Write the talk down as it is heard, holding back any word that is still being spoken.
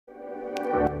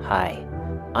Hi,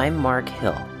 I'm Mark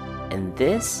Hill, and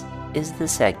this is the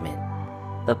segment,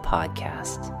 the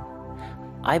podcast.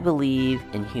 I believe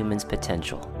in humans'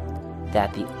 potential,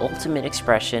 that the ultimate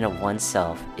expression of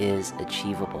oneself is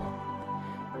achievable.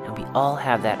 And we all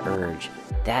have that urge,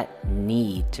 that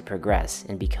need to progress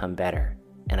and become better.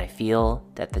 And I feel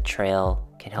that the trail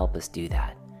can help us do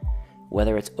that.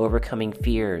 Whether it's overcoming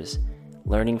fears,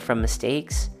 learning from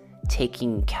mistakes,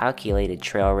 taking calculated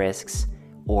trail risks,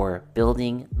 or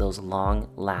building those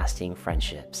long-lasting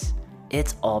friendships.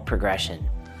 It's all progression.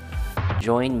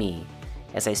 Join me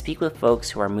as I speak with folks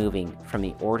who are moving from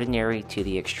the ordinary to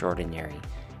the extraordinary,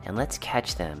 and let's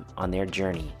catch them on their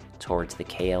journey towards the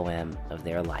KOM of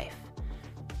their life.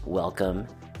 Welcome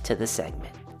to the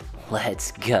segment.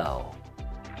 Let's go.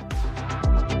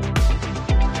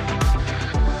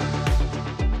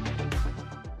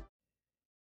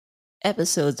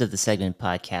 Episodes of the Segment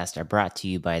podcast are brought to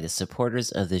you by the supporters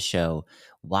of the show,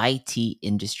 YT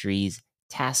Industries,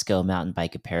 Tasco Mountain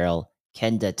Bike Apparel,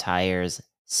 Kenda Tires,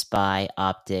 Spy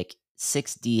Optic,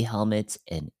 6D Helmets,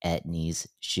 and Etnies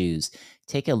Shoes.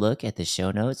 Take a look at the show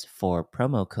notes for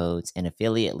promo codes and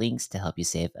affiliate links to help you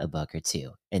save a buck or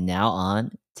two. And now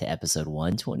on to episode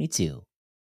 122.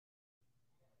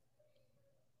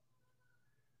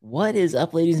 What is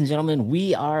up, ladies and gentlemen?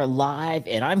 We are live,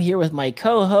 and I'm here with my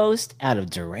co-host out of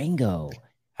Durango.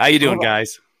 How you doing,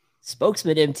 guys?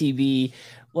 Spokesman MTV.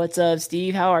 What's up,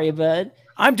 Steve? How are you, bud?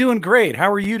 I'm doing great.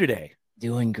 How are you today?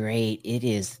 Doing great. It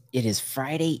is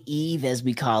Friday Eve, as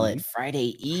we call it,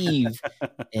 Friday Eve.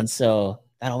 And so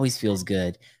that always feels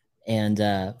good.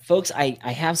 And folks, I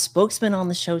have Spokesman on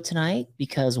the show tonight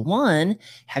because, one,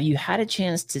 have you had a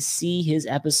chance to see his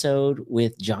episode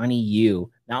with Johnny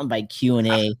Yu, Mountain Bike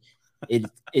Q&A?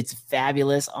 It's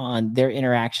fabulous on their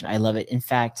interaction. I love it. In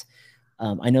fact,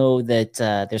 I know that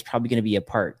there's probably going to be a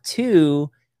part 2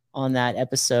 on that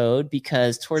episode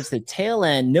because towards the tail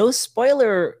end, no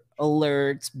spoiler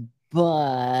alerts,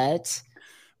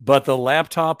 but the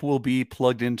laptop will be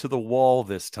plugged into the wall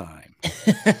this time.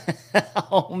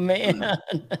 Oh, man.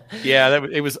 Yeah,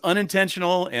 it was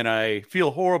unintentional, and I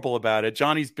feel horrible about it.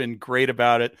 Johnny's been great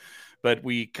about it, but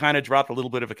we kind of dropped a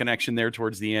little bit of a connection there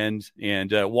towards the end.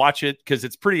 And watch it because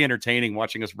it's pretty entertaining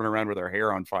watching us run around with our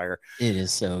hair on fire. It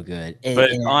is so good. But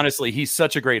honestly, he's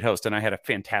such a great host, and I had a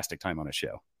fantastic time on his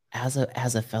show. As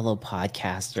a fellow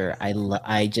podcaster,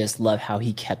 I just love how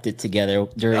he kept it together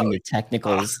during the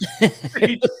technicals.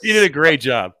 He did a great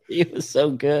job. He was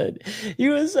so good.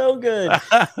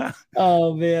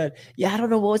 Oh, man. Yeah, I don't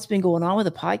know what's been going on with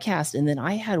the podcast. And then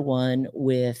I had one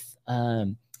with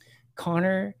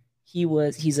Connor.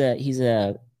 He's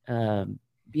a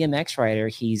BMX rider.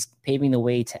 He's paving the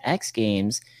way to X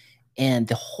Games. And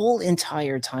the whole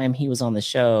entire time he was on the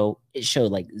show, it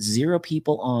showed like 0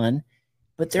 people on.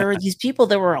 But there were these people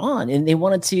that were on and they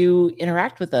wanted to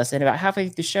interact with us. And about halfway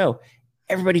through the show,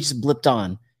 everybody just blipped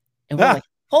on. And we're like,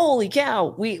 holy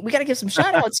cow, we got to give some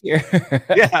shout outs here.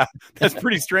 Yeah, that's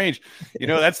pretty strange. You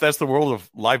know, that's the world of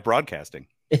live broadcasting.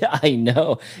 Yeah, I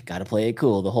know. Got to play it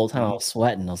cool. The whole time I was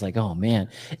sweating. I was like, oh, man.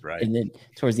 Right. And then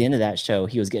towards the end of that show,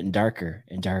 he was getting darker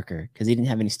and darker because he didn't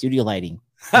have any studio lighting.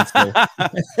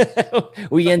 So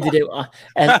we ended it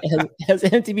as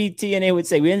MTV TNA would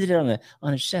say, we ended it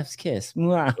on a chef's kiss.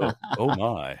 Oh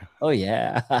my. Oh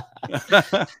yeah.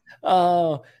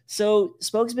 Oh, so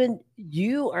Spokesman,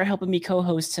 you are helping me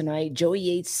co-host tonight. Joey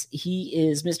Yates, he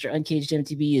is Mr. Uncaged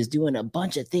MTV, is doing a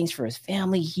bunch of things for his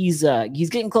family. He's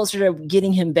getting closer to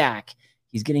getting him back.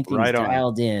 He's getting things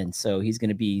dialed in. So he's going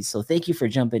to be. So thank you for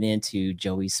jumping into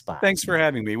Joey's spot. Thanks for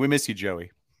having me. We miss you,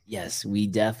 Joey. Yes, we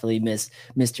definitely miss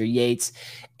Mr. Yates.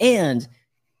 And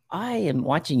I am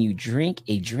watching you drink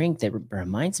a drink that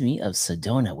reminds me of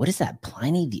Sedona. What is that?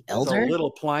 Pliny the Elder? That's a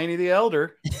little Pliny the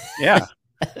Elder. Yeah.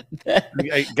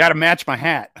 I got to match my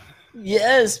hat.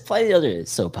 Yes, Pliny the Elder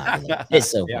is so popular. It's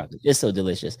so popular. It's so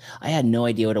delicious. I had no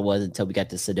idea what it was until we got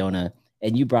to Sedona,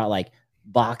 and you brought like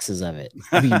boxes of it.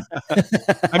 I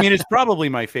mean, it's probably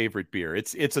my favorite beer.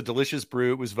 It's a delicious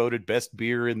brew. It was voted best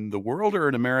beer in the world or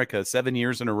in America 7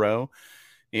 years in a row.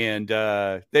 And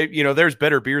there's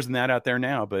better beers than that out there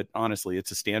now, but honestly,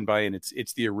 it's a standby, and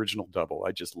it's the original double.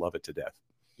 I just love it to death.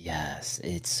 Yes,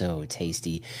 it's so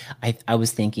tasty. I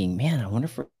was thinking, man, I wonder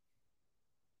if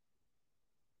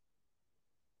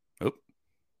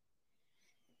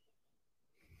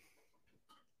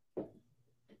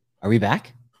Are we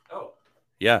back?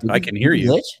 Yeah, I can hear you.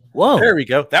 Glitch? Whoa. There we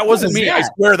go. That wasn't me. That? I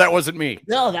swear that wasn't me.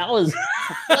 No, that was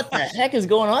what the heck is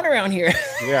going on around here?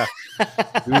 Yeah.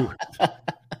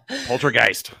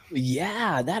 Poltergeist.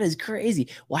 Yeah, that is crazy.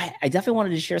 Well, I definitely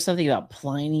wanted to share something about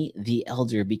Pliny the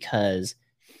Elder because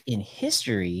in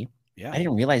history, I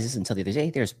didn't realize this until the other day.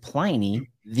 There's Pliny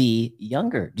the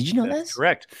Younger. Did you know this?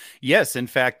 Correct. Yes. In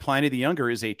fact, Pliny the Younger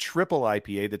is a triple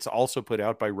IPA that's also put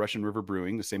out by Russian River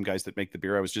Brewing, the same guys that make the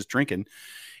beer I was just drinking.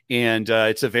 And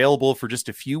it's available for just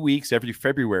a few weeks every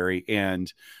February.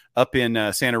 And up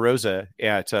in Santa Rosa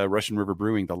at Russian River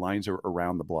Brewing, the lines are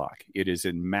around the block. It is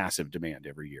in massive demand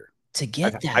every year. To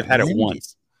get that, I've had it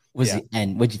once.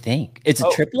 And what'd you think? It's a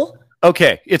triple?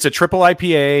 Okay, it's a triple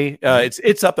IPA.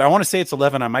 It's up there. I want to say it's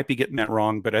 11. I might be getting that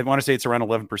wrong, but I want to say it's around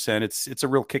 11%. It's a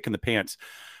real kick in the pants.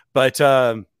 But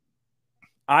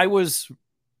I was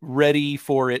ready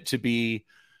for it to be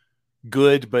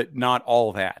good, but not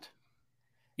all that.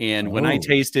 And when I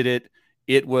tasted it,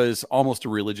 it was almost a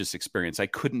religious experience. I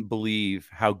couldn't believe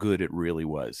how good it really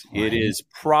was. Pliny. It is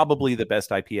probably the best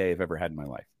IPA I've ever had in my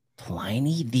life.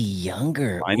 Pliny the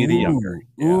Younger. Pliny the Younger.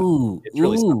 Ooh. It's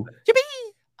really something.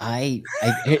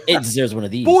 It deserves one of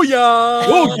these.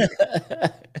 Booyah!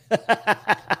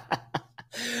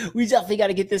 We definitely got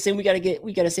to get this in. We got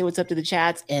to say what's up to the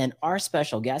chats. And our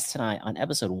special guest tonight on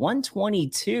episode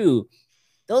 122,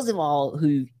 those of all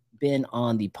who've been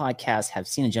on the podcast have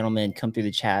seen a gentleman come through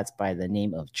the chats by the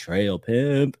name of Trail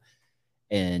Pimp.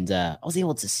 And I was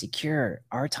able to secure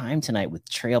our time tonight with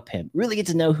Trail Pimp, really get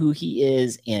to know who he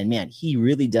is. And man, he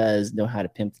really does know how to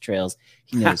pimp the trails.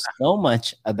 He knows so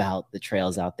much about the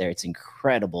trails out there. It's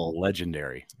incredible.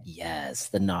 Legendary. Yes,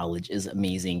 the knowledge is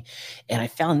amazing. And I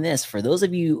found this for those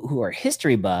of you who are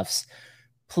history buffs.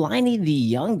 Pliny the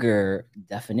Younger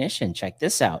definition, check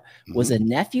this out, was a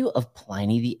nephew of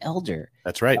Pliny the Elder.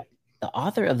 That's right. The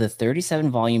author of the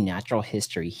 37-volume Natural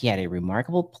History, he had a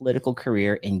remarkable political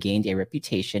career and gained a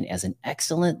reputation as an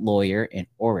excellent lawyer and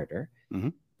orator,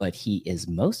 but he is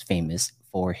most famous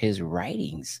for his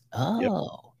writings.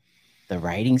 The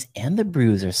writings and the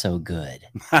brews are so good.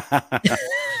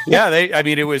 Yeah,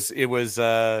 it was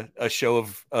a show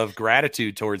of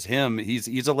gratitude towards him.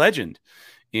 He's a legend,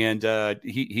 and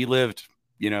he lived,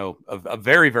 a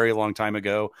very, very long time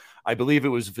ago. I believe it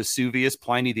was Vesuvius.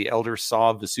 Pliny the Elder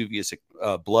saw Vesuvius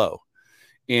blow.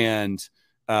 And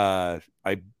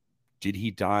did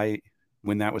he die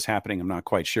when that was happening? I'm not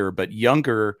quite sure. But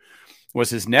Younger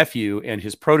was his nephew and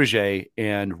his protege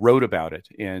and wrote about it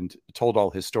and told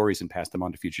all his stories and passed them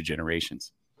on to future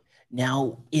generations.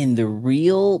 Now, in the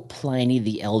real Pliny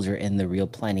the Elder and the real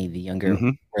Pliny the Younger,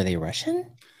 were they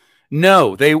Russian?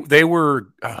 No, they were...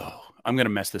 I'm going to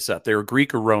mess this up. They were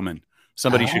Greek or Roman.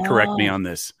 Somebody should correct me on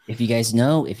this. If you guys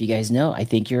know, I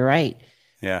think you're right.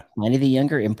 Yeah. Pliny the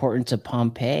Younger, important to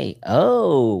Pompeii.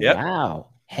 Oh, yep. Wow.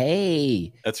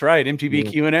 Hey. That's right. MTV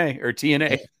Q&A or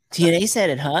TNA. TNA said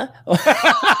it, huh?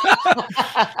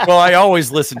 Well, I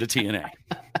always listen to TNA.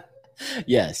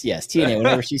 Yes. TNA,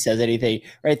 whenever she says anything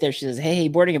right there, she says, hey,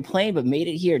 boarding a plane, but made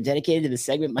it here. Dedicated to the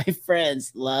segment, my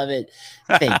friends. Love it.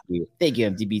 Thank you. Thank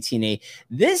you, MTB TNA.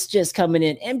 This just coming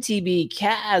in. MTB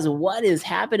Kaz, what is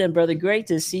happening, brother? Great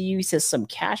to see you. He says some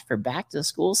cash for back to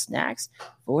school snacks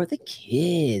for the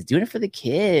kids. Doing it for the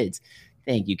kids.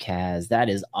 Thank you, Kaz. That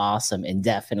is awesome. And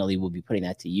definitely we'll be putting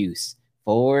that to use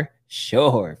for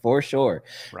sure.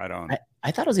 Right on. I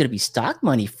thought it was going to be stock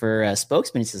money for a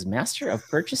spokesman. He says, Master of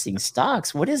Purchasing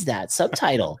Stocks. What is that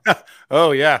subtitle? Oh,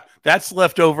 yeah. That's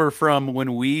left over from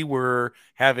when we were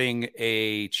having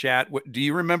a chat. Do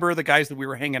you remember the guys that we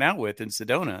were hanging out with in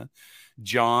Sedona?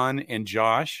 John and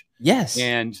Josh. Yes.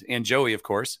 And Joey, of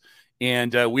course.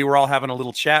 And we were all having a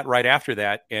little chat right after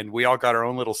that. And we all got our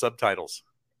own little subtitles.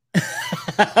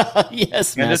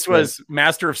 Yes. And this was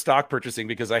Master of Stock Purchasing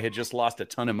because I had just lost a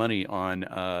ton of money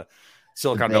on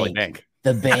Silicon Valley Bank.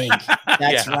 The bank.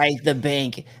 That's right. The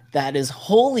bank. That is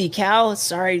holy cow.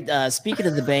 Sorry. Speaking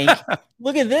of the bank,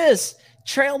 look at this.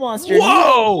 Trail Monster.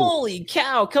 Whoa. Holy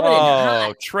cow. Coming in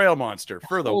hot. Trail Monster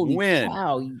for the holy win.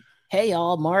 Wow. Hey,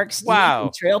 y'all. Mark, Steve,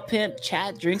 wow. Trail Pimp,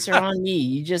 chat, drinks are on me.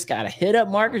 You just got to hit up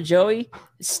Mark or Joey.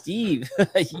 Steve.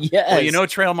 Yes. Well,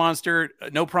 Trail Monster,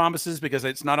 no promises because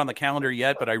it's not on the calendar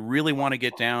yet, but I really want to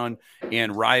get down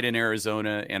and ride in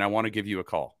Arizona, and I want to give you a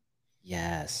call.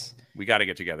 Yes. We got to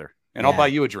get together. And I'll buy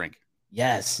you a drink.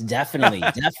 Yes, definitely.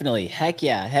 Definitely. Heck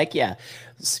yeah.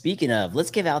 Speaking of,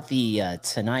 let's give out the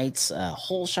tonight's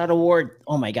Whole Shot Award.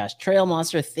 Oh my gosh. Trail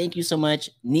Monster, thank you so much.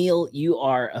 Neil, you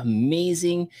are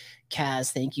amazing.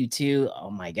 Kaz, thank you too. Oh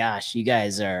my gosh. You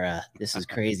guys are, this is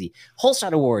crazy. Whole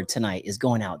Shot Award tonight is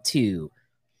going out to,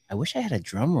 I wish I had a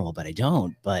drum roll, but I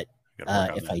don't. But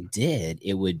if I did,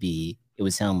 it would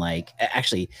sound like,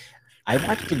 actually, I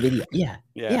watched a video. Yeah.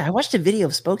 I watched a video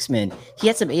of Spokesman. He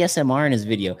had some ASMR in his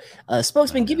video.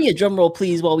 Spokesman, give me a drum roll,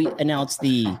 please, while we announce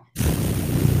and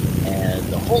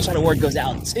the Whole Shot Award goes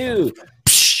out to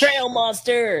Trail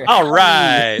Monster. All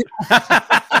right.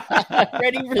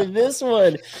 Ready for this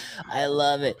one. I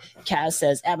love it. Cass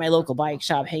says, at my local bike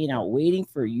shop, hanging out, waiting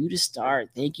for you to start.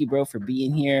 Thank you, bro, for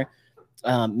being here.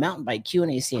 Mountain Bike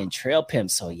Q&A saying Trail Pimp.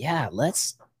 So yeah,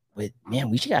 we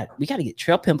got to get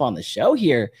Trail Pimp on the show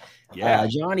here. Yeah.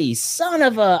 Johnny, son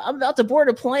of a, I'm about to board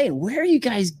a plane. Where are you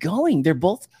guys going? They're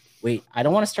both, wait, I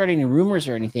don't want to start any rumors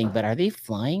or anything, but are they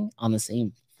flying on the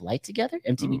same flight together?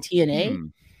 MTB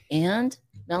TNA and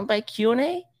Mountain Bike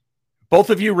Q&A? Both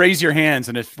of you raise your hands,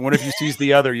 and if one of you sees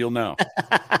the other, you'll know.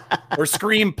 Or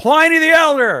scream, Pliny the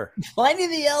Elder! Pliny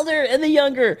the Elder and the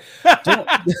Younger.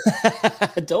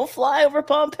 Don't fly over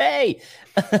Pompeii.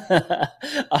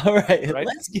 All right.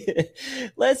 Let's go.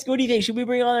 What do you think? Should we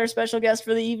bring on our special guest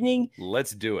for the evening?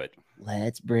 Let's do it.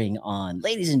 Let's bring on,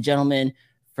 ladies and gentlemen,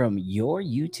 from your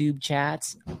YouTube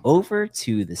chats over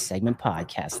to the segment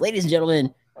podcast. Ladies and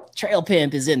gentlemen, Trail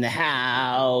Pimp is in the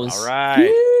house. All right.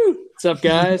 Woo! What's up,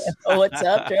 guys? What's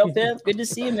up, Trail Pimp? Good to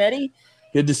see you, Mehdi.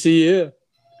 Good to see you.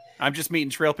 I'm just meeting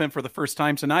Trail Pimp for the first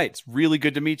time tonight. It's really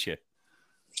good to meet you.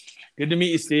 Good to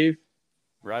meet you, Steve.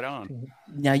 Right on.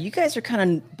 Now, you guys are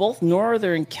kind of both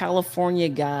Northern California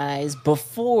guys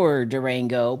before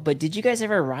Durango, but did you guys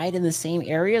ever ride in the same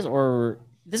areas, or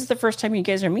this is the first time you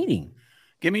guys are meeting?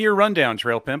 Give me your rundown,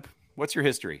 Trail Pimp. What's your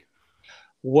history?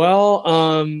 Well,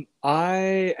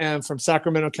 I am from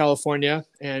Sacramento, California,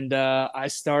 and I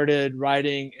started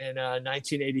riding in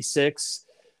 1986.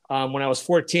 When I was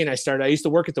 14, I used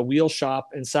to work at the wheel shop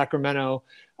in Sacramento,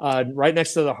 right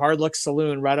next to the Hard Luck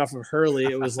Saloon, right off of Hurley.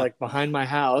 It was like behind my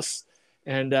house.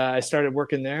 And I started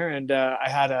working there. And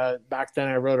back then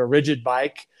I rode a rigid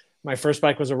bike. My first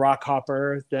bike was a rock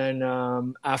hopper. Then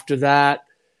after that,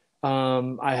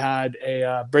 I had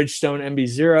a Bridgestone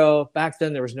MB0. Back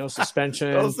then there was no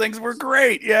suspension. Those things were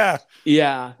great. Yeah.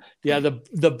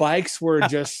 The bikes were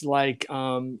just like,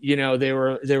 they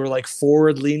were like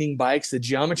forward leaning bikes. The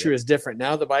geometry was different.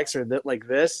 Now the bikes are like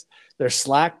this, they're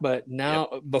slack, but now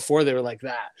before they were like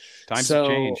that. Times have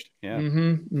changed. Yeah.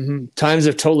 Times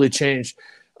have totally changed.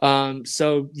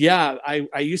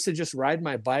 I used to just ride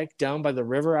my bike down by the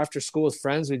river after school with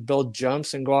friends. We'd build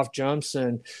jumps and go off jumps,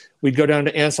 and we'd go down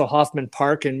to Ansel Hoffman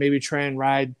Park and maybe try and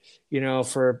ride,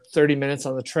 for 30 minutes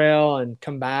on the trail and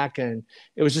come back. And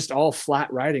it was just all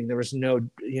flat riding. There was no,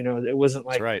 it wasn't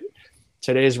like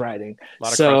today's riding. A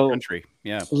lot of cross country.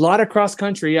 Yeah. A lot of cross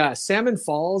country. Yeah. Salmon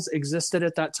Falls existed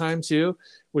at that time too,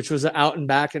 which was out and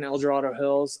back in El Dorado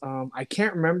Hills. I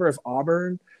can't remember if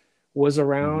Auburn was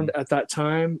around at that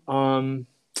time. That's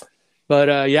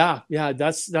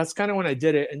kind of when I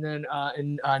did it. And then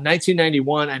in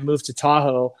 1991, I moved to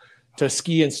Tahoe to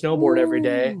ski and snowboard every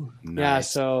day. Nice. Yeah.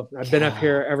 So I've been up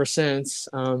here ever since.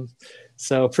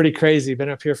 So pretty crazy, been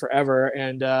up here forever.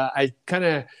 And I kind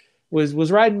of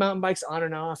was riding mountain bikes on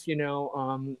and off,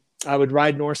 I would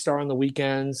ride North Star on the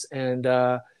weekends, and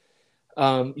back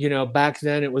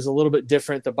then it was a little bit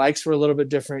different. The bikes were a little bit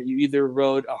different. You either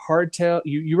rode a hardtail,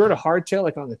 you rode a hardtail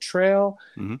like on the trail,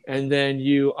 and then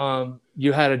you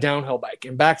had a downhill bike.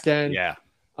 And back then,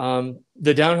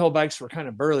 the downhill bikes were kind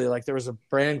of burly. Like there was a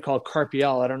brand called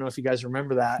Carpiel. I don't know if you guys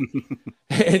remember that.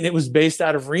 And it was based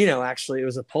out of Reno. Actually, it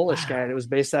was a Polish guy, and it was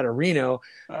based out of Reno.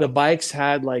 The bikes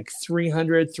had like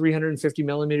 350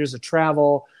 millimeters of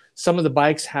travel. Some of the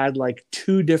bikes had like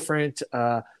two different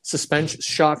suspension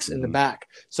shocks in the back.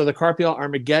 So the Carpiel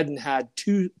Armageddon had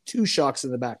two shocks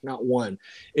in the back, not one.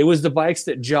 It was the bikes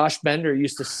that Josh Bender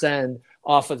used to send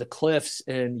off of the cliffs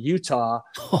in Utah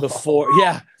before.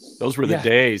 Those were the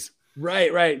days.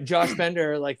 Right. Josh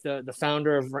Bender, like the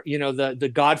founder of,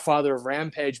 the godfather of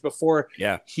Rampage before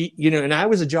he, and I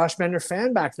was a Josh Bender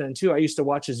fan back then too. I used to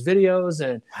watch his videos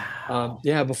and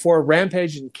before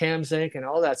Rampage and Cam Zink and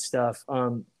all that stuff.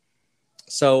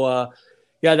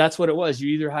 That's what it was. You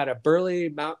either had a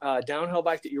burly downhill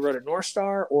bike that you rode at North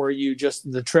Star, or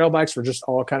the trail bikes were just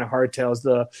all kind of hardtails.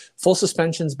 The full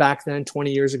suspensions back then,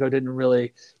 20 years ago, didn't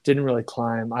really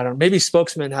climb. Maybe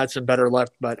Spokesman had some better luck,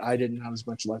 but I didn't have as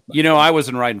much luck. I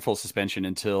wasn't riding full suspension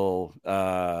until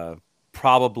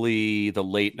probably the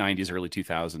late 90s, early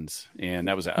 2000s. And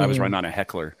I was riding on a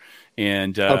Heckler,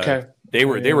 and they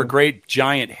were great,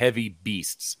 giant, heavy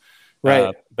beasts.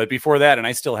 Right. But before that, and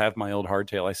I still have my old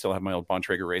hardtail. I still have my old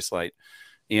Bontrager Race Light,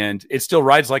 and it still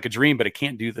rides like a dream, but it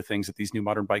can't do the things that these new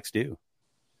modern bikes do.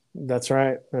 That's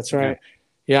right.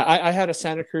 Yeah. I had a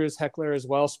Santa Cruz Heckler as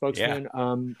well, Spokesman.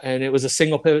 And it was a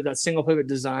single pivot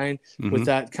design with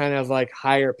that kind of like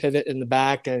higher pivot in the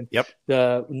back and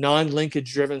the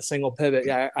non-linkage driven single pivot.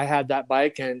 Yeah. I had that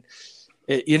bike, and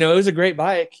it was a great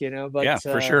bike, but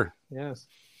for sure. Yeah.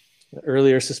 The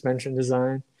earlier suspension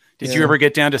design. Did you ever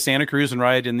get down to Santa Cruz and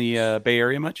ride in the Bay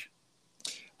Area much?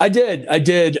 I did. Back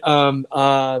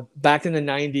in the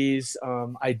 90s,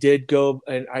 I did go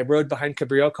and I rode behind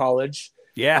Cabrillo College.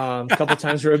 Yeah. A couple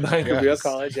times rode behind Cabrillo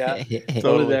College. Yeah. Totally.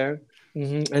 Over there.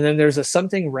 Mm-hmm. And then there's a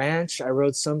something ranch. I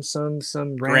rode some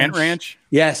ranch. Grant Ranch?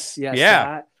 Yes.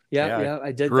 Yeah. Yeah.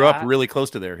 I did Grew up really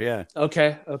close to there. Yeah.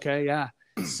 Okay. Yeah.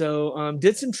 So,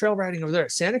 did some trail riding over there.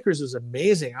 Santa Cruz was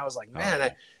amazing. I was like,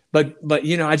 man, but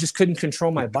I just couldn't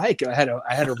control my bike. I had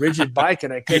a rigid bike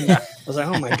and I couldn't. I was like,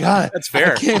 oh my god, that's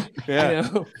fair.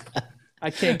 I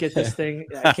can't get this thing.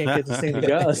 I can't get this thing to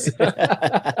go.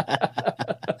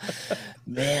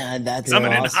 Man, that's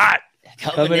coming awesome. in hot.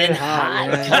 Coming in hot.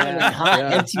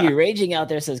 Yeah. MTV Raging out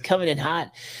there says coming in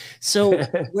hot. So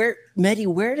Mehdi,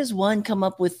 where does one come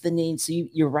up with the name? So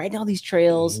you're riding all these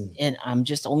trails, and I'm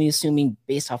just only assuming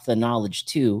based off the knowledge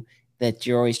too that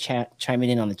you're always chiming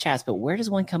in on the chats. But where does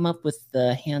one come up with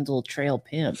the handle Trail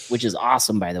Pimp, which is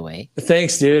awesome, by the way?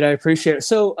 Thanks, dude. I appreciate it.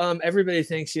 So everybody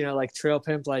thinks like Trail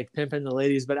Pimp, like pimping the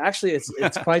ladies, but actually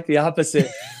it's quite the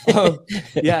opposite.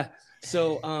 Yeah.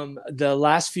 So the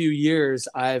last few years,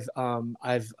 I've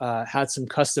had some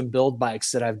custom build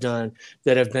bikes that I've done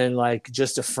that have been like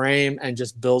just a frame and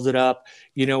just build it up,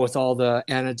 with all the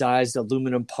anodized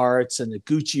aluminum parts and the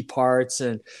Gucci parts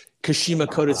and Kashima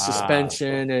coated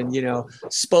suspension and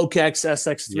Spoke X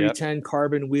SX310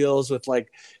 carbon wheels with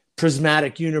like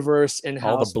prismatic universe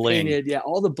in-house all the bling. Painted. Yeah,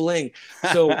 all the bling.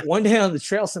 So one day on the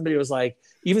trail, somebody was like,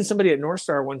 even somebody at North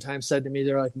Star one time said to me,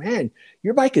 they're like, man,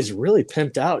 your bike is really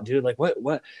pimped out, dude. Like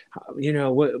what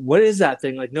is that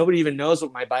thing? Like nobody even knows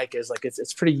what my bike is. Like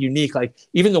it's pretty unique. Like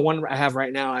even the one I have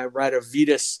right now, I ride a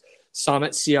Vitus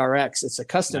Summit CRX. It's a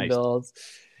custom build.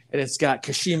 And it's got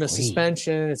Kashima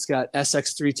suspension. It's got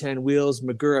SX310 wheels,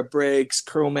 Magura brakes,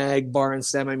 Chromag, bar and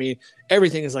stem. I mean,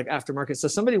 everything is like aftermarket. So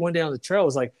somebody one day on the trail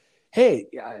was like, hey,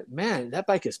 man, that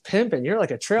bike is pimping. You're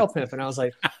like a trail pimp. And I was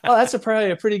like, oh, that's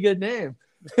probably a pretty good name.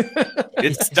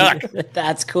 It's stuck.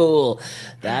 That's cool.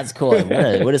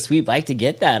 What a sweet bike to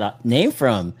get that name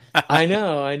from. I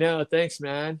know. Thanks,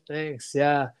 man. Thanks.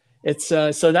 Yeah. It's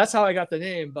so that's how I got the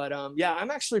name. But yeah, I'm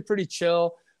actually pretty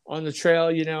chill on the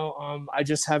trail. I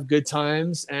just have good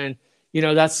times, and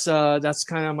that's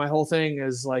kind of my whole thing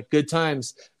is like good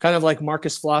times, kind of like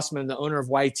Marcus Flossman, the owner of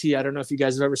YT. I don't know if you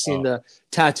guys have ever seen the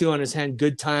tattoo on his hand,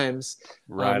 good times.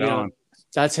 Right on.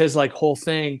 That's his like whole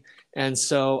thing. And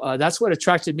so that's what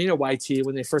attracted me to YT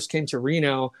when they first came to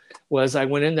Reno. Was I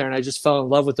went in there and I just fell in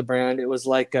love with the brand. It was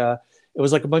like a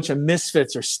bunch of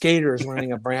misfits or skaters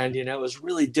running a brand. It was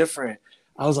really different.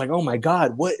 I was like, oh my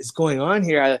God, what is going on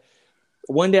here?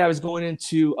 One day I was going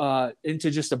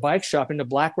into just a bike shop, into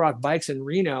Black Rock Bikes in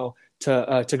Reno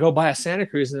to go buy a Santa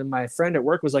Cruz. And then my friend at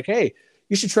work was like, hey,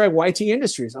 you should try YT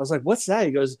Industries. I was like, what's that?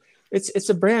 He goes, it's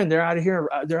a brand. They're out of here.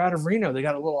 They're out of Reno. They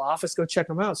got a little office. Go check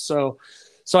them out. So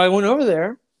I went over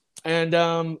there and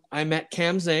I met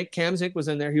Cam Zink. Cam Zink was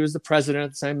in there. He was the president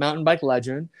at the time, mountain bike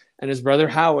legend, and his brother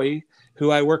Howie,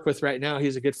 who I work with right now.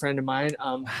 He's a good friend of mine.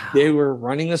 They were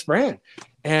running this brand.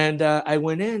 And I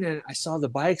went in and I saw the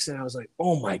bikes and I was like,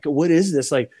 oh my God, what is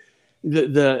this? Like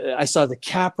I saw the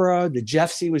Capra, the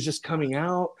Jeffsy was just coming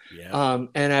out. Yeah.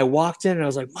 And I walked in and I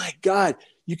was like, my God,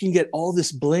 you can get all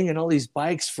this bling and all these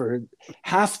bikes for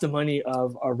half the money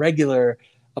of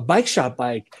a bike shop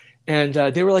bike. And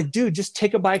they were like, dude, just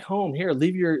take a bike home here,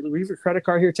 leave your credit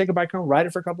card here, take a bike home, ride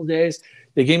it for a couple of days.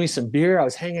 They gave me some beer. I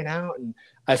was hanging out and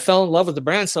I fell in love with the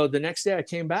brand. So the next day I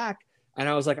came back and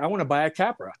I was like, I want to buy a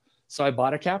Capra. So I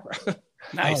bought a Capra.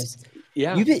 Nice.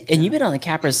 Yeah. You've been on the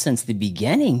Capras since the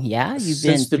beginning. Yeah. You've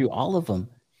been through all of them.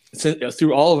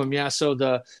 Through all of them. Yeah. So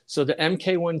the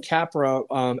MK1 Capra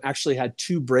actually had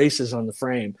 2 braces on the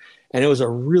frame, and it was a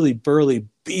really burly,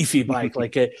 beefy bike.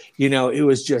 Like it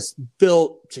was just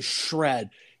built to shred.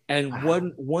 And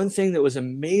one thing that was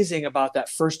amazing about that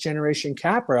first generation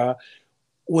Capra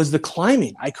was the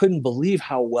climbing. I couldn't believe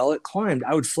how well it climbed.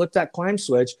 I would flip that climb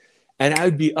switch and I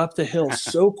would be up the hill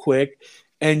so quick.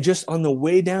 And just on the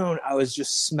way down, I was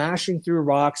just smashing through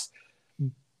rocks,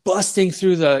 busting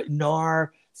through the gnar,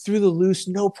 through the loose,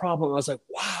 no problem. I was like,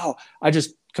 wow. I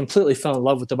just completely fell in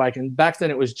love with the bike. And back then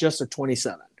it was just a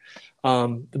 27.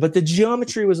 But the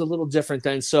geometry was a little different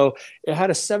then. So it had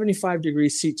a 75-degree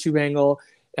seat tube angle.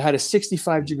 It had a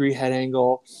 65-degree head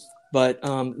angle. But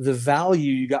the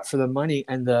value you got for the money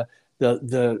and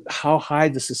the how high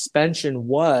the suspension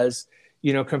was,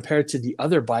 compared to the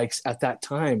other bikes at that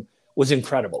time, was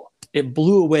incredible. It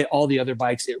blew away all the other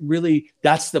bikes.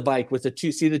 That's the bike with the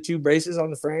 2 braces on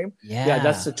the frame. Yeah,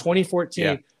 that's the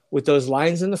 2014 with those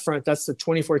lines in the front. That's the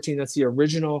 2014. That's the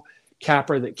original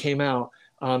Capra that came out.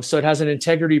 So it has an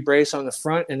integrity brace on the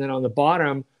front, and then on the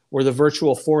bottom where the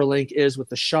virtual 4-link is with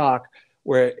the shock,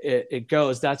 where it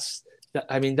goes.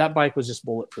 That bike was just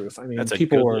bulletproof. I mean, that's a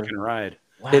people good were looking ride.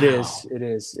 Wow. It is.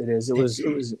 It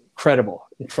was incredible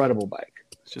bike.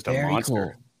 It's just a monster.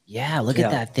 Cool. Yeah, look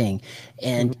at that thing.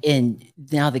 And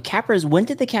now the Capras, when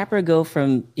did the Capra go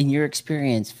from, in your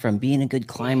experience, from being a good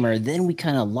climber, then we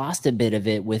kind of lost a bit of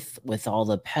it with all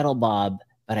the pedal bob,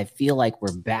 but I feel like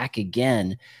we're back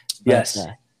again. But, yes.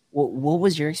 What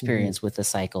was your experience with the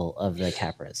cycle of the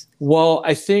Capras? Well,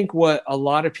 I think what a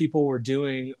lot of people were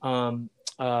doing,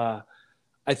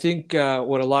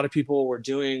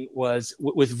 was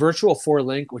with virtual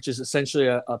 4-link, which is essentially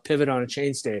a pivot on a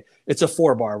chainstay. It's a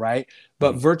 4-bar, right?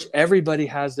 But everybody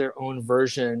has their own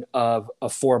version of a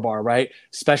 4-bar, right?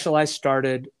 Specialized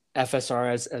started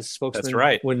FSR, as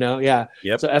spokesman would know. Yeah.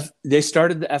 Yep. So they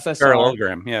started the FSR.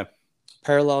 Parallelogram. Yeah.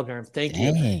 Parallelogram. Thank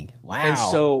you. Wow. And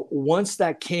so once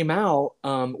that came out,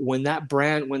 when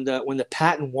the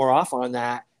patent wore off on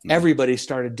that, everybody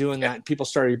started doing that. People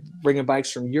started bringing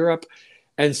bikes from Europe.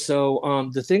 And so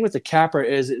the thing with the Capra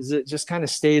is it just kind of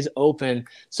stays open.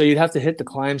 So you'd have to hit the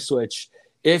climb switch.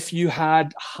 If you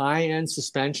had high-end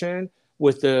suspension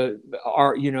with the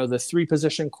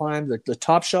 3-position climb, the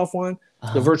top shelf one,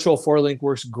 the virtual 4-link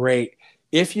works great.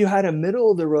 If you had a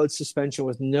middle-of-the-road suspension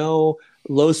with no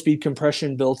low-speed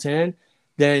compression built in,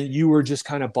 then you were just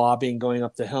kind of bobbing, going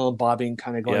up the hill and bobbing,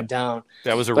 kind of going down.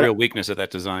 That was a real weakness of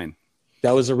that design.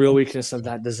 That was a real weakness of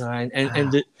that design.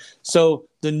 So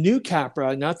the new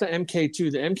Capra, not the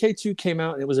MK2, the MK2 came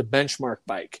out and it was a benchmark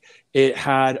bike. It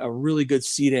had a really good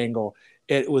seat angle.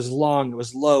 It was long, it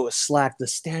was low, it was slack. The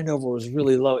standover was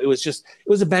really low. It was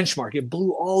a benchmark. It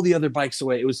blew all the other bikes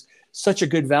away. It was such a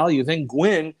good value. Then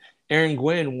Aaron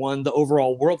Gwin won the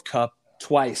overall World Cup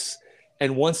twice.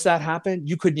 And once that happened,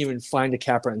 you couldn't even find a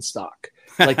Capra in stock.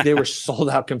 Like they were sold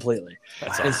out completely.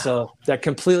 And so that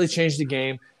completely changed the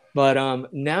game. But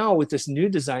now with this new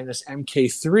design, this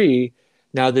MK3,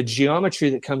 now the geometry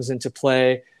that comes into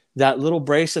play, that little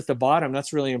brace at the bottom,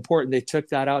 that's really important. They took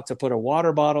that out to put a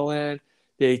water bottle in.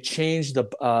 They changed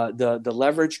the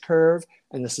leverage curve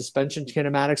and the suspension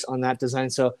kinematics on that design.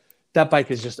 So that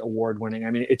bike is just award winning.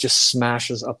 I mean, it just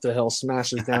smashes up the hill,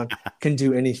 smashes down, can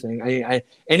do anything.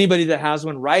 Anybody that has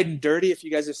one, riding dirty, if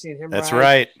you guys have seen him That's ride,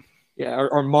 right. Yeah,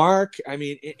 or Mark. I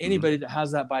mean, anybody that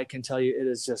has that bike can tell you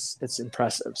it's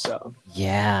impressive. So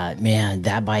yeah, man,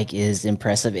 that bike is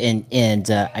impressive, and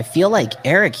I feel like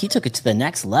Eric, he took it to the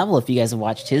next level. If you guys have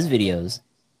watched his videos,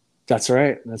 that's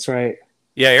right.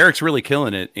 Yeah, Eric's really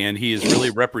killing it, and he is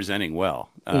really representing well.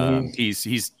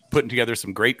 He's putting together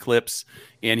some great clips,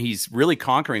 and he's really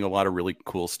conquering a lot of really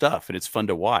cool stuff, and it's fun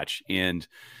to watch. And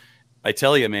I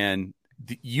tell you, man,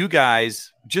 you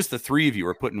guys, just the three of you,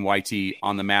 are putting YT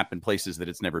on the map in places that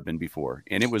it's never been before,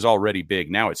 and it was already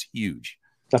big. Now it's huge.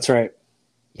 That's right.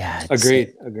 Yeah,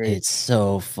 agreed. It's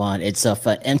so fun.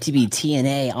 MTB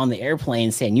TNA on the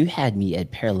airplane saying you had me at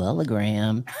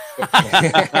parallelogram. Oh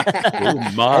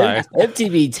my!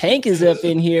 MTB Tank is up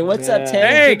in here. What's up,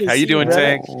 Tank? Hey, how you doing,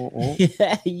 Tank?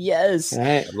 Yeah, yes.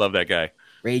 I love that guy.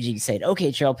 Raging said,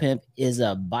 "Okay, Trail Pimp is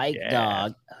a bike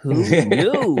dog. Who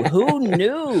knew? Who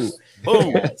knew?"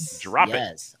 Boom! Yes, drop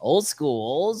it. Old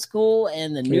school,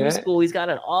 and the new school. He's got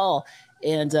it all.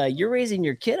 And you're raising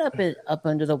your kid up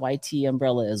under the YT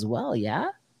umbrella as well, yeah?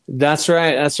 That's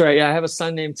right. Yeah, I have a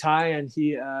son named Ty, and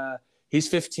he's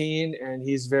 15, and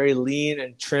he's very lean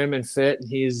and trim and fit. And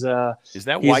he's is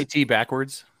that YT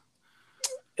backwards?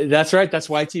 That's right. That's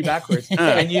YT backwards.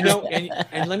 And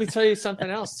and let me tell you something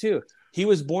else too. He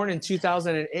was born in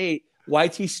 2008.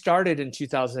 YT started in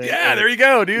 2008. Yeah, there you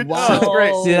go, dude. Wow. Oh, that's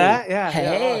great. See that? Yeah.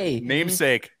 Hey,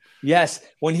 namesake. Yes,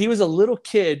 when he was a little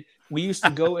kid, we used to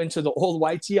go into the old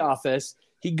YT office.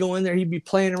 He'd go in there. He'd be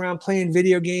playing around, playing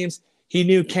video games. He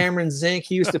knew Cameron Zink.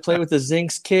 He used to play with the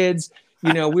Zink's kids.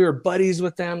 We were buddies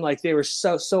with them. Like they were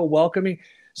so welcoming.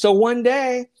 So one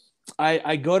day,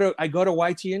 I go to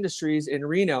YT Industries in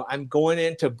Reno. I'm going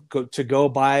in to go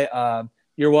buy.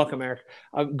 You're welcome, Eric.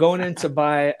 I'm going in to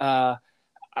buy. I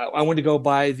wanted to go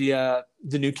buy the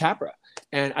new Capra.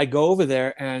 And I go over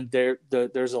there, and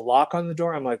there's a lock on the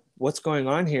door. I'm like, what's going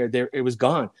on here? It was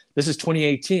gone. This is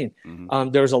 2018.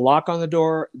 Mm-hmm. There was a lock on the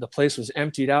door. The place was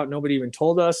emptied out. Nobody even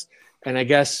told us. And I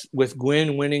guess with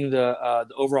Gwin winning the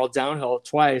overall downhill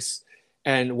twice,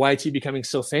 and YT becoming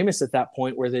so famous at that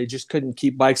point where they just couldn't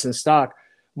keep bikes in stock,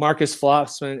 Marcus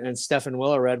Flossman and Stefan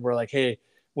Willered were like, hey,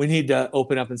 we need to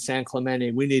open up in San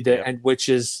Clemente. We need to, and which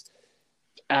is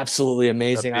absolutely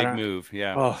amazing. A big move.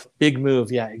 Yeah. Oh, big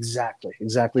move. Yeah, exactly.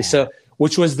 Yeah. So,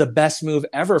 which was the best move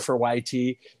ever for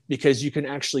YT, because you can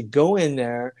actually go in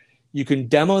there, you can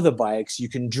demo the bikes, you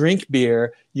can drink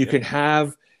beer, you can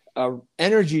have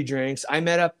energy drinks. I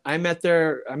met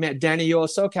Danny Yo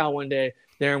SoCal one day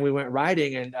there, and we went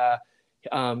riding, and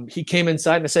he came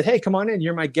inside and I said, "Hey, come on in.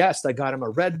 You're my guest." I got him a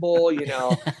Red Bull,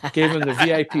 gave him the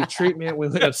VIP treatment. We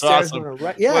went upstairs. Awesome.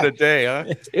 What a day,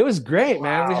 huh? It was great,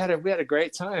 man. Wow. We had a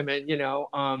great time,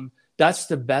 and that's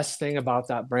the best thing about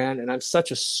that brand. And I'm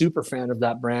such a super fan of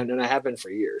that brand, and I have been for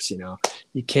years.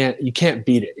 You can't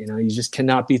beat it. You just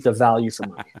cannot beat the value for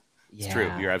money. It's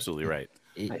true. You're absolutely right.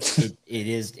 It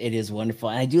is wonderful.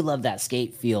 And I do love that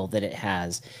skate feel that it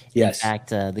has. Yes. In fact,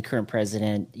 the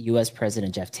current U.S.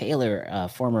 President Jeff Taylor,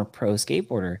 former pro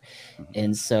skateboarder.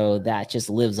 And so that just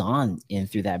lives on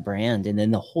through that brand. And then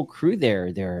the whole crew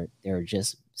there, they're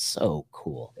just so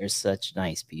cool. They're such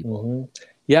nice people. Mm-hmm.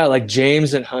 Yeah, like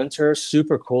James and Hunter,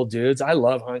 super cool dudes. I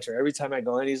love Hunter. Every time I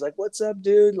go in, he's like, "What's up,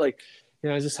 dude?" Like,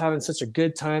 just having such a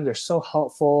good time. They're so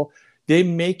helpful. They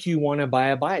make you want to buy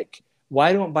a bike.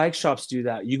 Why don't bike shops do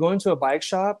that? You go into a bike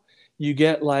shop, you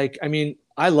get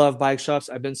I love bike shops.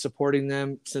 I've been supporting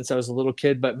them since I was a little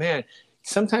kid, but man,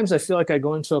 sometimes I feel like I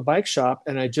go into a bike shop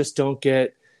and I just don't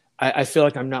get, I feel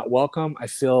like I'm not welcome. I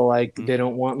feel like they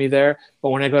don't want me there. But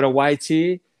when I go to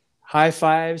YT, high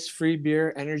fives, free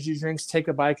beer, energy drinks, take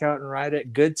a bike out and ride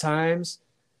it, good times.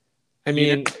 I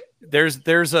mean,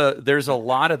 there's a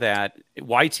lot of that.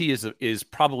 YT is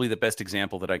probably the best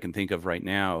example that I can think of right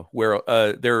now, where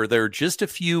there are just a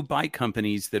few bike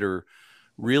companies that are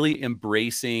really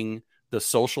embracing the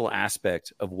social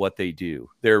aspect of what they do.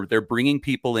 They're bringing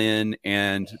people in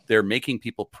and they're making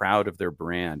people proud of their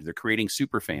brand. They're creating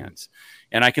super fans.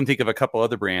 And I can think of a couple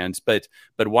other brands, but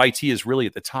YT is really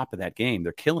at the top of that game.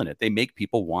 They're killing it. They make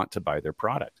people want to buy their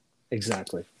product.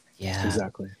 Exactly. Yeah.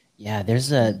 Exactly. Yeah,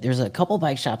 there's a couple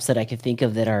bike shops that I could think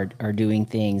of that are doing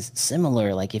things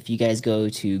similar. Like if you guys go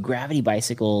to Gravity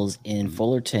Bicycles in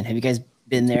Fullerton, have you guys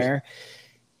been there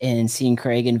and seen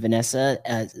Craig and Vanessa?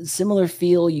 Similar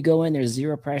feel. You go in, there's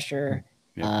zero pressure.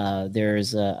 Yeah.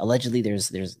 There's allegedly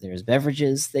there's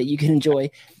beverages that you can enjoy,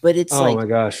 but it's my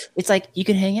gosh, it's like you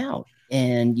can hang out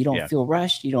and you don't feel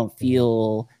rushed. You don't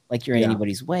feel like you're in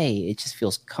anybody's way. It just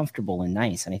feels comfortable and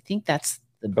nice. And I think that's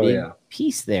the big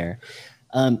piece there.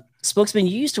 Spokesman,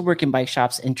 you used to work in bike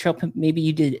shops, and Trail Pimp, maybe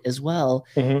you did as well.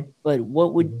 Mm-hmm. But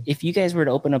what would, if you guys were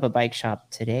to open up a bike shop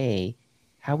today,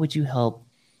 how would you help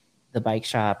the bike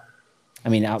shop? I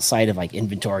mean, outside of like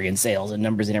inventory and sales and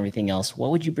numbers and everything else,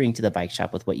 what would you bring to the bike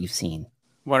shop with what you've seen?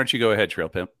 Why don't you go ahead, Trail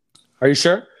Pimp? Are you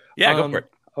sure? Yeah, go for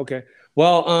it. Okay.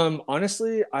 Well,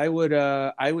 honestly, I would,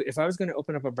 if I was going to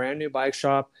open up a brand new bike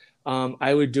shop,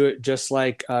 I would do it just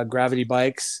like Gravity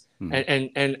Bikes.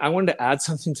 And I wanted to add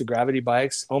something to Gravity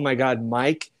Bikes. Oh my God,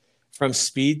 Mike from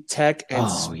Speed Tech and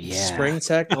Spring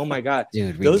Tech. Oh my God,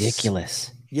 dude,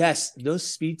 ridiculous. Those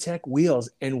Speed Tech wheels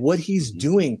and what he's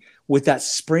doing with that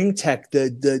Spring Tech,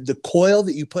 the coil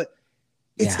that you put,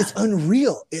 it's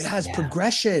unreal. It has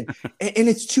progression, and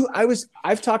it's too.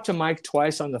 I've talked to Mike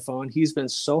twice on the phone. He's been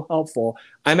so helpful.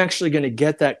 I'm actually going to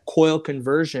get that coil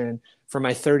conversion for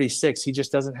my 36. He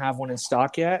just doesn't have one in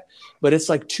stock yet, but it's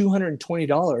like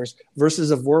 $220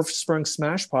 versus a Vorf Sprung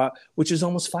Smash Pot, which is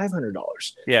almost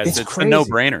 $500. Yeah, it's a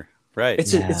no-brainer, right?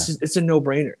 It's a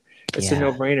no-brainer. It's a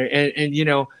no-brainer,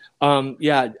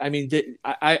 and I mean,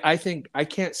 I think I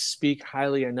can't speak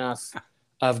highly enough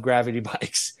of Gravity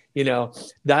Bikes.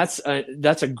 That's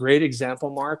a great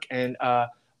example, Mark, and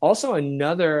also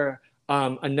another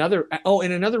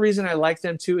reason I like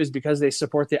them too is because they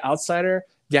support the Outsider.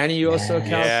 Danny Yoso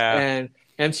and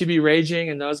MTB Raging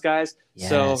and those guys. Yes,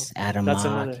 so Adam that's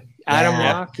Rock. another Adam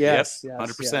Rock. Yes,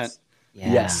 100%.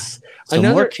 Yes. So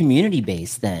more community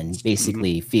based then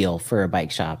basically feel for a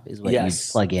bike shop is what you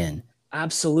plug in.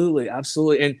 Absolutely.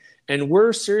 And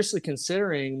we're seriously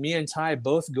considering, me and Ty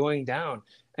both going down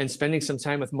and spending some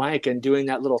time with Mike and doing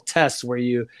that little test where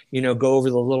you go over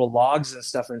the little logs and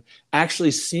stuff and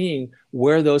actually seeing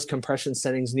where those compression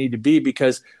settings need to be,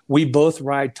 because we both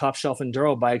ride top shelf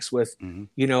enduro bikes with,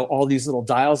 all these little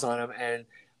dials on them. And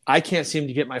I can't seem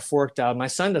to get my fork dialed. My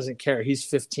son doesn't care. He's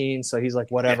 15. So he's like,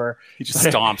 whatever. Yeah, he just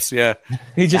stomps. Yeah.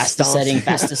 He just stomps.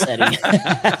 Fastest setting.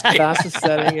 Fastest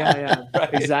setting. Yeah.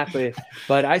 Right. Exactly.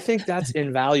 But I think that's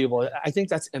invaluable. I think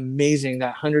that's amazing.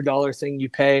 That $100 thing you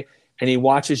pay, and he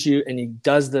watches you and he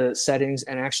does the settings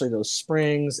and actually those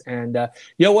springs. And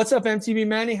what's up, MTB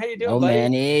Manny? How you doing, buddy?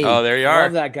 Manny. Oh, there you are.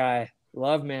 Love that guy.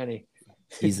 Love Manny.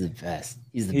 He's the best.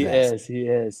 He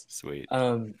is. Sweet.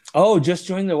 Just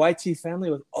joined the YT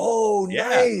family with. Oh,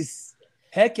 nice.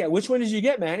 Heck yeah. Which one did you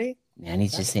get, Manny?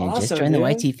 Manny's just saying, awesome, just join the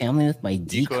YT family with my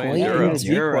Decoy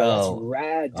Enduro. That's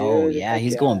rad, dude. Oh yeah,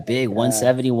 he's going big.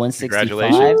 170, 165.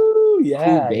 Congratulations. Yeah,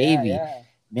 cool, baby.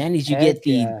 Man, did you get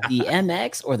the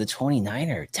MX or the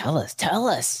 29er? Tell us.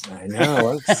 I know.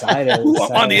 We're excited. I'm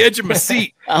on the edge of my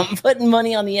seat. I'm putting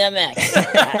money on the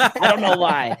MX. I don't know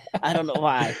why.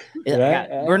 It got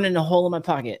burning a hole in my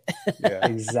pocket. Yeah,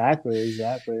 exactly.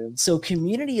 So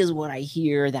community is what I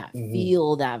hear, that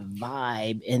feel, that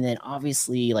vibe. And then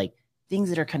obviously like things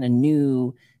that are kind of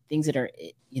new, things that are,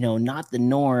 not the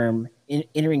norm,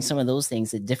 entering some of those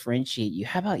things that differentiate you.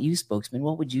 How about you, Spokesman?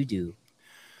 What would you do?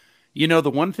 The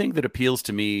one thing that appeals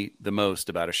to me the most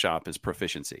about a shop is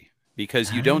proficiency,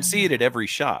 because you don't see it at every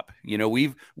shop.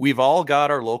 We've all got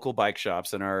our local bike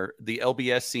shops, and the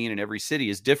LBS scene in every city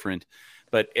is different,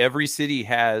 but every city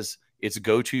has its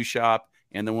go-to shop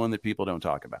and the one that people don't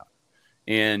talk about.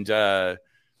 And,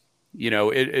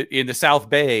 in the South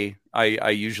Bay, I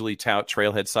usually tout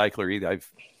Trailhead Cycler.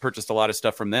 I've purchased a lot of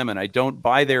stuff from them, and I don't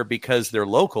buy there because they're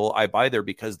local. I buy there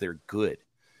because they're good.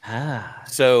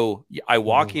 So I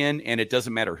walk in, and it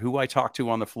doesn't matter who I talk to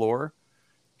on the floor.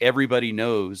 Everybody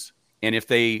knows. And if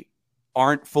they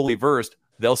aren't fully versed,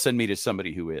 they'll send me to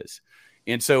somebody who is.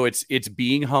 And so it's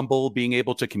being humble, being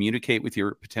able to communicate with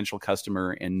your potential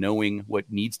customer and knowing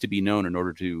what needs to be known in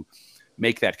order to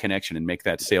make that connection and make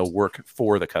that sale work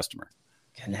for the customer.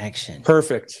 Connection.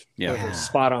 Perfect. Yeah. Perfect.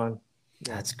 Spot on.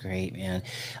 That's great, man.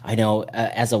 I know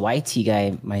as a YT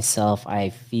guy myself, I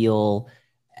feel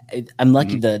I'm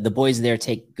lucky the boys there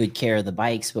take good care of the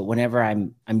bikes, but whenever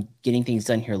I'm getting things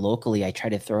done here locally, I try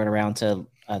to throw it around to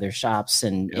other shops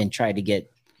and try to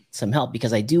get some help,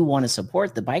 because I do want to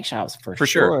support the bike shops for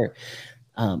sure.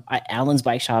 Alan's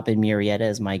Bike Shop in Murrieta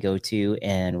is my go-to,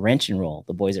 and Wrench and Roll,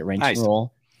 the boys at Wrench and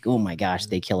Roll. Oh my gosh,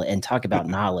 they kill it. And talk about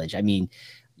knowledge. I mean,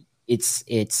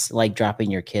 it's like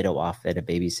dropping your kid off at a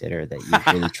babysitter that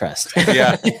you really trust.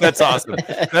 Yeah, that's awesome.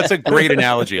 That's a great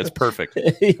analogy. It's perfect.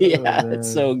 Yeah,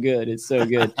 it's so good.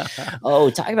 Oh,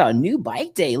 talk about new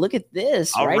bike day. Look at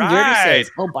this. All right. right.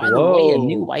 Says, by the way, a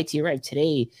new YT arrived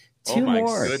today. Two my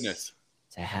more. Goodness.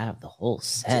 To have the whole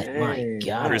set. Dang, my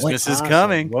God. Christmas is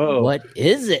coming. Whoa. What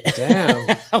is it?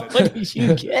 Damn. What did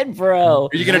you get, bro?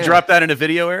 Are you going to drop that in a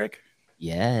video, Eric?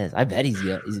 Yes. I bet he's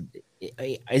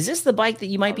is this the bike that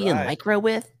you might be in Lycra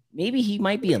with? Maybe he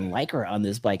might be in Lycra on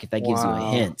this bike, if that gives you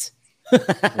a hint.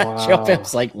 Wow.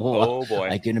 Pep's like, whoa, oh boy.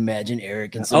 I can imagine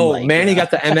Eric and some Lycra. Manny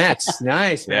got the MX.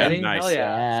 Nice, Manny. Nice. Hell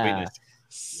yeah. Sweetness.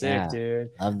 Sick, dude.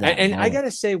 Love that. And I got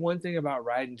to say one thing about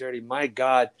Riding Dirty. My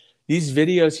God, these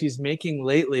videos he's making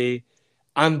lately,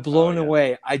 I'm blown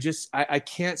away. I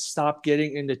can't stop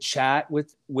getting into chat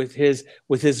with his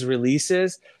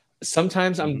releases.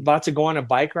 Sometimes I'm about to go on a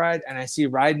bike ride and I see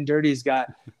Riding Dirty's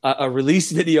got a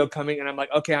release video coming, and I'm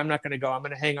like, okay, I'm not going to go. I'm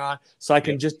going to hang on so I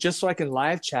can just so I can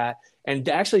live chat. And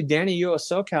actually, Danny Yu of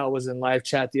SoCal was in live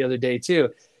chat the other day too.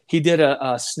 He did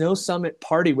a Snow Summit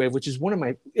Party Wave, which is one of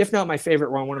my, if not my favorite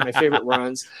run, one of my favorite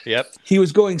runs. Yep. He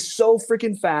was going so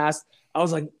freaking fast. I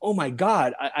was like, oh my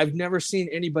God, I've never seen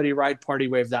anybody ride Party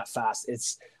Wave that fast.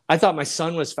 I thought my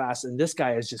son was fast, and this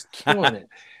guy is just killing it.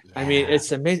 Yeah. I mean,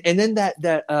 it's amazing. And then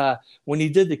that when he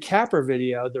did the Capra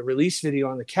video, the release video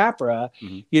on the Capra,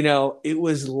 it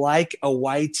was like a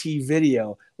YT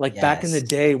video, like back in the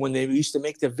day when they used to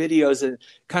make the videos and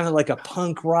kind of like a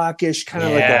punk rockish, kind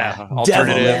of like a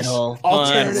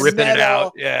alternative ripping metal. It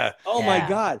out. Yeah. Oh my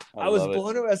God. I was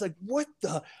blown away. I was like, what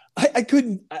the? I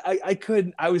couldn't.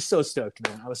 I was so stoked,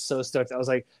 man. I was so stoked. I was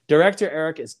like, Director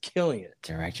Eric is killing it.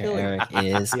 Director Eric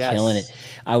is killing it.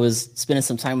 I was spending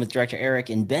some time with Director Eric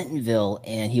in Bentonville,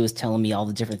 and he was telling me all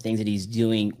the different things that he's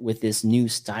doing with this new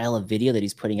style of video that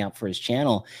he's putting out for his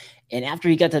channel. And after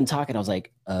he got done talking, I was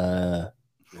like, well,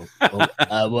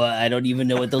 I don't even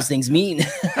know what those things mean.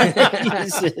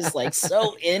 He's just like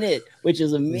so in it, which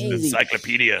is amazing.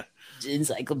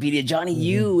 Encyclopedia. Johnny,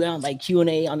 you like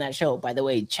Q&A on that show. By the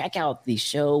way, check out the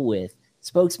show with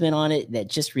Spokesman on it that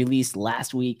just released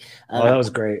last week. That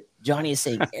was great. Johnny is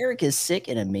saying Eric is sick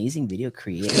and amazing video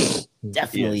creator.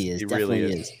 Definitely is. Definitely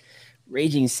really is.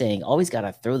 Raging saying always got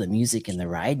to throw the music in the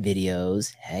ride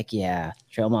videos. Heck yeah.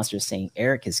 Trail Monster saying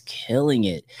Eric is killing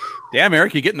it. Damn,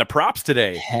 Eric, you're getting the props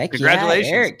today. Heck congratulations.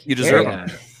 Yeah, Eric. You deserve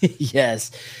them. Yes.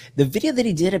 The video that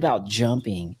he did about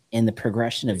jumping and the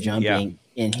progression of jumping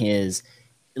in his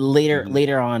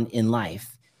later on in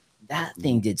life, that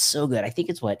thing did so good. I think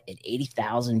it's at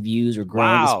 80,000 views or growing.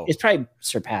 Wow. It's probably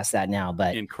surpassed that now,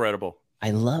 but incredible.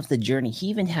 I love the journey. He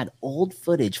even had old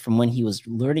footage from when he was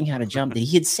learning how to jump that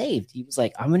he had saved. He was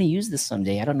like, I'm going to use this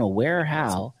someday. I don't know where or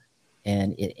how.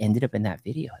 And it ended up in that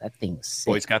video. That thing was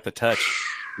sick. Boy's got the touch.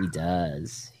 He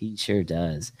does. He sure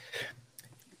does.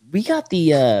 We got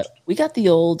the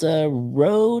old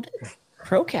Rode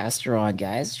Procaster on,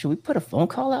 guys. Should we put a phone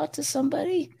call out to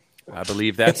somebody? I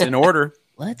believe that's in order.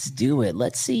 Let's do it.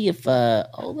 Let's see if Mr.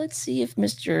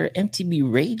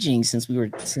 MTB Raging, since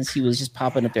he was just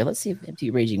popping up there. Let's see if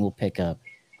MTB Raging will pick up.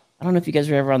 I don't know if you guys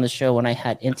were ever on the show when I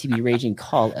had MTB Raging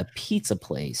call a pizza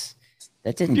place.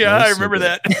 That didn't. Yeah, I remember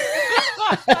that.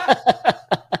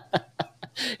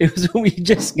 It was when we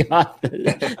just got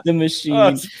the machine. Oh,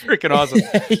 it's freaking awesome.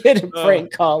 You had to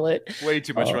prank call it. Way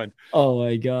too much fun. Oh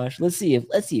my gosh. Let's see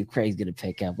if Craig's gonna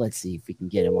pick up. Let's see if we can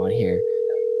get him on here.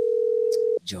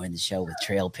 Join the show with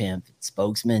Trail Pimp,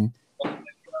 spokesman.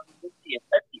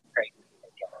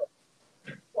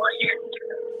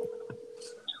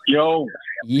 Yo,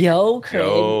 Craig.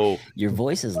 Yo. Your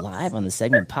voice is live on the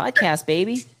Segment Podcast,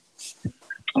 baby.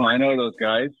 Oh, I know those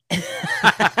guys.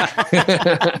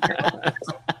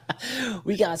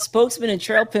 We got Spokesman and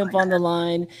Trail Pimp on the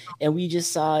line, and we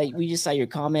just saw your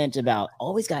comment about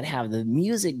always got to have the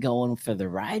music going for the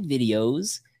ride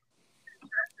videos.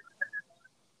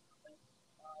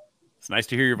 It's nice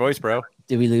to hear your voice, bro.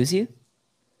 Did we lose you?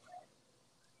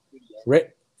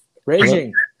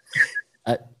 Raging.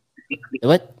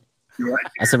 What?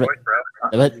 I said,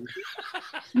 what?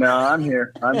 No, I'm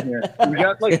here. We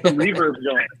got like some reverb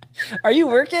going. Are you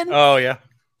working? Oh yeah.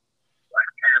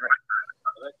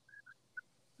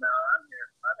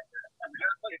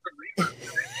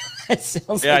 It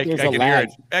sounds Yeah, like there's I a can lag.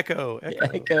 hear it. Echo.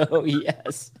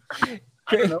 Yes.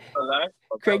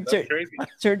 Craig,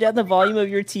 turn down the volume of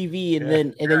your TV, and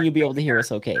then you'll be able to hear us.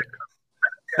 Okay.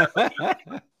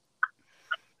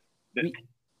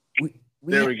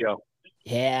 There we go.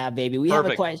 Yeah, baby. We have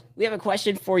a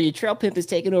question for you. Trail Pimp is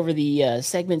taking over the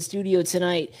segment studio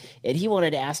tonight, and he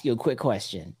wanted to ask you a quick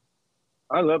question.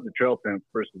 I love the Trail Pimp,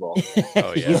 first of all.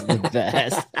 Oh yeah. He's the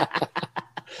best.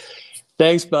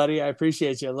 Thanks, buddy. I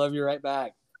appreciate you. I love you right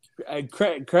back.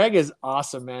 Craig is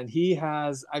awesome, man.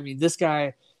 This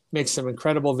guy makes some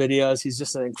incredible videos. He's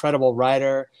just an incredible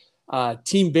writer.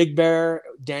 Team Big Bear,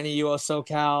 Danny UO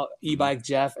SoCal, E-Bike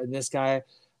Jeff, and this guy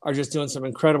are just doing some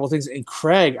incredible things. And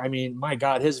Craig, my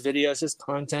God, his videos, his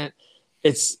content,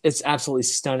 it's absolutely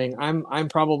stunning. I'm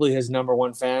probably his number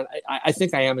one fan. I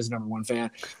think I am his number one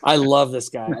fan. I love this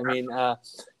guy.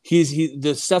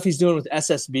 The stuff he's doing with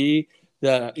SSB,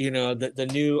 the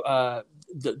new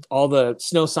all the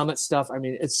Snow Summit stuff.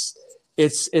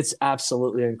 It's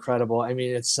absolutely incredible.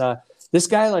 This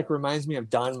guy like reminds me of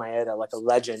Don Maeda, like a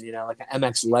legend, like an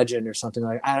MX legend or something.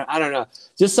 Like I don't know,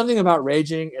 just something about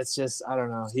Raging. It's just, I don't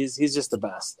know. He's just the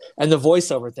best. And the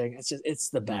voiceover thing, it's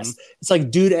the best. Mm-hmm. It's like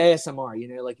dude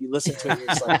ASMR, like you listen to it, and you're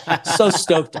just like so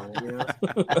stoked on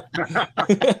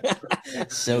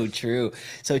it. So true.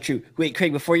 Wait,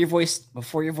 Craig, before your voice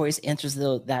answers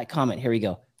that comment, here we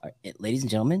go. All right, ladies and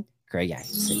gentlemen, Craig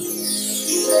Atkinson.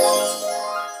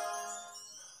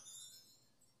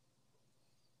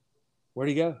 Where'd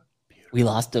he go? We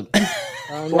lost him.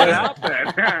 What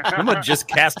happened? Someone just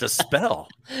cast a spell.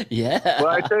 Yeah. Well,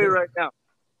 I tell you right now,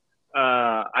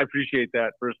 I appreciate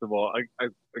that. First of all,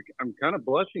 I'm kind of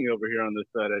blushing over here on this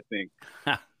side, I think.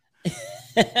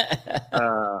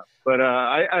 But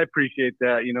I appreciate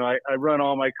that. I run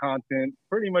all my content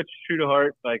pretty much true to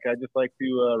heart. Like I just like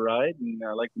to ride, and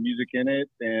I like the music in it.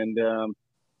 And I'm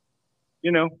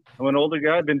an older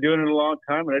guy. I've been doing it a long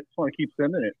time, and I just want to keep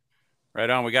sending it. Right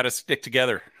on. We got to stick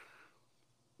together.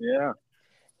 Yeah.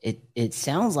 It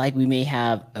sounds like we may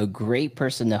have a great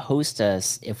person to host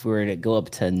us if we were to go up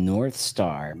to North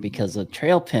Star, because the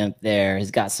Trail Pimp there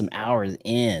has got some hours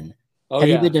in. Have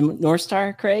you been to North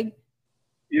Star, Craig?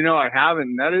 I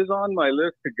haven't. That is on my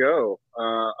list to go.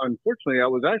 Unfortunately, I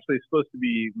was actually supposed to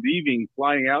be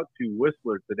flying out to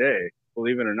Whistler today,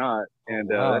 believe it or not. And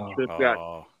that trip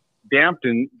got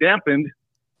dampened.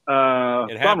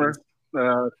 Bummer.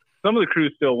 Some of the crew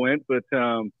still went, but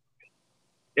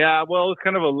yeah, well, it was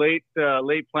kind of a late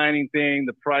planning thing.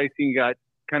 The pricing got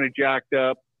kind of jacked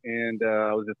up, and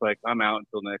I was just like, I'm out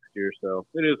until next year. So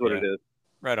it is what it is.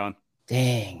 Right on.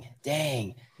 Dang.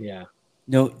 Yeah.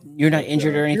 No, you're not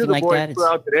injured or anything like that. Flew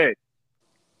out today.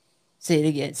 Say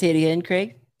it again,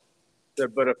 Craig.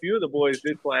 But a few of the boys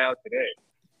did fly out today.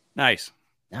 Nice.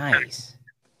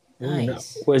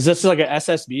 Well, is this like a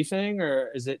SSB thing, or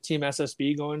is it Team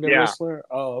SSB going to Whistler?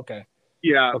 Oh, okay.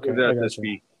 Yeah, okay.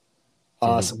 SSB.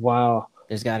 Awesome. Wow.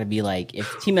 There's got to be like,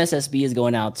 if Team SSB is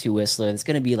going out to Whistler, it's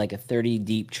going to be like a 30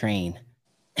 deep train.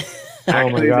 Oh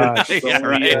my gosh.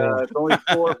 It's only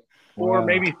four,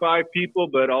 maybe 5 people,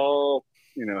 but all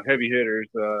heavy hitters.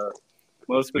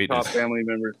 Most of the top family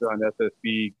members on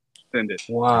SSB send it.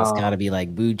 Wow. It's got to be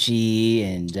like Bucci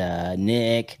and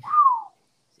Nick.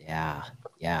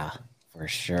 Yeah, for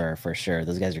sure.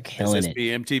 Those guys are killing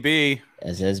SSB, MTB.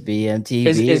 SSB, MTB.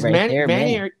 Is right Manny, there,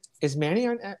 Manny Is Manny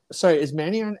on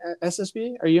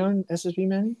SSB? Are you on SSB,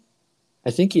 Manny?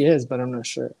 I think he is, but I'm not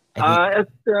sure.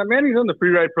 Manny's on the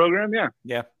free ride program.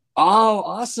 Yeah. Oh,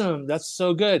 awesome. That's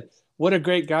so good. What a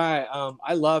great guy.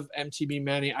 I love MTB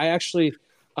Manny. I actually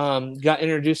got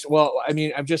introduced. Well, I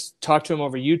mean, I've just talked to him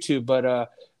over YouTube, but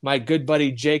my good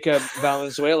buddy Jacob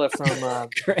Valenzuela from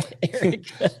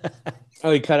Eric.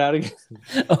 Oh, he cut out again.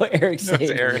 Oh, Eric said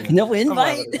Eric. No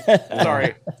invite.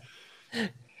 Sorry.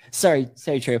 Sorry,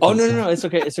 Trey. Oh, no. It's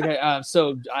okay.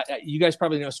 So you guys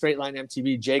probably know Straight Line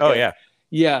MTB, Jacob. Oh, yeah.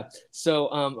 Yeah. So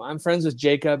I'm friends with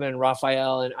Jacob and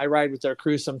Raphael, and I ride with their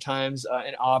crew sometimes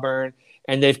in Auburn,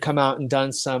 and they've come out and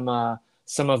done some of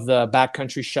the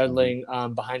backcountry shuttling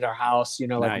behind our house, like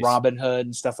Nice. Robin Hood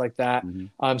and stuff like that.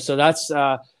 So that's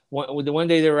one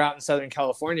day they were out in Southern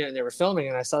California and they were filming,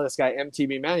 and I saw this guy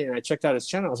MTB Manny, and I checked out his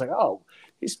channel. I was like, oh,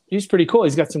 he's pretty cool.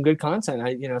 He's got some good content.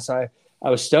 I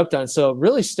was stoked on. So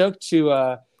really stoked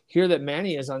to hear that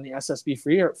Manny is on the SSB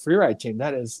free ride team.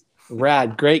 That is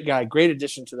rad. Great guy. Great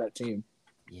addition to that team.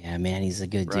 Yeah, man, he's a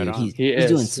good Right dude. on. He's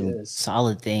doing some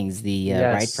solid things. The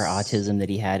Ride for Autism that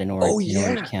he had in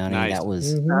Orange County, Nice. that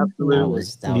was Absolutely. that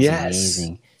was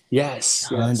amazing. Yes.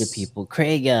 Tons of people.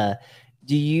 Craig,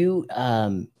 do you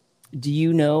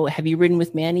know? Have you ridden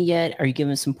with Manny yet? Are you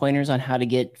giving some pointers on how to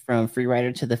get from free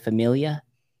rider to the Familia?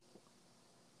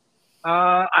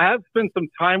 I have spent some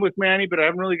time with Manny, but I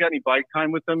haven't really got any bike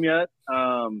time with him yet.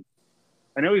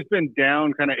 I know he's been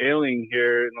down, kind of ailing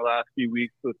here in the last few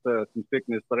weeks with some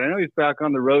sickness, but I know he's back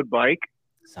on the road bike.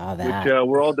 Saw that. Which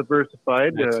we're all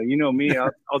diversified. Nice. You know me,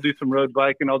 I'll do some road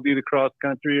biking, I'll do the cross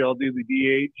country, I'll do the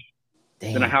DH.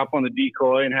 Damn. Then I hop on the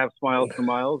decoy and have smiles for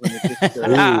miles. And it just,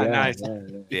 Nice.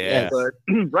 Yeah. But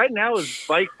right now is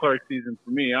bike park season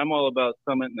for me. I'm all about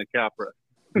Summit and the Capra.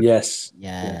 Yes.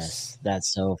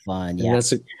 That's so fun. And Yeah,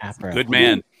 that's Capra. Good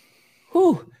man.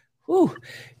 Whew.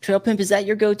 Trail Pimp, is that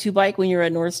your go-to bike when you're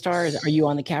at North Star? Are you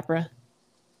on the Capra?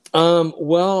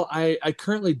 Well, I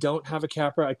currently don't have a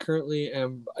Capra. I currently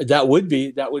am. That would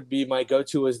be my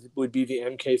go-to would be the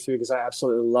MK3 because I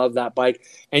absolutely love that bike.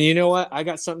 And you know what? I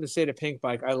got something to say to Pink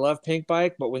Bike. I love Pink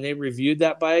Bike, but when they reviewed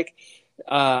that bike,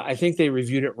 I think they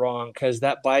reviewed it wrong because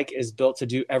that bike is built to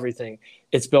do everything.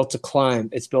 It's built to climb.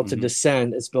 It's built to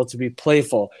descend. It's built to be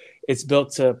playful. It's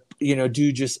built to,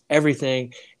 do just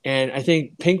everything. And I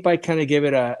think Pink Bike kind of gave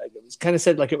it kind of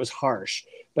said like it was harsh,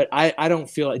 but I don't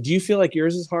feel it. Do you feel like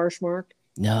yours is harsh, Mark?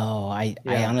 No, I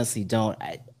honestly don't.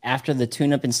 After the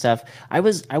tune-up and stuff, I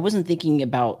wasn't thinking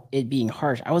about it being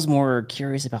harsh. I was more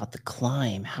curious about the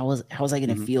climb. How was I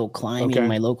going to feel climbing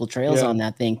my local trails on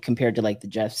that thing compared to like the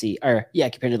Jeff C.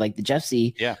 Compared to like the Jeff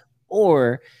C. Yeah.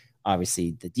 Or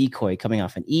obviously the decoy coming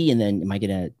off an E, and then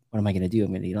what am I gonna do?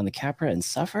 I'm gonna get on the Capra and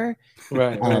suffer.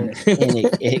 Right. And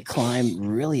it climbed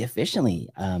really efficiently.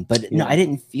 But no, I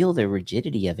didn't feel the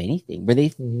rigidity of anything. Were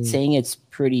they saying it's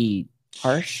pretty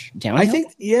harsh downhill?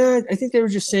 I think they were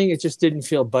just saying it just didn't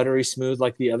feel buttery smooth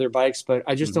like the other bikes, but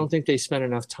I just don't think they spent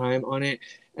enough time on it.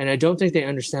 And I don't think they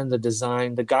understand the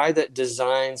design. The guy that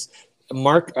designs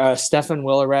Mark Stefan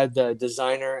Willerad, the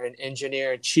designer and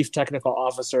engineer and chief technical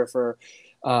officer for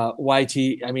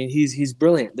YT. I mean, he's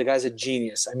brilliant. The guy's a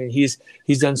genius. I mean, he's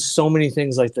done so many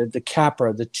things like the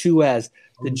Capra, the 2S,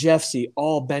 the Jeff C,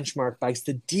 all benchmark bikes,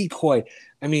 the decoy.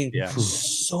 I mean,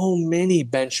 so many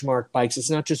benchmark bikes. It's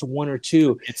not just one or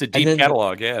two. It's a deep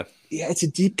catalog. Yeah, it's a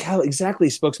deep catalog. Exactly,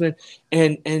 spokesman.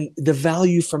 And the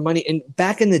value for money. And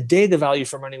back in the day, the value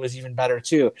for money was even better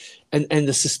too. And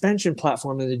the suspension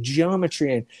platform and the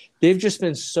geometry, and they've just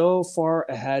been so far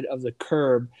ahead of the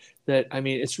curve that, I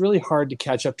mean, it's really hard to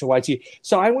catch up to YT.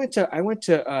 So I went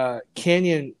to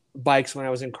Canyon Bikes when I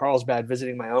was in Carlsbad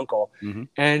visiting my uncle,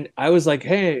 and I was like,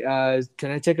 "Hey,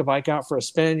 can I take a bike out for a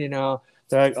spin?"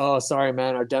 They're like, "Oh, sorry,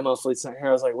 man, our demo fleet's not here."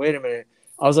 I was like, "Wait a minute."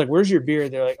 I was like, "Where's your beer?"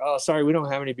 They're like, "Oh, sorry, we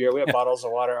don't have any beer. We have bottles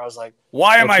of water." I was like,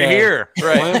 "Why am I here?"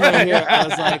 Right? Why am I here? I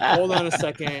was like, "Hold on a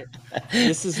second.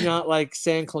 This is not like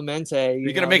San Clemente.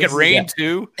 You're gonna make it rain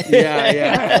too."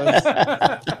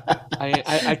 Yeah.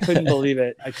 I couldn't believe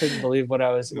it. I couldn't believe what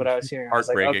I was hearing. I was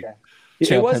like, okay.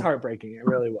 It was heartbreaking. It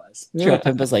really was. Trail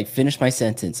Pimp was like, finish my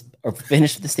sentence or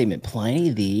finish the statement.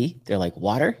 Pliny the. They're like,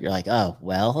 water? You're like, oh,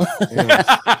 well.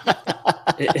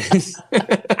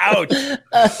 Ouch.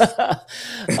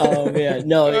 Oh, man.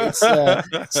 No, it's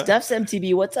Steph's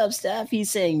MTB. What's up, Steph? He's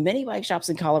saying many bike shops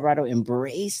in Colorado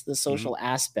embrace the social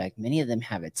aspect. Many of them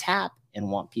have a tap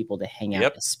and want people to hang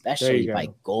out, especially by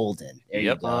Golden. There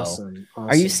you go. Awesome.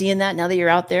 Are you seeing that now that you're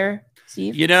out there,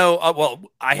 Steve? Well,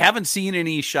 I haven't seen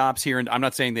any shops here, and I'm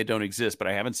not saying they don't exist, but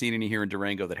I haven't seen any here in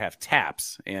Durango that have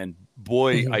taps. And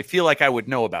boy, I feel like I would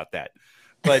know about that.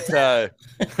 but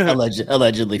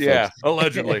allegedly, yeah, folks.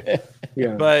 allegedly.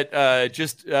 Yeah. But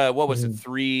what was it?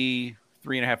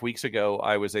 3.5 weeks ago,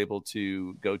 I was able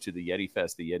to go to the Yeti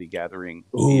Fest, the Yeti Gathering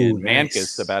in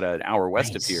Mancus, about an hour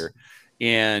west of here.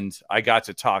 And I got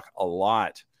to talk a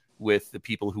lot with the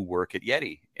people who work at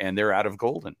Yeti, and they're out of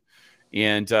Golden.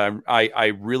 And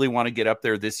I really want to get up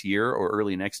there this year or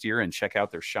early next year and check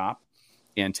out their shop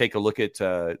and take a look at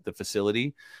the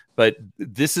facility. But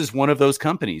this is one of those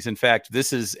companies. In fact,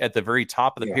 this is at the very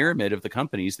top of the pyramid of the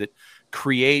companies that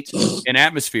create an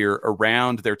atmosphere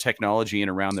around their technology and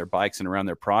around their bikes and around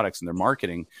their products and their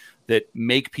marketing that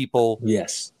make people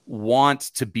want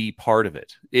to be part of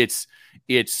it. It's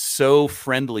so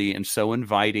friendly and so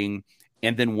inviting.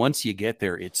 And then once you get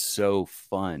there, it's so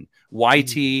fun.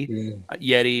 YT,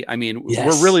 Yeti. I mean,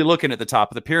 we're really looking at the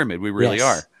top of the pyramid. We really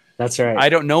are. That's right. I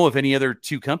don't know of any other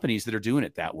two companies that are doing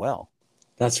it that well.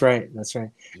 That's right.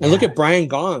 And look at Brian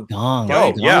Gong.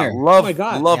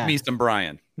 Love me some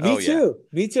Brian. Me too.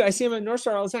 I see him at North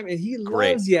Star all the time, and he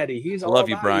loves Yeti. He's all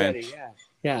about Brian.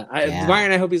 Yeti.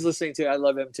 Brian, I hope he's listening too. I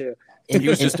love him too. He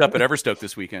was just up at Everstoke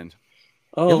this weekend.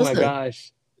 Oh my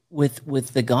gosh.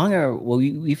 With the Gonger, well,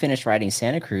 we finished riding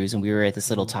Santa Cruz, and we were at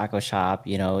this little taco shop,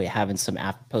 having some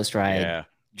post ride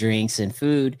drinks and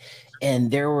food, and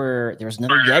there was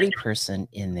another Yeti person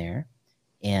in there,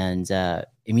 and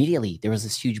immediately there was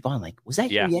this huge bond. Like, was that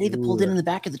your Yeti that pulled in the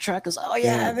back of the truck? I was, oh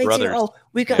yeah, me too. Oh,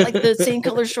 we got like the same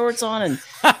color shorts on, and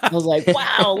I was like,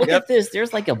 wow, look at this.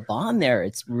 There's like a bond there.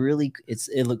 It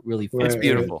looked really fun. It's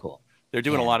beautiful. Really cool. They're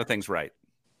doing a lot of things right.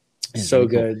 It's so really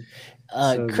good.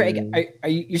 Cool. Craig, are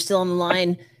you're still on the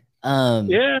line? I'm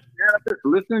just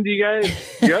listening to you guys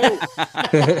go.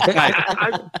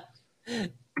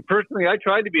 Personally, I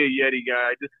tried to be a Yeti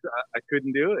guy. I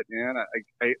couldn't do it, man.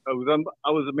 I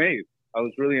was amazed. I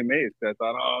was really amazed. I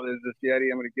thought, oh, there's this Yeti.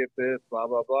 I'm going to get this, blah,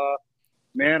 blah, blah.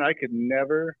 Man, I could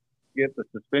never get the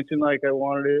suspension like I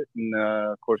wanted it. And,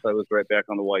 of course, I was right back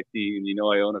on the YT. And,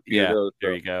 I own a few of those.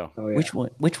 There you go. Oh, yeah.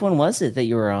 Which one was it that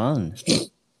you were on?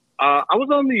 I was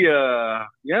on the,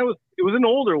 it was an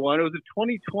older one. It was a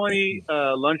 2020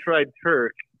 Lunch Ride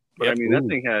Turk. But, I mean, that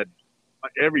thing had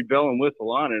every bell and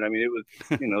whistle on it. I mean, it was,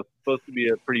 supposed to be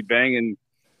a pretty banging,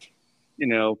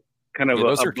 kind of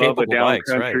above a down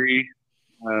bikes, country.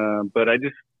 Right. But I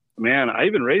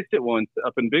even raced it once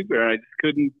up in Big Bear, and I just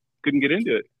couldn't get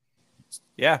into it.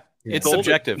 Yeah, it's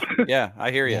subjective. Yeah,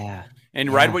 I hear you. Yeah. And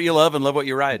ride what you love and love what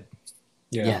you ride.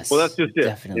 Yeah. Yes, well, that's just it.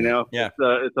 Definitely.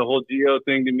 It's a whole geo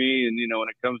thing to me. And, when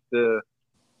it comes to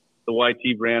the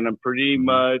YT brand, I'm pretty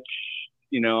much,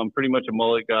 a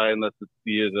mullet guy unless it's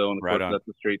Diazo. And of course, that's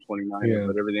a straight 29.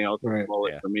 But everything else is a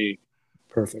mullet for me.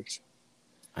 Perfect.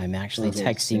 I'm actually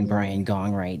texting Brian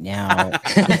Gong right now.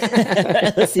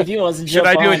 Let's see if he wants to jump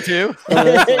on. Should I do on. it too?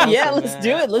 Yeah, let's do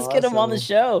it. Let's get him on the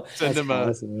show. Send him I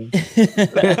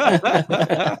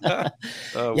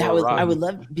would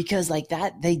love, because like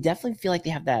that, they definitely feel like they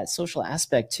have that social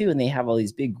aspect too, and they have all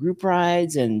these big group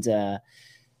rides, and they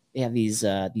have these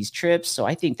trips. So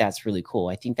I think that's really cool.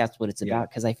 I think that's what it's about,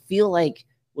 because I feel like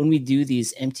when we do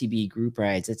these MTB group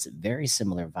rides, it's a very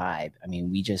similar vibe. I mean,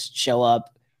 we just show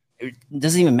up. It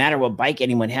doesn't even matter what bike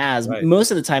anyone has. Right. Most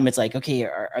of the time it's like, okay,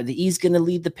 are the E's going to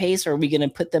lead the pace, or are we going to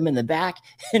put them in the back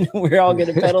and we're all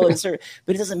going to pedal?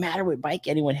 But it doesn't matter what bike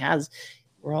anyone has.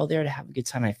 We're all there to have a good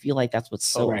time. I feel like that's what's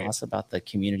so awesome about the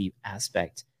community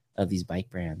aspect of these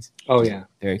bike brands. Oh yeah.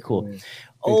 Very cool.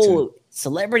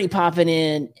 Celebrity popping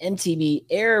in, MTB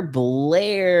Air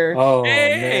Blair. Oh,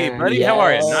 hey, man. buddy, how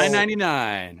are you?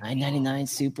 $9.99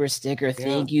 super sticker.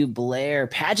 Thank you, Blair.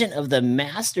 Pageant of the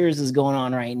Masters is going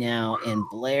on right now, and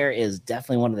Blair is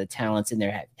definitely one of the talents in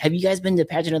there. Have you guys been to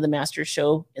Pageant of the Masters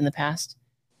show in the past?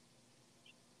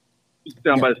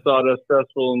 Down by Sawdust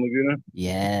Festival in Laguna.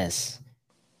 Yes.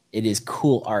 It is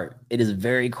cool art. It is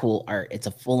very cool art. It's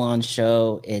a full-on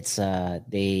show. It's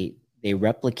they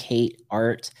replicate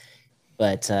art,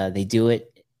 but they do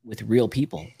it with real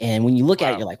people. And when you look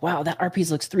at it, you're like, wow, that art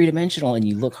piece looks three-dimensional. And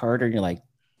you look harder and you're like,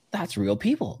 that's real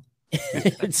people.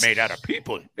 It's made out of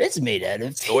people. It's made out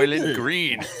of Soylent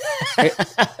Green.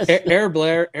 Air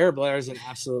Blair is an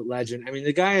absolute legend. I mean,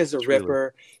 the guy is a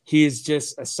ripper. He's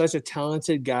just such a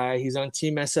talented guy. He's on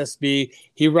Team SSB.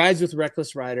 He rides with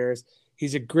Reckless Riders.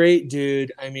 He's a great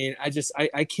dude. I mean, I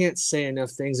can't say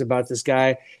enough things about this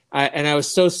guy. And I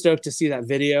was so stoked to see that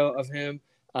video of him,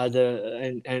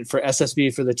 and for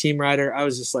SSB, for the team rider. I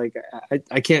was just like,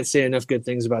 I can't say enough good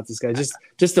things about this guy.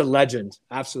 Just a legend,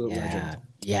 absolute legend.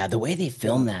 Yeah, the way they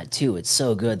film that too, it's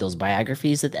so good. Those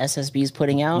biographies that the SSB is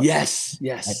putting out. Yes.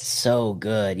 It's so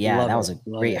good. Yeah, that was a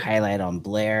great highlight on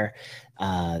Blair.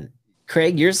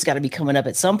 Craig, yours has got to be coming up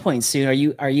at some point soon.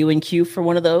 Are you in queue for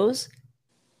one of those?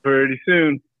 Pretty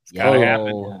soon.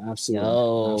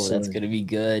 Absolutely. That's gonna be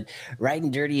good. Right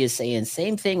and Dirty is saying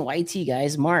same thing. YT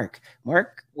guys, Mark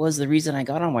was the reason I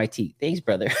got on YT. Thanks,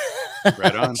 brother.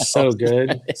 Right on. So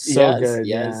good.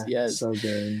 Yes. So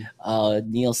good.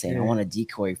 Neil saying I want a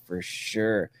decoy for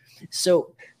sure.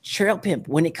 So Trail Pimp,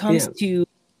 when it comes to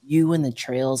you and the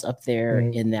trails up there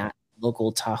in that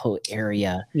local Tahoe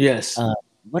area, yes.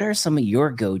 What are some of your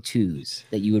go-tos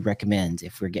that you would recommend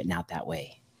if we're getting out that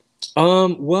way?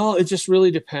 Well, it just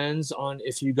really depends on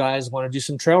if you guys want to do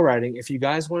some trail riding. If you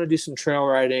guys want to do some trail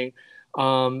riding,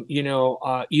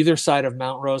 either side of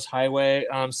Mount Rose Highway.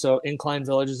 So Incline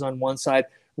Village is on one side,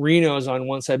 Reno is on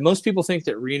one side. Most people think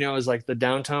that Reno is like the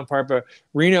downtown part, but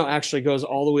Reno actually goes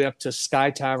all the way up to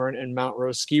Sky Tavern and Mount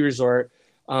Rose Ski Resort.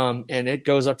 And it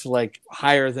goes up to like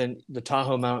higher than the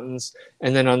Tahoe Mountains.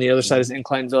 And then on the other side is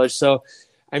Incline Village. So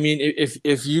I mean,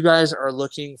 if you guys are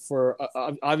looking for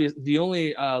obvious, the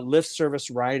only lift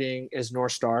service riding is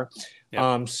North Star.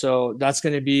 Yep. So that's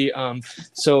going to be.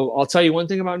 So I'll tell you one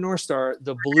thing about North Star: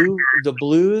 the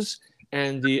blues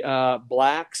and the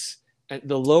blacks, and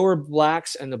the lower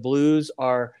blacks and the blues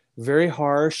are very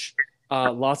harsh.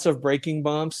 Lots of braking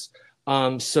bumps.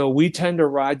 So we tend to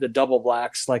ride the double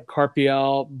blacks like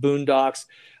Carpiel, Boondocks.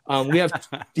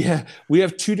 We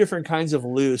have two different kinds of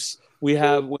loose. We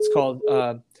have what's called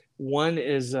one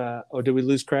is did we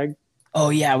lose Craig?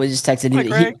 Oh yeah, I was just texting him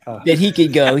that he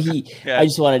could go. I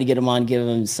just wanted to get him on, give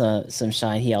him some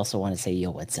shine. He also wanted to say,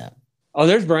 "Yo, what's up?" Oh,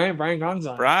 there's Brian. Brian Gong's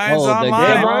on. Brian's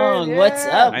online. Brian, yeah. What's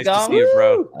up, nice Gong? to see you,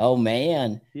 bro. Oh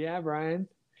man. Yeah, Brian.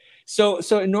 So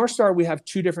in North Star we have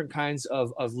two different kinds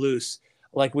of loose.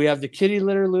 Like we have the kitty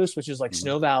litter loose, which is like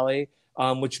Snow Valley,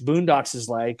 which Boondocks is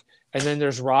like. And then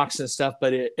there's rocks and stuff,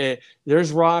 but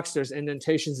there's rocks, there's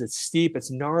indentations, it's steep,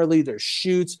 it's gnarly, there's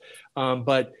chutes,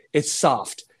 but it's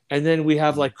soft. And then we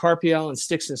have like Carpiel and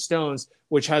Sticks and Stones,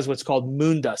 which has what's called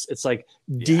moon dust. It's like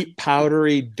deep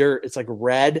powdery dirt. It's like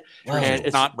red. Wow. And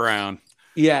it's not brown.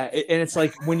 Yeah, and it's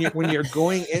like when you're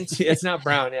going into it's not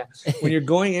brown. Yeah, when you're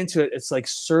going into it, it's like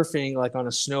surfing like on a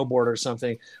snowboard or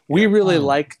something. We really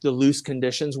like the loose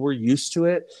conditions. We're used to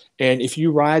it, and if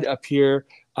you ride up here,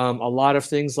 a lot of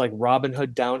things like Robin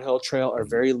Hood Downhill Trail are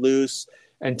very loose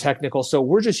and technical. So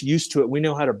we're just used to it. We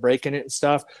know how to brake in it and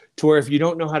stuff. To where if you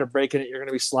don't know how to brake in it, you're going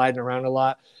to be sliding around a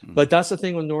lot. But that's the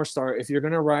thing with North Star. If you're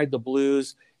going to ride the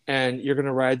blues and you're going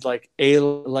to ride like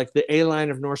the A line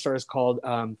of North Star is called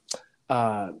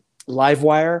Live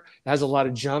Wire. It has a lot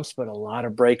of jumps, but a lot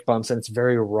of brake bumps, and it's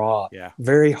very raw,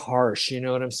 very harsh. You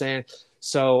know what I'm saying?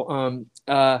 So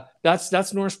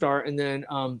that's North Star, and then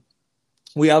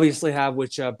we obviously have,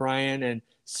 which Brian and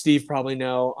Steve probably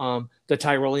know, the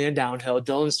Tyrolean Downhill.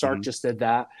 Dylan Stark just did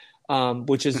that,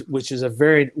 which is a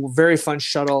very very fun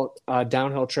shuttle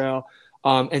downhill trail.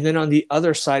 And then on the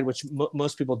other side, which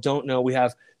most people don't know, we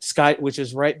have Sky, which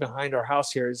is right behind our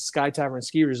house here, is Sky Tavern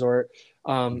Ski Resort.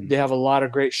 They have a lot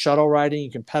of great shuttle riding.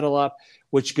 You can pedal up,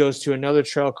 which goes to another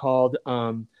trail called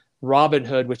Robin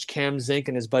Hood, which Cam Zink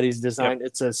and his buddies designed.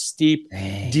 It's a steep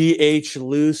DH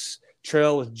loose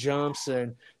trail with jumps,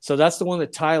 and so that's the one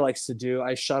that Ty likes to do.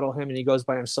 I shuttle him and he goes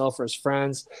by himself or his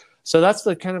friends. So that's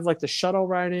the kind of like the shuttle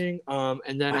riding.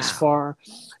 And then as far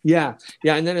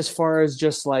as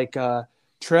just like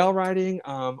trail riding,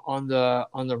 on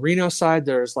the Reno side,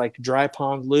 there's like Dry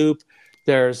Pond Loop.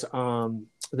 There's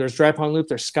Dry Pond Loop.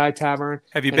 There's Sky Tavern.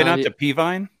 Have you been out to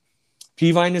Peavine?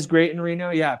 Peavine is great in Reno.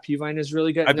 Yeah, Peavine is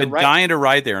really good. I've been dying to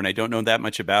ride there, and I don't know that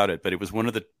much about it, but it was one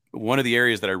of the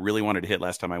areas that I really wanted to hit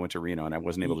last time I went to Reno, and I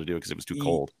wasn't able to do it because it was too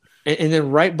cold. And then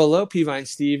right below Peavine,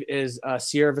 Steve, is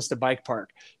Sierra Vista Bike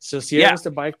Park. So Sierra Vista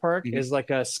Bike Park is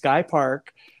like a sky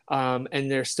park,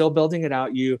 and they're still building it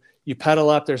out. You pedal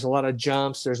up. There's a lot of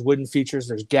jumps. There's wooden features.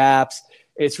 There's gaps.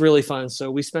 It's really fun.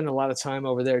 So we spend a lot of time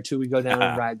over there too. We go down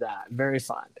and ride that. Very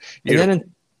fun. And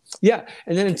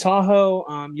then in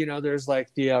Tahoe, there's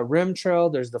like the Rim Trail.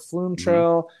 There's the Flume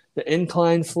Trail, the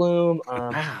Incline Flume.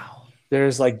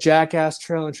 There's like Jackass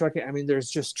Trail and Trucking. I mean, there's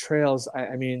just trails.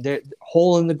 I mean,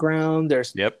 Hole in the Ground.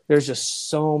 There's just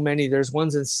so many. There's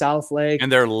ones in South Lake. And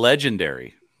they're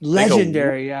legendary.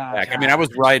 Yeah. I mean, I was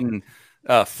riding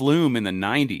Flume in the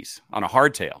 90s on a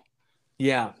hardtail.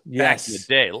 Yeah. Back in the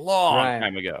day. Long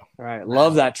time ago. Right.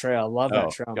 Love that trail.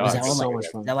 That trail. God. That's so much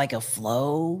fun. Is that like a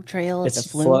flow trail? It's a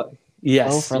Flume?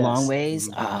 Yes. Flow for long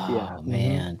ways? Oh,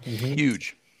 man.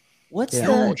 Huge. What's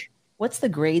the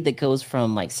grade that goes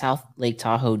from like South Lake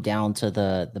Tahoe down to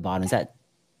the bottom?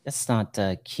 That's not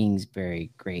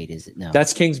Kingsbury grade, is it? No,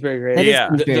 that's Kingsbury grade.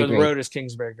 The road is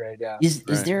Kingsbury grade. Yeah. Is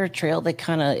there a trail that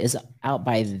kind of is out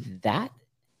by that?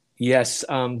 Yes.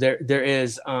 There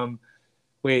is.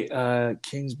 Wait.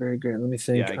 Kingsbury Grant. Let me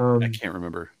think. Yeah, I can't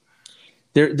remember.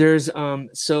 There's a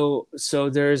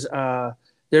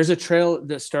trail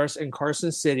that starts in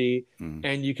Carson City,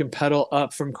 and you can pedal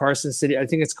up from Carson City. I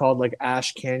think it's called like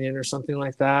Ash Canyon or something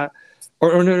like that.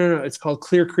 Or no. It's called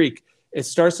Clear Creek. It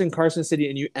starts in Carson City,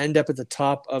 and you end up at the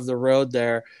top of the road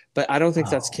there. But I don't think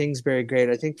that's Kingsbury Grade.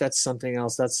 I think that's something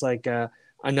else. That's like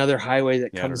another highway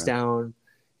that comes down.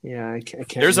 Yeah, I can't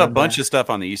There's a bunch of stuff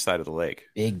on the east side of the lake.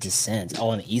 Big descent. Oh,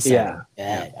 on the east side.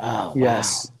 Yeah. Oh,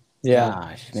 yes. Wow. Yeah.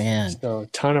 Gosh, man. So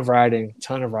ton of riding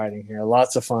here.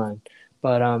 Lots of fun.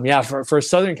 But for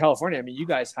Southern California, I mean, you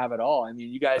guys have it all. I mean,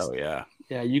 you guys. Oh yeah.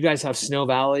 Yeah, you guys have Snow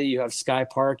Valley, you have Sky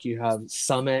Park, you have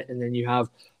Summit, and then you have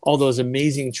all those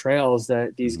amazing trails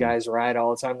that these guys ride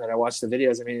all the time that I watch the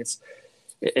videos. I mean,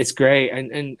 it's great.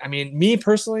 And I mean, me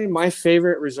personally, my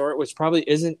favorite resort, which probably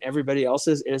isn't everybody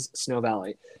else's, is Snow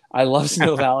Valley. I love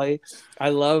Snow Valley.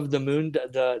 I love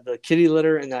the kitty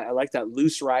litter, and I like that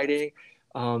loose riding.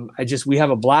 We have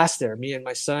a blast there. Me and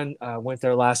my son went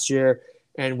there last year,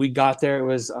 and we got there. It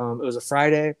was a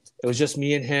Friday. It was just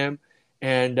me and him.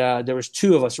 And there was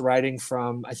two of us riding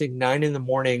from, I think, 9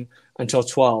 a.m. until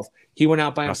 12. He went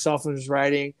out by himself and was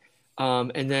riding.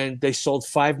 And then they sold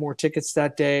 5 more tickets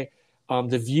that day.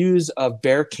 The views of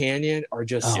Bear Canyon are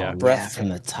just breathtaking. From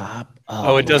the top.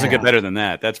 It doesn't get better than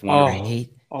that. That's wonderful. Right?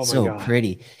 Oh my so God.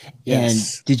 Pretty.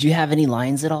 Yes. And did you have any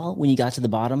lines at all when you got to the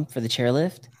bottom for the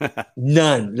chairlift?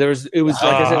 None. It was like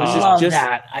I said, it was just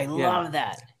that. I love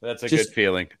that. That's a good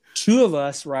feeling. 2 of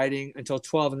us riding until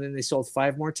 12, and then they sold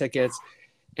 5 more tickets.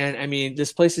 And I mean,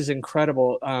 this place is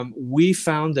incredible. We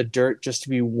found the dirt just to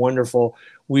be wonderful.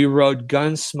 We rode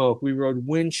Gunsmoke, we rode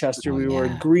Winchester, we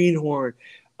rode Greenhorn,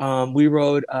 we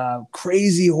rode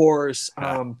Crazy Horse,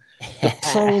 the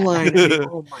Pro Line. I mean,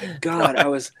 oh my God, I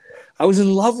was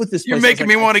in love with this place. You're making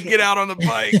me want to get out on the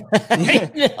bike.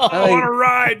 I want to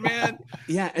ride, man.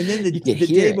 Yeah, and then the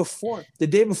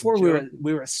day before,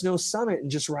 we were at Snow Summit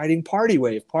and just riding Party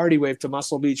Wave to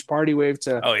Muscle Beach, Party Wave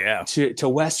to to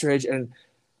Westridge, and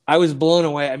I was blown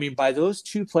away. I mean, by those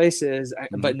 2 places,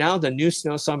 but now the new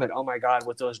Snow Summit, oh my God,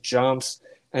 with those jumps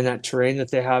and that terrain that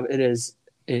they have, it is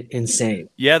insane.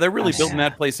 Yeah, they're really building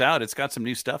that place out. It's got some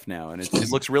new stuff now, and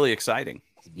it looks really exciting.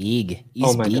 Big.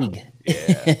 He's big. God. Yeah.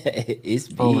 It's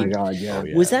big. Oh my God, yeah. Oh,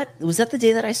 yeah. Was that the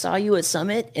day that I saw you at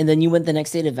Summit, and then you went the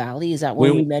next day to Valley? Is that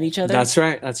when we met each other? That's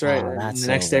right. Oh, the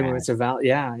next day we went to Valley.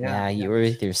 Yeah. You were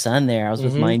with your son there. I was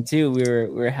with mine too. We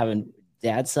were having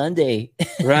Dad Sunday.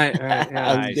 Right. Yeah.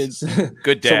 Nice.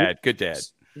 Good dad. Good dad.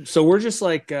 So we're just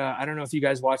like I don't know if you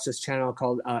guys watch this channel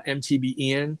called MTB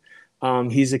Ian.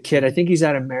 He's a kid. I think he's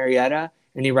out of Marietta,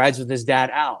 and he rides with his dad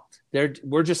Al.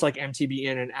 We're just like MTB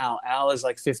Ian and Al. Al is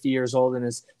like 50 years old, and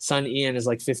his son Ian is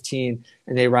like 15,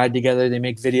 and they ride together. They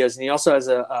make videos, and he also has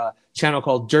a channel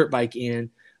called Dirt Bike Ian.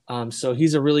 So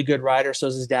he's a really good rider. So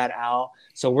is his dad Al.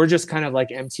 So we're just kind of like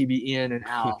MTB Ian and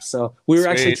Al. So we were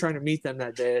actually trying to meet them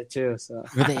that day too. So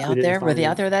were they out there? Were they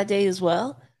out there that day as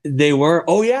well? They were.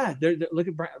 Oh yeah. Look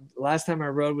at Brian. Last time I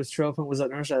rode with Trail Pimp was at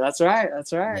Northside. That's right.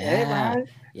 Yeah. Hey, Brian.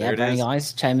 Yeah, Brian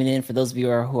always chiming in for those of you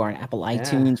who are on Apple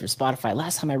iTunes or Spotify.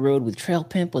 Last time I rode with Trail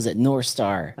Pimp was at North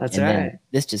Star. That's right. Then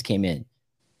this just came in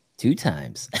 2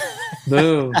 times.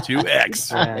 Boom.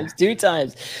 2x. 2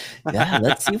 times. Yeah,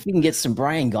 let's see if we can get some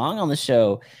Brian Gong on the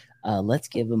show. Let's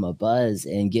give him a buzz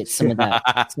and get some of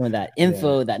that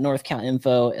info, that North Cal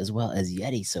info, as well as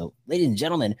Yeti. So, ladies and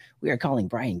gentlemen, we are calling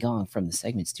Brian Gong from the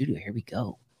Segment Studio. Here we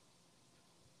go.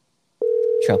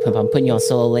 Trail Pimp, I'm putting you on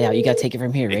solo layout. You got to take it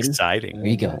from here. Ready? Exciting. There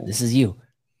you go. This is you.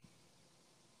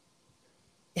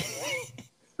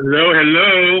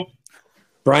 Hello.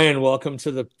 Brian, welcome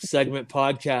to the Segment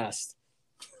Podcast.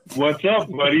 What's up,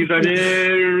 buddies? I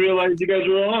didn't realize you guys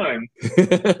were on.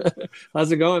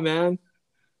 How's it going, man?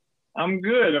 I'm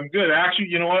good. Actually,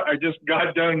 you know what? I just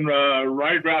got done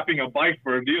ride wrapping a bike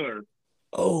for a dealer.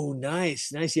 Oh,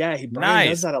 nice. Yeah, Brian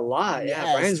does that a lot. Yes.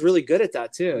 Yeah, Brian's really good at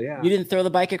that too. Yeah. You didn't throw the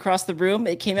bike across the room?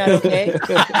 It came out okay?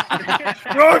 No,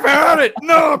 I've had it.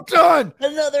 No, I'm done.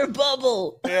 Another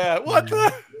bubble. Yeah, what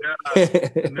the?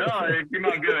 Yeah. No, it came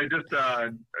out good. I just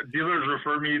dealers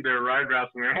refer me their ride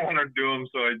wraps, and I don't want to do them,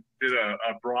 so I did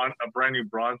a brand new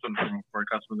Bronson for a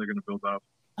customer they're going to build up.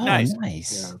 Oh,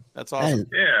 nice. Yeah. That's awesome.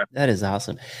 That is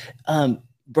awesome.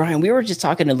 Brian, we were just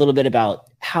talking a little bit about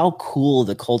how cool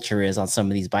the culture is on some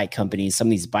of these bike companies, some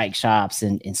of these bike shops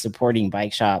and supporting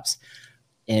bike shops.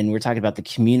 And we're talking about the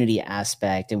community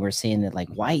aspect, and we're saying that like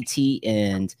YT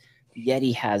and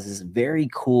Yeti has this very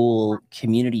cool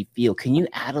community feel. Can you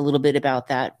add a little bit about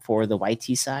that for the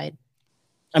YT side?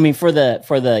 I mean, for the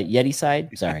Yeti side,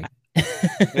 sorry.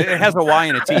 It has a Y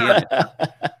and a T in it.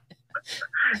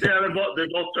 Yeah, they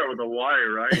both start with a Y,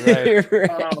 right?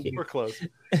 Right. We're close.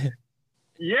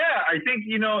 Yeah, I think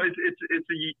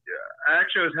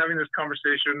actually I was having this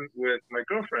conversation with my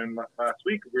girlfriend last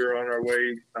week. We were on our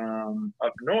way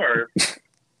up north,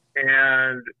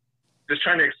 and just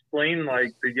trying to explain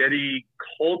like the Yeti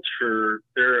culture.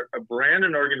 They're a brand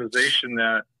and organization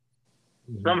that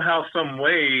somehow, some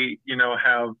way,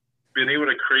 have been able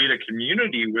to create a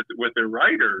community with their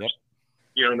riders,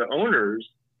 the owners.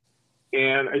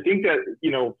 And I think that,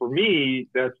 for me,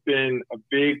 that's been a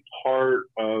big part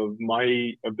of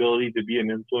my ability to be an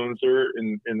influencer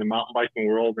in the mountain biking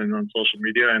world and on social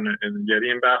media and Yeti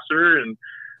ambassador.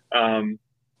 And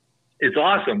it's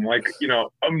awesome. Like, a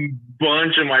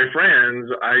bunch of my friends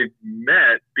I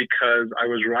met because I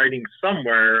was riding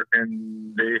somewhere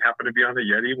and they happened to be on the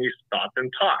Yeti and we stopped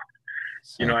and talked.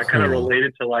 I kind of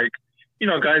related to like,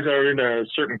 guys that are into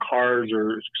certain cars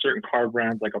or certain car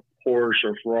brands like a Porsche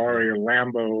or Ferrari or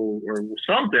Lambo or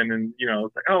something. And,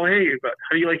 it's like, oh, hey, but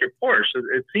how do you like your Porsche?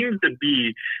 It seems to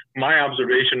be my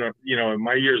observation of, in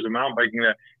my years of mountain biking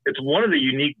that it's one of the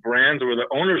unique brands where the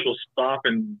owners will stop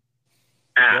and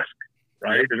ask,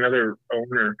 right? Another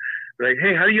owner, like,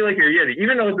 hey, how do you like your Yeti?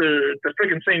 Even though it's the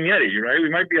freaking same Yeti, right? We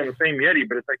might be on the same Yeti,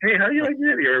 but it's like, hey, how do you like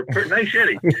your Yeti? Or nice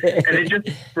Yeti. And it just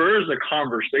spurs a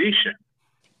conversation.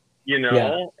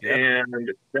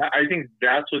 And I think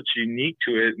that's what's unique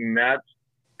to it. And that's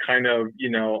kind of,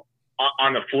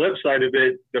 on the flip side of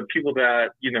it, the people that,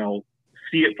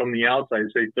 see it from the outside,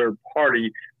 say third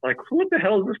party, like, what the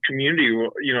hell is this community?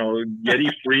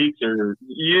 Yeti freaks or,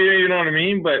 you know what I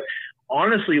mean? But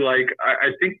honestly, like,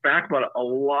 I think back about a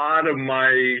lot of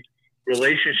my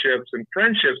relationships and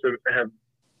friendships have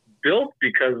built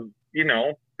because,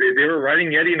 they were riding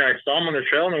Yeti and I saw them on the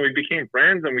trail and then we became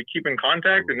friends and we keep in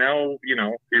contact and now,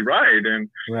 we ride. And,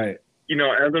 as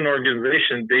an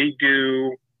organization, they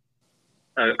do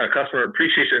a customer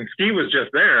appreciation. And Steve was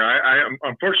just there. I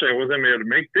unfortunately, I wasn't able to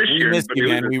make this year. We missed you,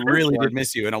 man. We really did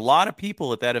miss you. And a lot of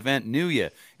people at that event knew you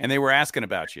and they were asking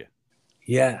about you.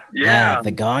 Yeah.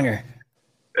 The gonger.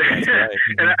 Right.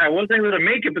 And I wasn't able to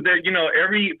make it, but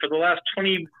for the last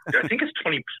 20, I think it's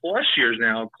 20 plus years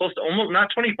now, close to almost not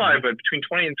 25, but between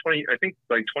 20 and 20, I think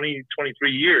like 20, 23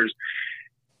 years,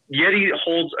 Yeti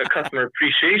holds a customer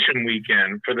appreciation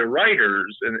weekend for the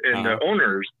riders and the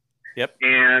owners. Yep.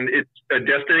 And it's a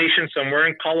destination somewhere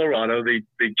in Colorado. They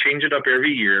change it up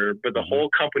every year, but the whole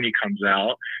company comes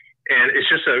out and it's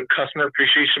just a customer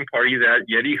appreciation party that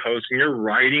Yeti hosts, and you're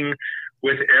riding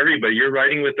with everybody. You're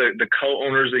riding with the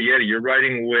co-owners of Yeti. You're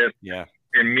riding with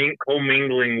and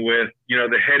co-mingling with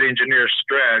the head engineer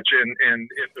Stretch and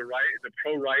if the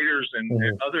pro riders and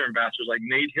other ambassadors like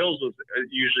Nate Hills was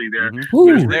usually there.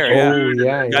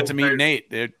 Got to meet Nate.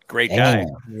 They're great guy.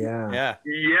 If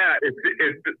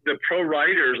the pro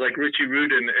riders like Richie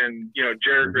Root and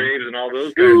Jared Graves and all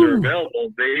those guys are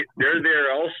available. They're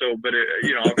there also, but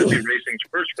obviously racing's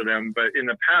first for them. But in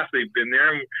the past they've been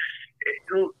there.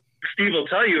 Steve will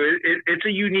tell you it's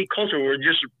a unique culture where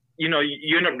just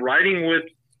you end up riding with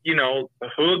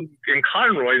Hoog and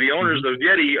Conroy, the owners of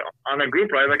Yeti, on a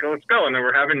group ride. Like, oh, let's go, and then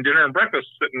we're having dinner and breakfast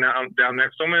sitting down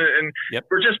next to them, and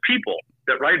we're just people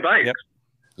that ride bikes.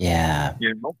 Yeah,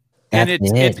 and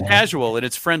it's casual and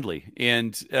it's friendly,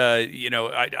 and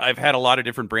I've had a lot of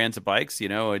different brands of bikes,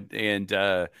 and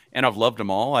I've loved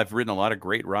them all. I've ridden a lot of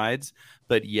great rides,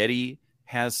 but Yeti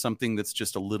has something that's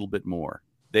just a little bit more.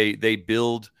 They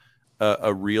build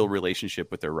a real relationship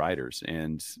with their riders,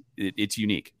 and it's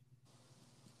unique.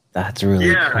 That's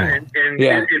really cool. And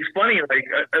it's funny, like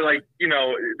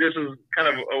this is kind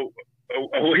of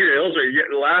a way to illustrate.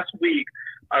 Last week,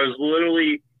 I was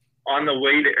literally on the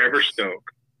way to Everstoke.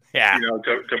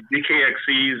 To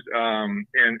BKXC's and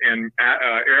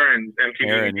Aaron's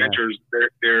MTV Adventures,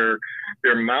 their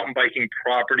mountain biking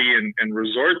property and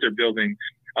resort they're building.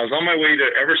 I was on my way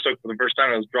to Everstoke for the first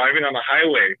time. I was driving on the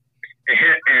highway.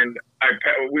 And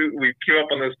we came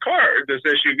up on this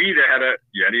SUV that had a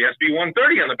Yeti SB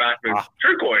 130 on the back of it,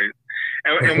 turquoise,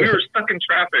 and we were stuck in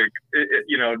traffic,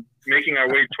 making our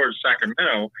way towards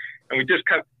Sacramento, and we just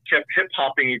kept hip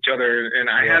hopping each other. And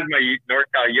I had my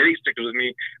NorCal Yeti stickers with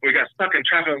me. We got stuck in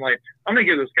traffic. I'm like, I'm gonna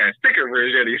give this guy a sticker for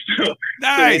his Yeti. So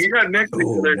he got next to each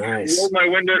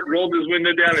other, rolled his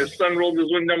window down. His son rolled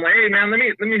his window. I'm like, hey man, let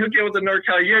me hook you up with a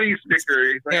NorCal Yeti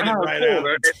sticker. He's like,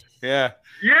 cool. Yeah.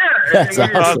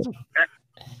 And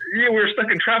we were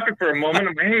stuck in traffic for a moment.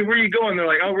 I'm like, hey, where are you going? They're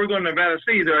like, oh, we're going to Nevada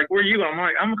City. They're like, where are you going? I'm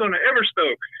like, I'm going to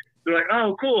Everstoke. They're like,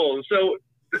 oh, cool. So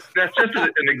that's just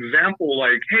an example,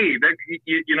 like, hey, that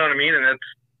you know what I mean? And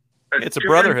that's it's a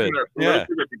brotherhood.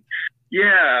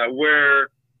 Where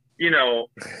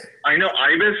I know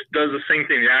Ibis does the same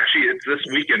thing. Actually, it's this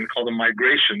weekend called the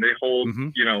Migration. They hold,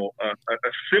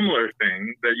 a similar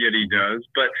thing that Yeti does,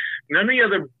 but none of the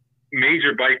other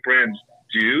major bike brands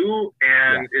do.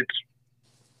 And it's,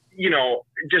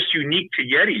 just unique to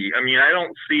Yeti. I mean, I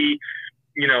don't see,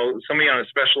 somebody on a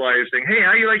Specialized saying, hey,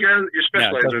 how do you like your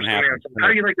Specialized? Or somebody on how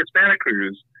do you like the Santa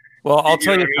Cruz? Well, I'll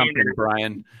tell you something,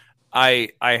 Brian.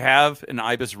 I have an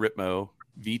Ibis Ritmo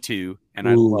V2 and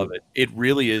I love it. It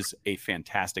really is a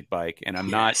fantastic bike, and I'm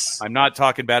not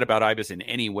talking bad about Ibis in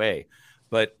any way,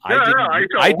 but I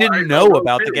didn't know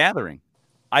about the gathering.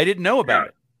 I didn't know about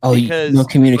it. Oh, because no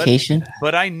communication.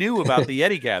 But I knew about the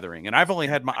Yeti gathering, and I've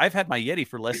had my Yeti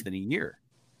for less than a year,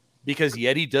 because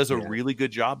Yeti does a really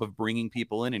good job of bringing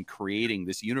people in and creating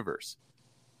this universe.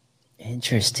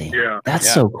 Interesting. Yeah.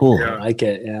 That's so cool. I like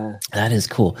it. Yeah. That is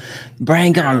cool.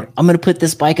 Brian, I'm going to put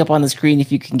this bike up on the screen.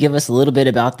 If you can give us a little bit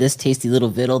about this tasty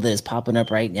little Vittle that is popping up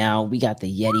right now. We got the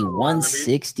Yeti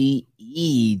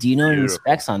 160E. Do you know any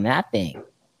specs on that thing?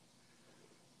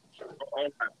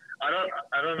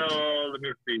 I don't know. Let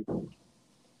me see.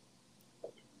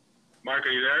 Mark, are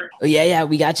you there? Oh, yeah.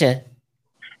 We got you.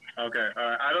 Okay.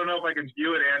 I don't know if I can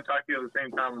view it and talk to you at the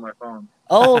same time on my phone.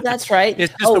 Oh, that's right.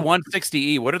 It's just the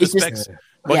 160E. What are the specs?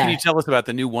 What can you tell us about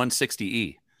the new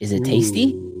 160E? Is it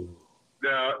tasty?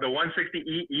 The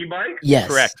 160E e-bike? Yes.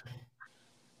 Correct.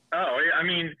 Oh, yeah. I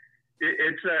mean,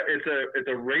 it's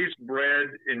a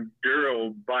race-bred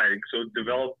enduro bike, so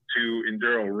developed to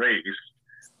enduro race.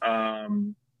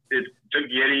 It took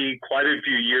Yeti quite a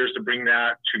few years to bring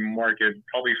that to market,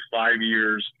 probably 5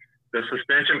 years. The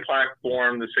suspension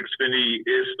platform, the 650,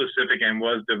 is specific and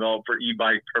was developed for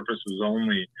e-bike purposes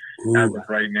only as of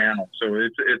right now. So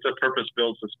it's a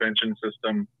purpose-built suspension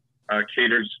system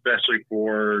catered especially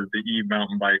for the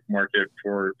e-mountain bike market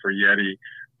for Yeti.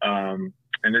 And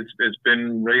it's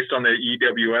been raced on the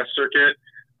EWS circuit.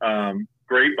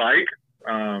 Great bike.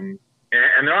 And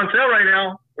they're on sale right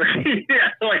now.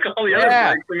 Like all the other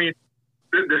bikes. I mean,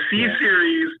 the C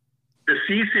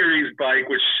Series bike,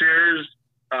 which shares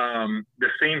the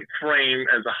same frame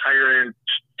as a higher end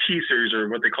T Series, or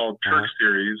what they call Turk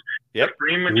Series. The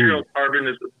frame material carbon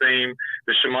is the same.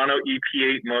 The Shimano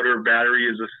EP8 motor battery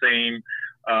is the same.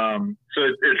 So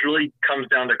it really comes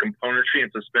down to componentry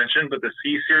and suspension. But the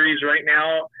C Series right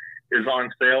now is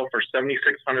on sale for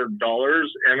 $7,600.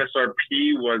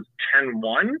 MSRP was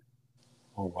 $10,100.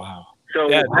 Oh wow! So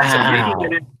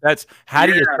that's how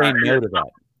do you say no to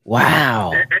that?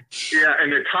 Wow.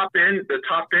 And the top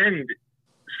end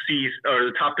C, or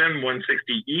the top end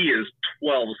 160E is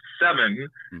 $12,700,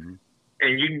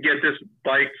 and you can get this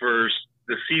bike for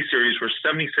the C Series for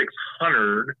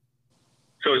 $7,600.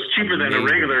 So it's cheaper than a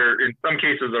regular, in some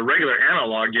cases, a regular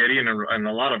analog Yeti and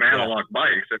a lot of analog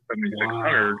bikes at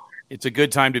 $7,600. It's a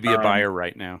good time to be a buyer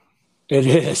right now. It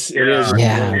is. It is.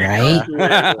 Yeah, right?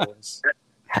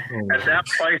 At that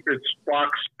price, it's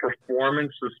Fox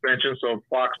Performance suspension, so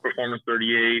Fox Performance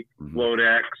 38, Load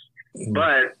X.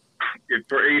 But if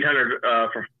for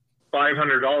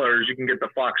 $500, you can get the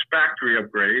Fox Factory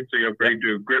upgrade. So you upgrade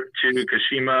to a Grip 2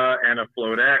 Kashima and a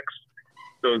Float X.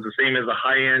 So it's the same as a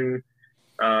high-end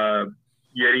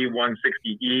Yeti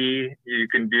 160E. You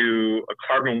can do a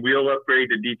carbon wheel upgrade,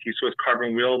 the DT Swiss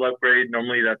carbon wheel upgrade.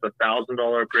 Normally that's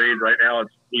 $1,000 upgrade. Right now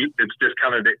it's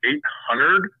discounted to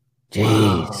 $800.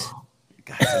 Jeez.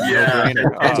 Yeah.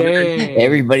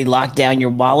 Everybody lock down your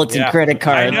wallets and credit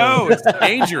cards. I know, it's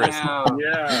dangerous.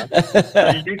 Yeah.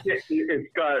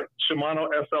 It's got Shimano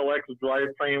SLX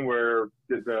drivetrain, where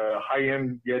the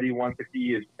high-end Yeti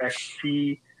 150 is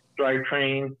XT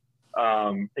drivetrain,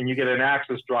 and you get an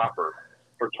Axis dropper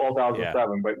for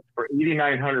 $12,700. But for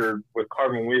 $8,900 with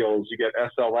carbon wheels, you get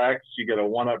SLX, you get a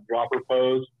one-up dropper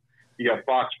pose. You got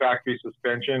Fox Factory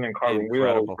suspension and carbon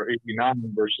wheels for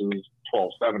 $89,000 versus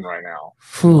 $12,700 right now.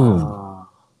 Whew.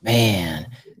 Man,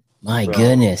 my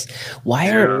goodness.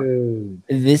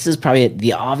 This is probably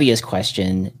the obvious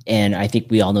question, and I think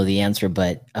we all know the answer,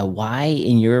 but why,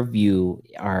 in your view,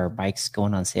 are bikes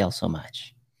going on sale so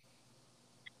much?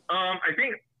 I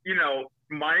think,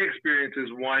 my experience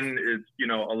is, one is,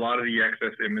 a lot of the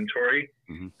excess inventory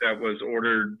that was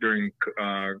ordered during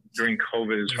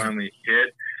COVID has finally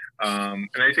hit. And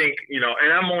I think,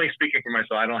 and I'm only speaking for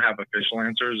myself. I don't have official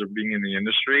answers of being in the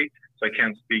industry, so I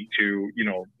can't speak to,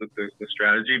 the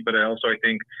strategy. But I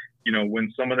think,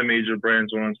 when some of the major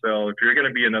brands went on sale, if you're going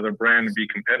to be another brand and be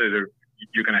competitive,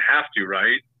 you're going to have to,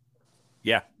 right?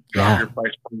 Yeah. Drop your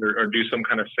price or do some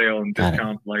kind of sale and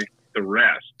discount like the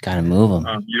rest. Got to move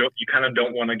them. You kind of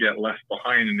don't want to get left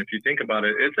behind. And if you think about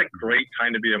it, it's a great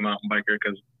time to be a mountain biker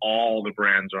because all the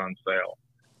brands are on sale.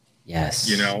 Yes.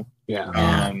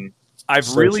 Yeah.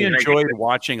 I've really enjoyed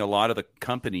watching a lot of the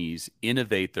companies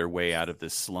innovate their way out of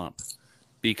this slump,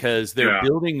 because they're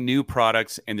building new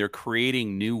products and they're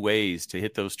creating new ways to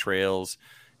hit those trails,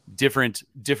 different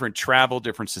travel,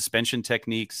 different suspension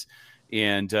techniques.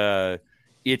 And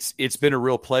it's been a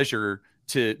real pleasure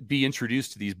to be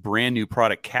introduced to these brand new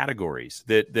product categories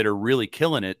that are really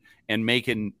killing it and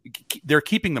they're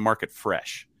keeping the market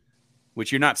fresh,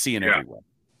 which you're not seeing everywhere.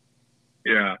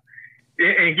 Yeah.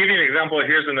 And give you an example,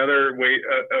 here's another way,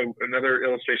 another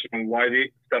illustration of why the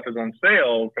stuff is on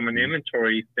sale from an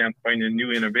inventory standpoint and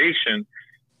new innovation.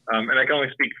 And I can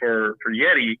only speak for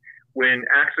Yeti. When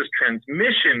Axis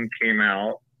transmission came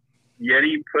out,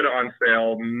 Yeti put on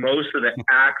sale most of the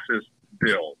Axis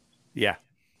builds. Yeah.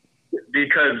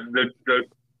 Because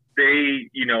they,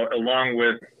 along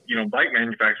with, bike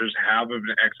manufacturers have an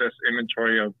excess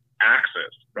inventory of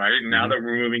Axis, right? And now that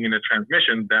we're moving into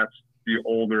transmission, that's the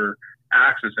older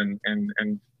Axis,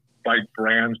 and bike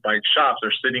brands, bike shops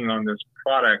are sitting on this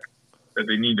product that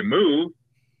they need to move.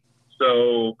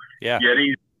 So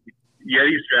Yeti's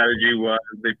strategy was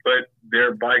they put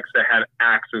their bikes that had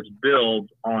Axis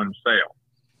builds on sale.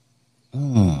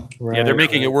 Right. Yeah, they're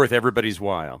making it worth everybody's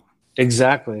while.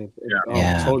 Exactly.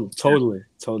 Totally.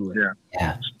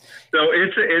 Yeah. So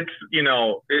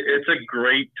it's a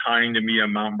great time to be a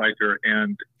mountain biker,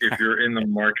 and if you're in the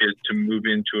market to move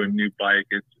into a new bike,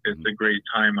 it's a great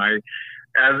time.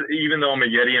 Even though I'm a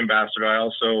Yeti ambassador, I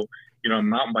also I'm a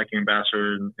mountain biking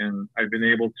ambassador, and I've been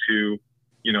able to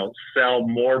sell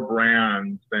more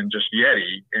brands than just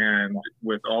Yeti, and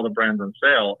with all the brands on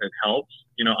sale, it helps.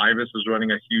 Ibis is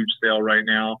running a huge sale right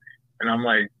now. And I'm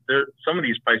like, some of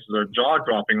these prices are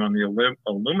jaw-dropping on the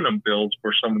aluminum builds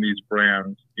for some of these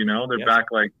brands. They're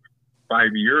back like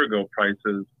 5 year ago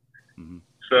prices. Mm-hmm.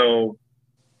 So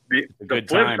the flip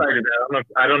side of that,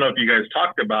 I don't know if you guys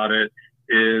talked about it,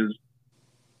 is,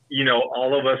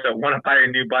 all of us that want to buy a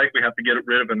new bike, we have to get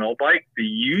rid of an old bike. The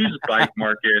used bike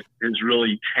market is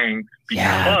really tanked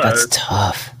because that's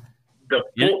tough.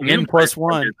 N plus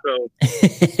one.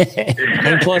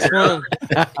 N plus one.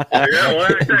 You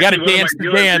got to dance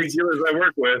the dance. Dealers I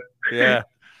work with. Yeah.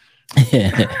 If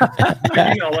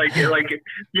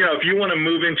you want to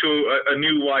move into a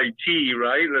new YT,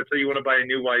 right? Let's say you want to buy a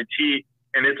new YT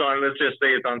and it's on, let's just say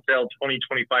it's on sale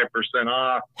 20-25%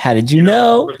 off. How did you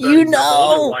know?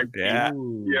 Yeah.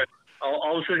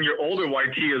 All of a sudden your older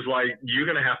YT is like, you're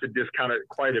going to have to discount it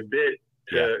quite a bit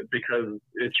because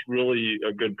it's really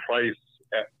a good price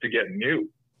to get new,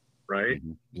 right?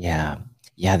 Yeah.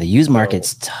 The used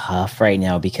market's tough right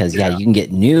now because you can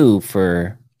get new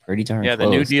for pretty darn close. The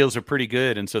new deals are pretty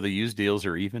good, and so the used deals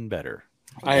are even better.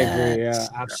 I agree. Yeah,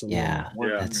 absolutely.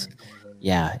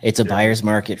 It's a buyer's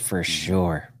market for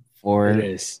sure. It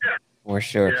is. For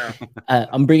sure.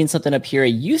 I'm bringing something up here. I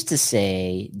used to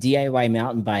say DIY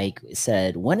mountain bike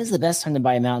said, when is the best time to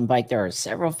buy a mountain bike? There are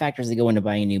several factors that go into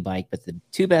buying a new bike, but the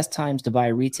two best times to buy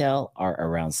retail are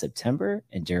around September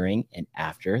and during and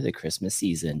after the Christmas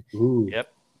season. Ooh.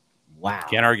 Yep. Wow.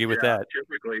 Can't argue with that.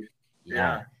 Typically.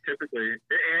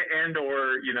 And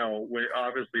or,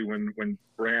 obviously when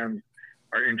brands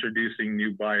are introducing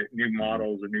new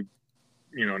models or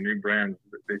new brands,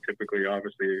 they typically,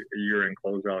 obviously, a year-end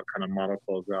closeout, kind of model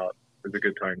closeout is a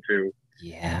good time too.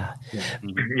 Yeah.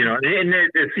 And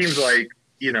it seems like,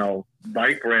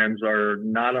 bike brands are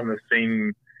not on the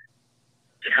same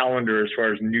calendar as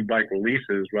far as new bike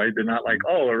releases, right? They're not like,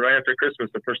 right after Christmas,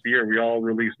 the first of the year, we all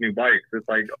release new bikes. It's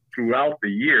like throughout the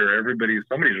year,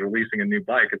 somebody's releasing a new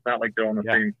bike. It's not like they're on the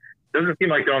same, doesn't seem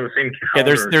like they're on the same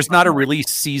calendar. Yeah, there's not a release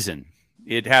season.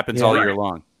 It happens all year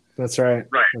long. That's right.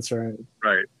 That's right.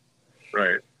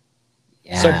 Right.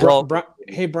 Yeah. So,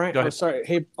 hey, Brian. I'm sorry.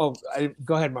 Hey,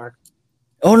 go ahead, Mark.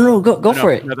 Oh no, go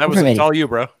for it. No, it's all you,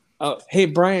 bro. Oh, hey,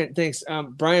 Brian. Thanks,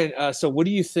 Brian. So, what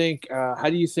do you think? How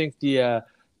do you think the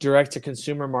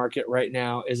direct-to-consumer market right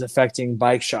now is affecting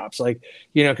bike shops? Like,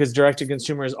 because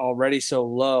direct-to-consumer is already so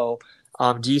low.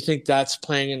 Do you think that's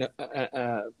playing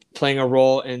a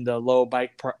role in the low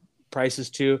bike prices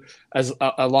too, as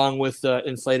along with the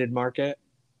inflated market?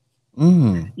 I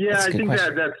think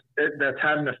that's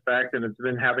had an effect, and it's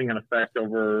been having an effect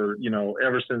over,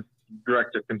 ever since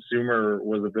direct to consumer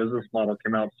was a business model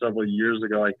came out several years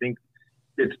ago. I think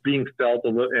it's being felt a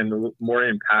little more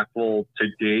impactful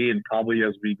today and probably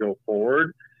as we go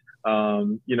forward.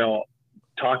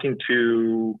 Talking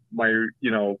to my,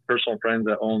 personal friends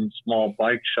that own small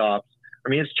bike shops, I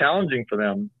mean, it's challenging for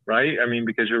them, right? I mean,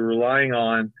 because you're relying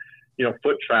on,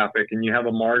 foot traffic, and you have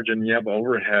a margin, you have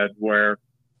overhead where,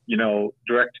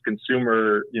 direct to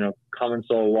consumer, common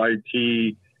soul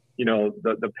YT,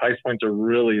 the price points are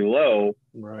really low,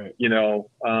 right?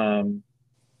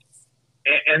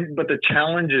 But the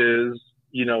challenge is,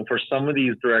 for some of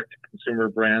these direct to consumer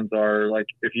brands are like,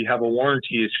 if you have a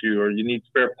warranty issue or you need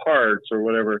spare parts or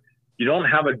whatever, you don't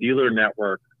have a dealer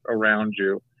network around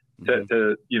you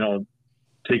to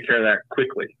take care of that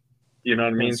quickly. You know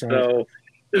what I mean? Right. So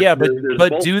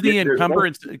but do the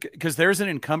encumbrance, because there's an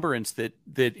encumbrance that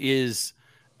is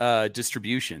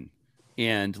distribution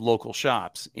and local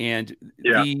shops, and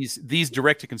these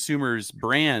direct to consumers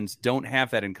brands don't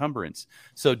have that encumbrance.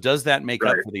 So does that make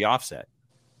up for the offset?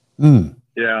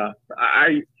 Yeah,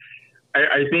 I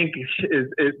think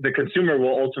the consumer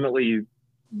will ultimately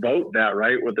vote that,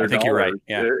 right, with their dollars. You're right.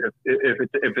 Yeah.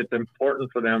 If it's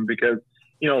important for them, because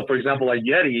for example, like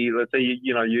Yeti, let's say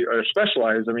you are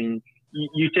Specialized. I mean,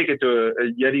 you take it to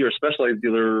a Yeti or Specialized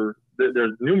dealer.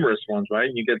 There's numerous ones, right?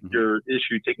 You get your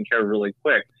issue taken care of really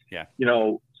quick. Yeah.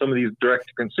 Some of these direct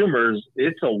to consumers,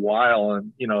 it's a while,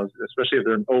 and especially if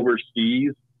they're an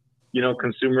overseas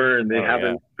consumer and they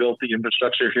haven't built the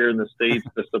infrastructure here in the States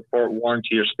to support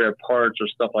warranty or spare parts or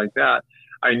stuff like that.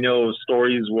 I know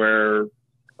stories where,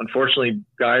 unfortunately,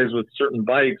 guys with certain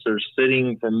bikes are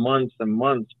sitting for months and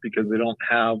months because they don't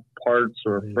have parts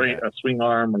or a swing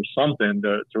arm or something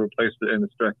to replace it in the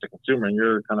direct to consumer, and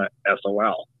you're kind of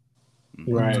SOL.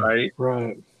 Right.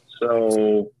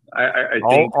 So I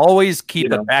think always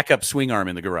keep a backup swing arm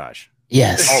in the garage.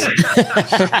 Yes. You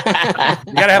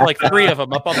gotta have like 3 of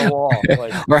them up on the wall.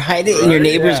 Or hide it in your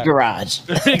neighbor's garage.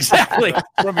 Exactly.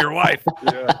 From your wife.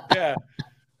 Yeah.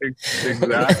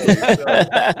 Exactly. So,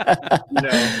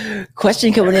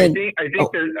 question coming in. I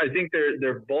think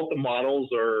they're both the models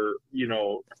are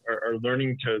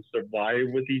learning to survive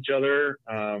with each other,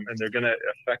 and they're going to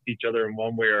affect each other in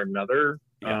one way or another.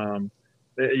 Yeah.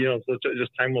 So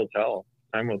just time will tell.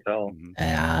 Time will tell.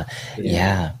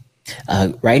 Yeah.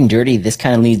 Right and dirty. This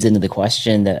kind of leads into the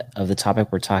question of the topic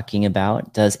we're talking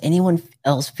about. Does anyone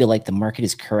else feel like the market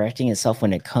is correcting itself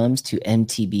when it comes to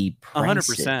MTB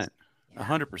prices?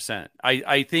 100%.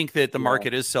 I think that the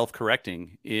market is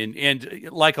self-correcting and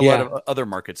like a lot of other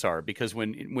markets are, because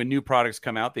when new products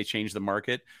come out, they change the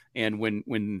market. And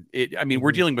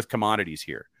we're dealing with commodities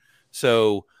here.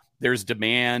 So there's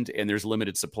demand and there's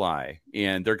limited supply,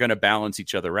 and they're going to balance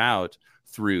each other out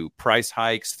through price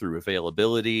hikes, through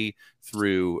availability,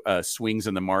 through swings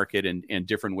in the market, and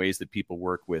different ways that people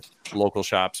work with local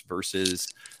shops versus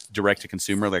direct to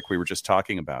consumer, like we were just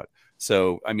talking about.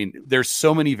 So, there's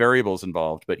so many variables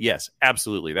involved, but yes,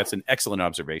 absolutely. That's an excellent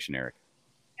observation, Eric.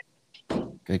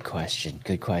 Good question.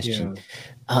 Yeah.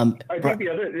 I think the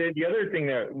other thing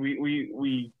that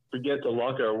we forget to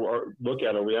look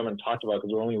at, or we haven't talked about,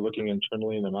 because we're only looking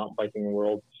internally in the mountain biking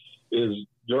world, is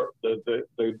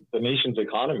the nation's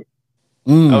economy.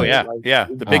 Oh yeah,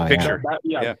 the big picture.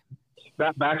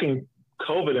 Back in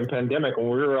COVID and pandemic, when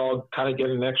we were all kind of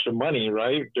getting extra money,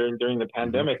 right, during the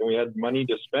pandemic, and we had money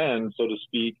to spend, so to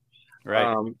speak.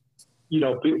 Right.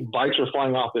 Bikes are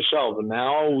flying off the shelves, and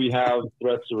now we have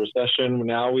threats of recession.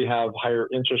 Now we have higher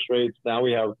interest rates. Now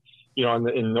we have,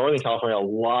 in Northern California,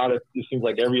 it seems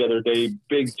like every other day,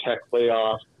 big tech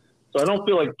layoffs. So I don't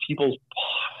feel like people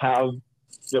have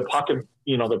their pockets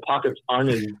aren't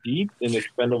as deep in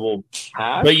expendable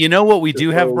cash. But you know what we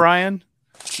do have, Brian?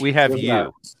 We have you.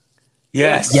 That?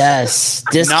 Yes.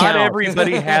 Discount. Not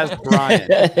everybody has Brian.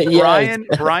 Yes.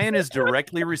 Brian is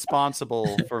directly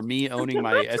responsible for me owning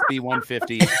my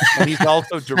SB150, and he's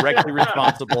also directly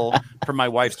responsible for my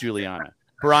wife's Juliana.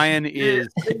 Brian is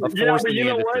a force in the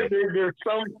industry. There's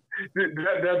some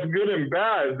that's good and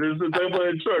bad. There's a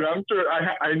double-edged sword. I'm sure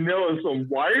I know some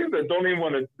wives that don't even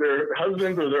want their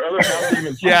husbands or their other half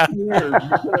even talk to me or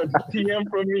TM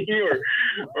from me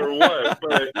or what.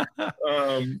 But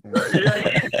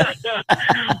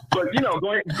but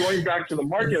going back to the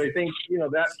market, I think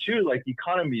that too, like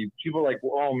economy. People are like,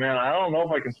 oh man, I don't know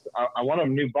if I can. I want a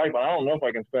new bike, but I don't know if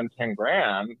I can spend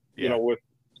 $10,000.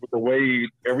 With the way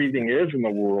everything is in the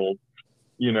world,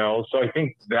 so I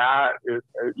think that is,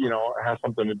 has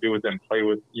something to do with and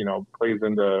plays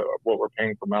into what we're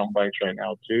paying for mountain bikes right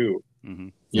now too. Mm-hmm.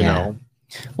 You know,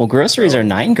 well, groceries are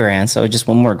 $9,000, so just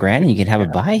one more grand and you can have a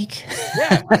bike.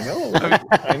 Yeah, I know.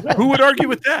 Who would argue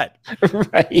with that?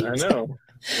 Right. I know.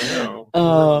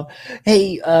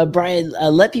 Hey, Brian,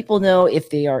 let people know if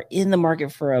they are in the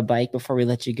market for a bike before we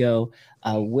let you go.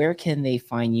 Where can they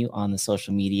find you on the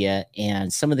social media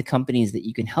and some of the companies that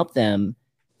you can help them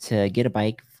to get a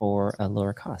bike for a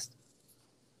lower cost?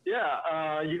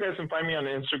 Yeah, you guys can find me on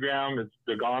Instagram. It's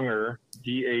the Gonger,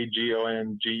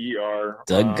 DAGONGER.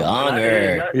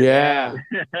 Dagonger. Yeah.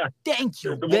 Thank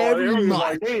you very much.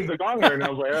 Like, hey, Dagonger. And I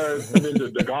was like, it's into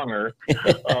Dagonger.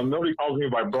 Nobody calls me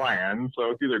by Brian,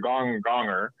 so it's either Gong or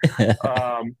Gonger.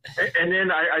 And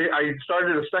then I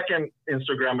started a second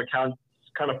Instagram account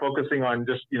kind of focusing on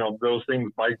just, those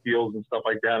things, bike deals and stuff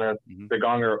like that. And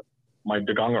Dagonger, my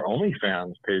Dagonger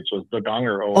OnlyFans page was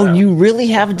Dagonger OF. Oh, you really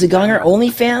have Dagonger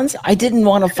OnlyFans? I didn't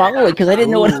want to follow it because I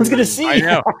didn't know what I was going to see. I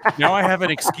know. Now I have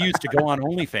an excuse to go on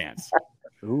OnlyFans.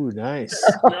 Ooh, nice.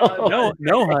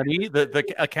 No, honey, the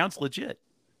account's legit.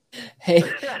 Hey,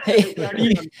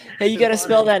 you got to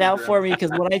spell that out for me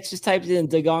because when I just typed in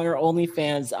Dagonger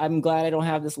OnlyFans, I'm glad I don't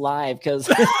have this live because.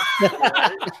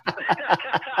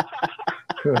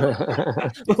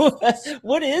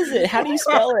 What is it? How do you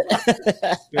spell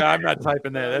it? Yeah, I'm not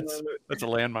typing that. That's a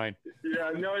landmine. Yeah,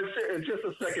 no, it's just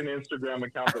a second Instagram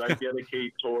account that I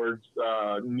dedicate towards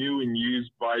new and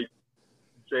used bike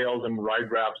sales and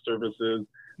ride wrap services.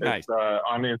 Nice. It's,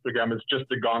 on Instagram, it's just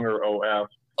Dagonger OF.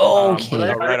 Okay.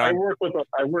 I work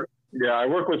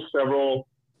with several,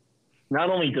 not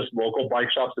only just local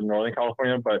bike shops in Northern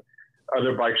California, but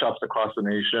other bike shops across the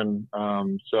nation.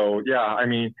 So yeah, I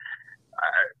mean,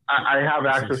 I have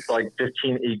access to like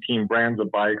 15, 18 brands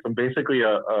of bikes. I'm basically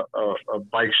a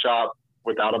bike shop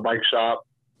without a bike shop,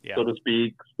 so to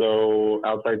speak. So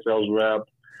outside sales rep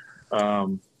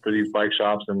for these bike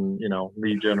shops and,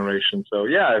 lead generation. So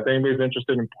yeah, if anybody's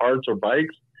interested in parts or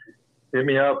bikes, hit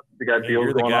me up. We got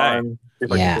deals going on. See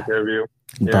if I can take care of you.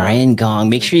 Yeah. Brian Gong.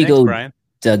 Make sure you go Brian.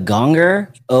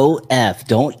 Dagonger OF.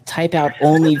 Don't type out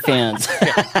OnlyFans.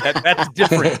 That's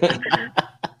different.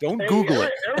 Don't Google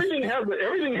it. Everything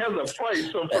has a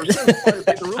price, so for some price,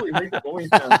 they can really make the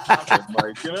OnlyFans happen.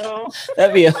 Like,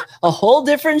 That'd be a whole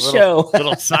different show.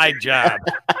 Little side job.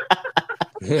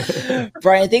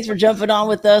 Brian, thanks for jumping on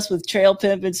with us with Trail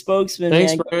Pimp and Spokesman.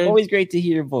 Thanks, man. Brian. Always great to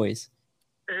hear your voice.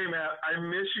 Hey, man, I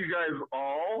miss you guys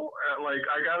all. I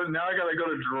gotta go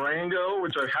to Durango,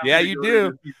 which I have. Yeah, to you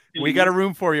go do. We got a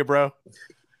room for you, bro.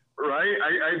 Right,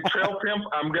 I Trail Pimp.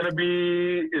 I'm gonna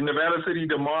be in Nevada City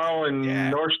tomorrow and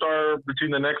North Star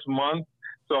between the next month.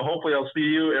 So hopefully I'll see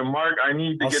you. And Mark, I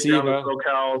need to get down to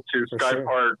SoCal to Sky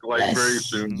Park very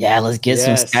soon. Yeah, let's get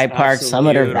some Sky Park,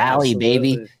 Summit or Valley,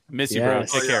 baby. Miss you, bro.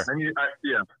 Take care.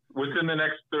 Within the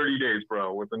next 30 days,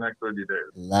 bro. Within the next 30 days.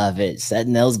 Love it.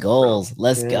 Setting those goals.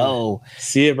 Let's go.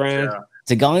 See you, Brian.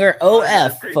 Dagonger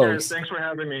OF, folks. Thanks for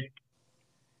having me.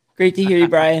 Great to hear you,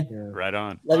 Brian. Right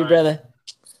on. Love you, brother.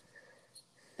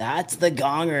 That's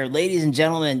Dagonger, ladies and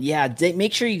gentlemen. Yeah,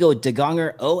 make sure you go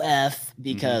Dagonger OF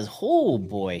because, oh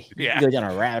boy, you can go down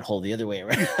a rabbit hole the other way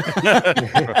around.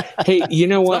 Hey, you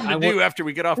know what? I do after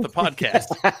we get off the podcast.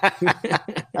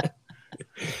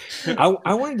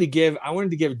 I wanted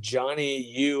to give Johnny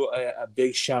you a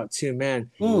big shout too,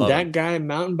 man. That guy,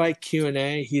 Mountain Bike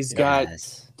Q&A, he's got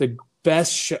the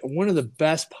best one of the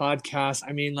best podcasts.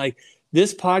 I mean, like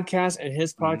this podcast and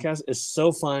his podcast is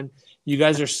so fun. You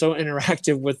guys are so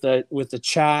interactive with the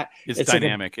chat. It's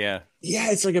dynamic, Yeah,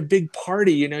 it's like a big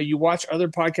party. You watch other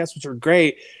podcasts which are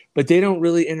great, but they don't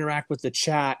really interact with the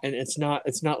chat, and it's not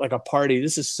like a party.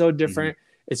 This is so different.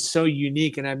 It's so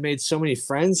unique, and I've made so many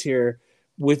friends here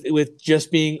with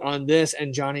just being on this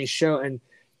and Johnny's show. And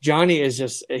Johnny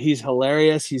is he's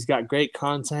hilarious. He's got great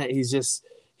content.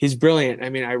 He's brilliant. I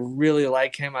mean, I really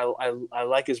like him. I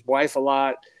like his wife a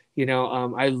lot.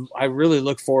 I really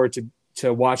look forward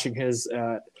to watching his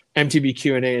MTB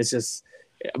Q&A. Is just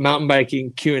mountain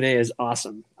biking Q&A is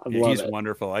awesome. He's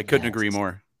wonderful. I couldn't agree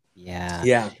more.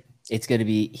 Yeah. It's going to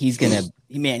be, he's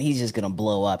just going to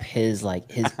blow up his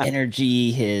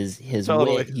energy, his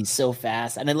totally. wit. He's so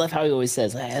fast. And I love how he always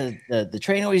says, the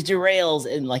train always derails.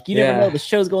 And you never know, the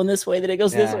show's going this way, then it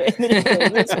goes this way, and then it goes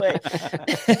this way.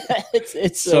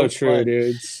 It's so true, fun.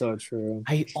 dude. It's so true.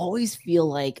 I always feel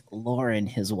like Lauren,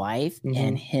 his wife,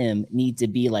 and him need to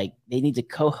be they need to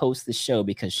co-host the show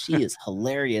because she is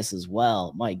hilarious as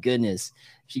well. My goodness.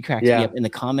 She cracks me up in the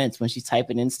comments when she's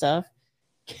typing in stuff.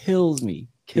 Kills me.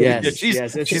 Yes,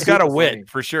 she's got a wit funny.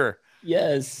 For sure.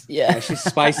 Yes, yeah. She's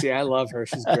spicy. I love her.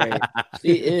 She's great.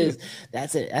 She is.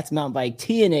 That's it. That's Mountain Bike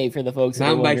TNA for the folks.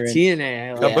 Mountain Bike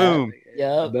TNA. Boom.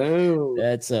 Yeah. Boom.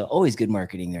 That's always good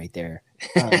marketing right there.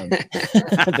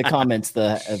 The comments,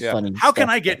 funny. How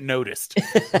can I get noticed?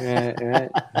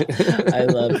 I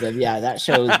love them. Yeah, that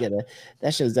show's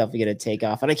definitely gonna take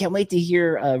off, and I can't wait to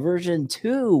hear version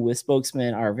 2 with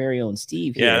Spokesman, our very own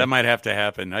Steve. Here. Yeah, that might have to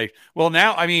happen.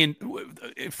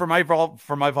 For my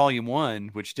volume 1,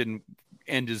 which didn't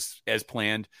end as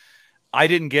planned, I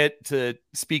didn't get to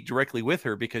speak directly with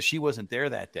her because she wasn't there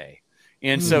that day,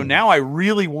 and so now I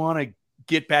really want to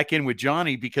get back in with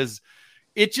Johnny because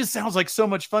it just sounds like so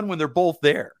much fun when they're both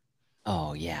there.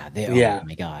 Oh yeah, oh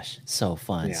my gosh, so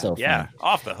fun, so fun. Yeah,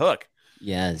 off the hook.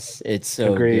 Yes, it's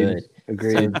so Agreed.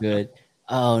 good, so good.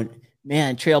 Oh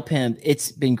man, Trail Pimp,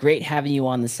 it's been great having you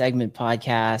on the Segment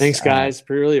podcast. Thanks, guys.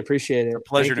 Really appreciate it. It's a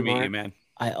pleasure to meet you, man.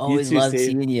 I always love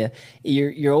seeing you.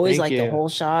 You're always like the whole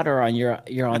shot, or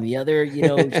you're on the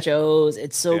other shows.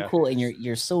 It's so cool, and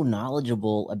you're so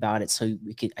knowledgeable about it. So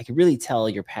I could really tell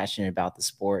you're passionate about the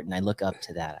sport, and I look up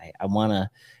to that. I want to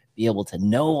be able to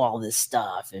know all this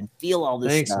stuff and feel all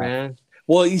this stuff. Thanks, man.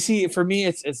 Well, you see, for me,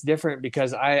 it's different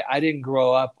because I didn't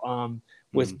grow up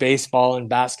with baseball and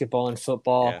basketball and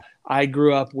football. Yeah. I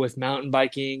grew up with mountain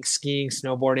biking, skiing,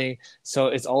 snowboarding. So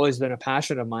it's always been a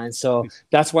passion of mine. So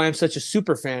that's why I'm such a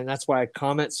super fan. That's why I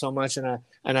comment so much and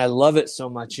I love it so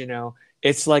much.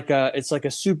 It's like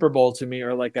a Super Bowl to me,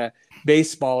 or like a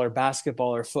baseball or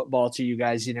basketball or football to you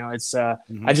guys. It's I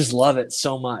just love it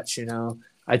so much.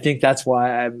 I think that's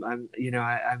why I'm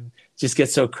just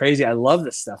get so crazy. I love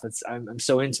this stuff. I'm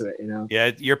so into it.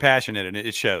 Yeah, you're passionate and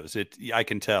it shows. I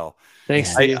can tell.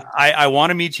 Thanks. I want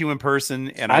to meet you in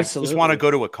person, and Absolutely. I just want to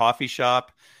go to a coffee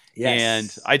shop. Yes.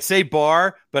 And I'd say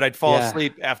bar, but I'd fall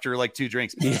asleep after like 2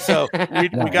 drinks. So we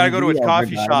got to go to a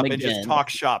coffee shop and just talk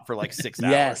shop for like 6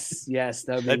 hours. Yes,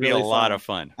 that'd be really a lot of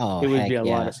fun. Oh, it would be a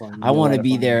lot of fun. I want to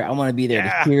be there. I want to be there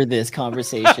to hear this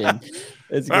conversation.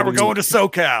 We're going to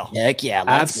SoCal. Heck yeah,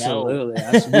 absolutely.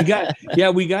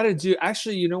 We got to do.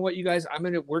 Actually, you know what, you guys?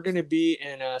 We're gonna be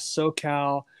in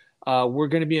SoCal. We're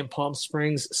gonna be in Palm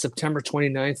Springs September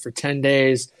 29th for 10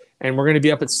 days, and we're gonna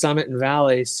be up at Summit and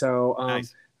Valley. So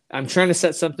nice. I'm trying to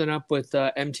set something up with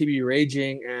MTB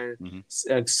Raging and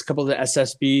a couple of the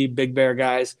SSB Big Bear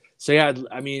guys. So yeah,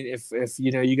 I mean, if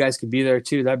you guys could be there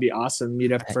too, that'd be awesome.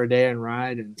 Meet up for a day and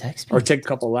ride, or take a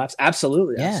couple laps.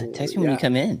 Absolutely. Text me when you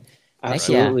come in.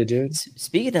 Absolutely, dude.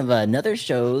 Speaking of another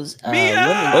shows, Mia!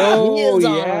 Mia's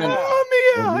on. Mia!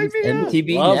 Hi, Mia!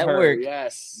 MTV love Network. Her.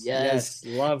 Yes,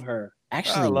 love her.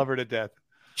 Actually, I love her to death.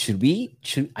 Should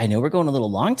I know we're going a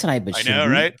little long tonight, but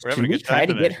right? Should we try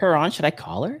to get her on? Should I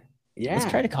call her? Yeah.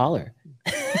 Let's try to call her.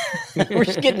 We're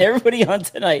just getting everybody on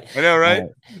tonight. I know, right?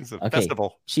 It's a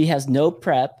festival. She has no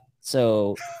prep,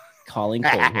 so calling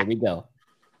Kate. Here we go.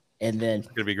 And then it's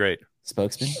gonna be great.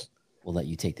 Spokesman, we'll let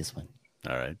you take this one.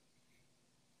 All right.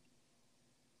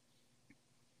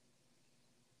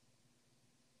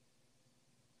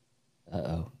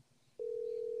 Oh,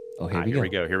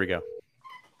 here we go.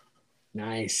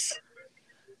 Nice.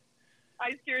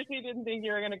 I seriously didn't think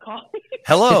you were going to call me.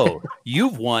 Hello,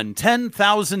 you've won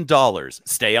 $10,000.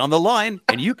 Stay on the line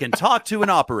and you can talk to an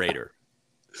operator.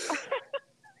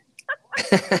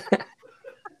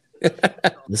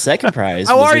 The second prize.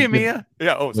 How are you, Mia?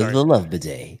 Yeah. Oh, sorry. The Love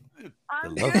Bidet.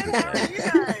 I'm good. How are you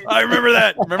guys? I remember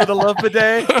that. Remember the Love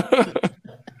Bidet?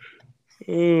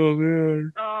 Oh,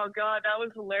 man. Oh, God, that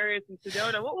was hilarious in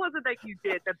Sedona. What was it that you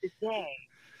did? The bidet.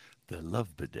 The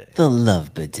Love Bidet. The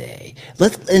Love Bidet.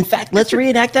 Let's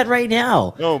reenact that right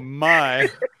now. Oh, my.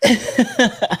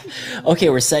 Okay,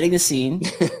 we're setting the scene.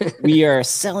 We are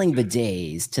selling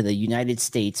bidets to the United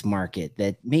States market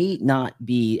that may not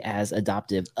be as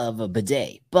adoptive of a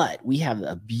bidet, but we have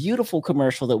a beautiful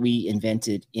commercial that we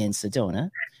invented in Sedona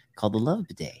called the Love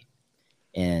Bidet.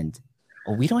 And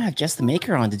we don't have Jess the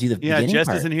Maker on to do the beginning Jess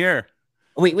part. Isn't here.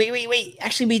 Wait.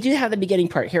 Actually, we do have the beginning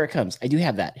part. Here it comes. I do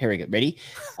have that. Here we go. Ready?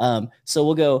 So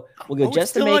we'll go Just the Maker. It's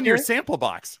still on your sample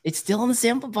box. It's still in the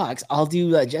sample box. I'll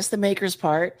do Just the Maker's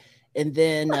part, and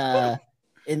then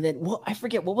well, I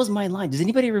forget what was my line. Does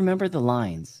anybody remember the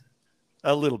lines?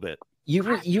 A little bit. You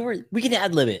were. We can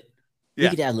ad lib it. Yeah.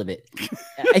 We can ad lib it.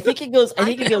 I think it goes.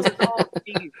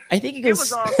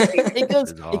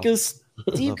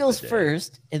 Steve goes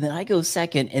first, and then I go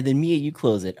second, and then Mia, you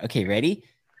close it. Okay, ready?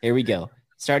 Here we go.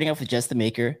 Starting off with Just the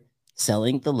Maker,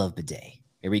 selling the Love Bidet.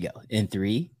 Here we go. In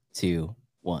 3, 2,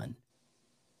 1.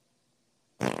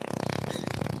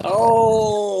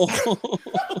 Oh!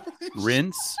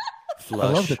 Rinse, flush.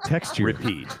 I love the texture.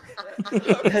 Repeat.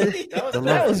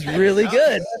 That was really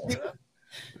good.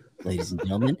 Ladies and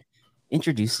gentlemen,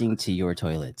 introducing to your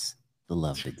toilets the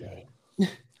Love Bidet.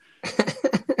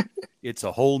 It's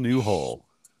a whole new hole.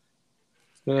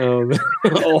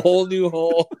 A whole new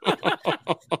hole.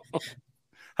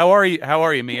 How are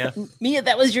you, Mia? Mia,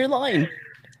 that was your line.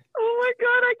 Oh my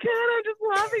God, I can't. I'm just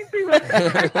laughing too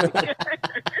much.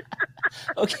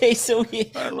 Okay, so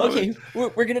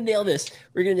we're gonna nail this.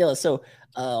 So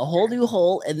a whole new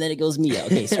hole, and then it goes Mia.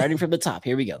 Okay, starting from the top.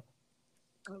 Here we go.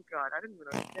 Oh God, I didn't even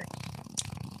understand.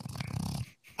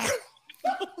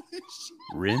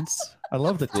 Rinse. I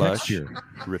love the texture.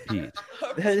 Repeat.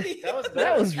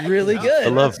 That was really good.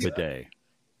 The Love Bidet.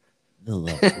 the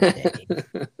love of the day.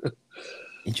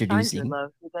 Introducing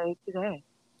love the day today.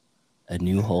 a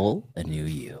new hole, a new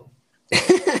you.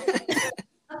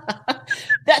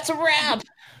 That's a wrap.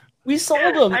 We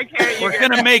sold them. We're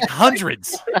gonna make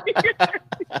hundreds.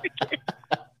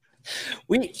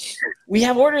 We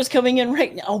have orders coming in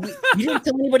right now. You didn't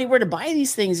tell anybody where to buy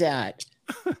these things at.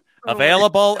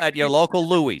 Available at your local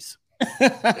Louis.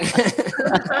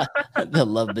 The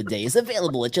love bidet is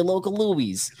available at your local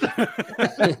Louis.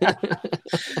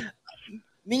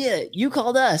 Mia, you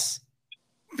called us.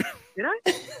 Did I?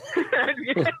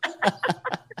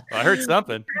 Well, I heard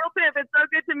something. Real Pimp, it's so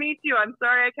good to meet you. I'm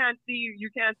sorry I can't see you. You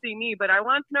can't see me, but I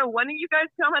want to know, when are you guys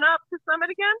coming up to Summit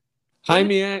again? Hi,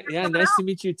 Mia. Yeah, nice to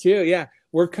meet you too. Yeah,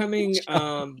 we're coming.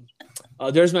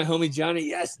 There's my homie Johnny.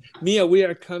 Yes, Mia, we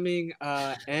are coming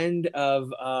end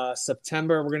of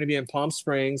September. We're going to be in Palm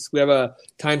Springs. We have a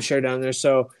timeshare down there,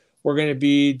 so we're going to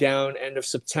be down end of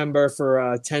September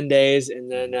for 10 days,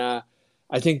 and then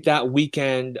I think that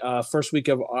weekend, first week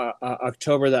of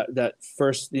October, that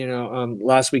first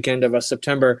last weekend of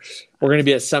September, we're going to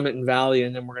be at Summit and Valley,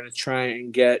 and then we're going to try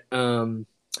and get we're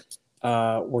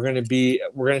going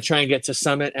to try and get to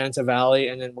Summit and to Valley,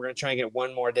 and then we're going to try and get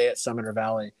one more day at Summit or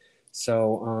Valley.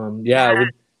 So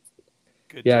Good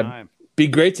time. Be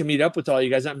great to meet up with all you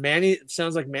guys. Manny,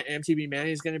 sounds like MTV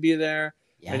Manny is going to be there.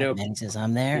 Yeah, I know. Manny says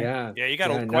I'm there. Yeah, you got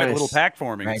quite a little pack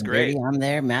for me. It's great. I'm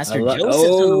there. Master Joseph's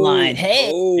on the line.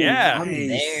 Hey, yeah, I'm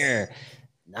there.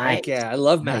 Nice. Yeah, I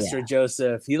love Master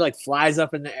Joseph. He flies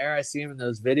up in the air. I see him in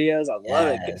those videos. I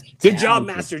love it. Good job,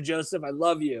 Master Joseph. I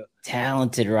love you.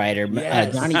 Talented writer.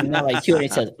 Yes. Johnny, he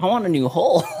says, I want a new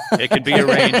hole. It could be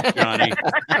arranged, Johnny.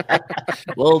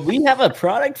 Well, we have a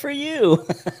product for you.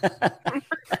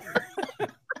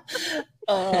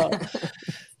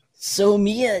 So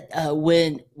Mia,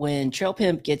 when Trail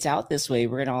Pimp gets out this way,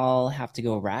 we're gonna all have to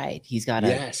go ride. He's got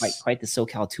quite the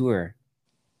SoCal tour.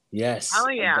 Yes. Oh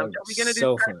yeah. Are we gonna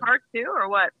do Sky Park too, or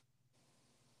what?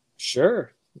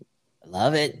 Sure. I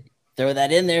love it. Throw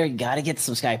that in there. Got to get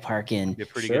some Sky Park in. Get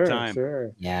pretty good time.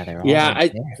 Sure. Yeah, they're all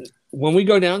there. When we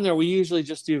go down there, we usually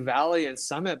just do Valley and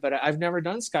Summit, but I've never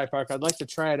done Sky Park. I'd like to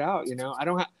try it out.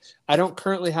 I don't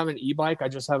currently have an e-bike. I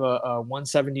just have a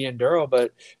 170 Enduro,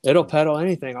 but it'll pedal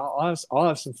anything. I'll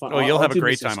have some fun. Oh, you'll have a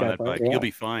great time on that bike. Yeah. You'll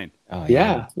be fine. Oh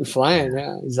yeah, we're flying.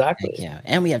 Yeah, exactly. Yeah,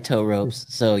 and we have tow ropes,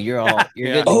 so you're good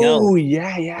to go. Oh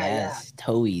yeah. Yes,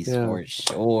 towies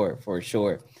for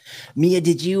sure. Mia,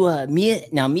 did you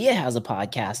Mia has a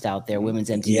podcast out there, Women's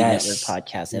MTV Network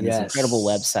podcast, and this incredible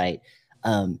website.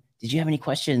 Did you have any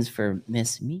questions for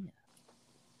Miss Mia?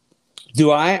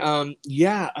 Do I?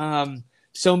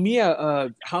 So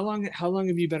Mia, how long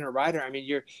have you been a rider? I mean,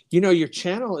 your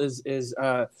channel is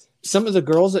some of the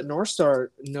girls at North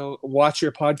Star watch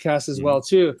your podcast as well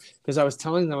too, because I was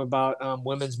telling them about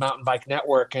Women's Mountain Bike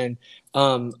Network, and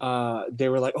they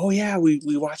were like, "Oh yeah,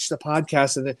 we watched the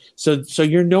podcast," and then, so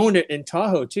you're known in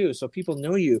Tahoe too, so people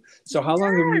know you. So how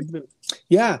long have you been?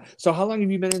 Yeah. So how long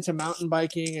have you been into mountain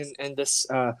biking and this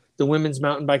the Women's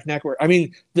Mountain Bike Network? I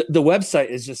mean, the website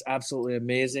is just absolutely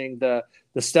amazing. The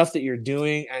stuff that you're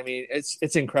doing, I mean,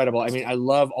 it's incredible. I mean, I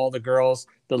love all the girls,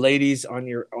 the ladies on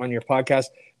your podcast.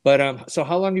 But so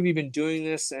how long have you been doing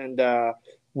this, and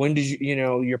when did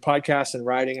your podcast and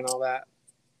riding and all that?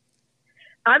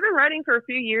 I've been riding for a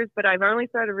few years, but I've only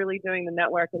started really doing the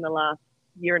network in the last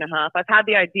year and a half. I've had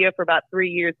the idea for about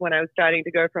 3 years when I was starting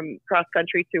to go from cross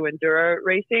country to enduro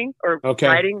racing or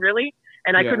riding really.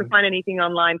 And I couldn't find anything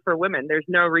online for women. There's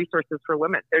no resources for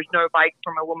women. There's no bike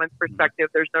from a woman's perspective.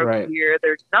 There's no gear.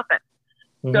 There's nothing.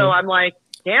 Mm-hmm. So I'm like,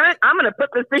 damn it, I'm going to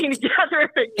put this thing together if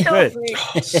it kills me.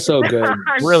 So good.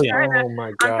 Brilliant. Oh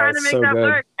my God. I'm trying to make that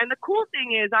work. And the cool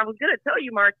thing is, I was going to tell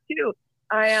you, Mark, too,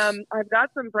 I've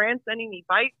got some brands sending me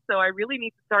bikes, so I really need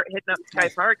to start hitting up Sky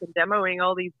Park and demoing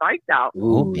all these bikes out.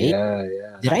 Ooh, yeah.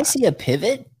 Did I see a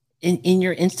pivot in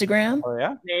your Instagram? Oh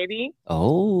yeah, maybe.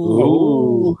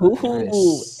 Oh,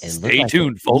 nice. Stay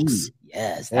tuned, folks.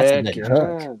 Yes, that's a good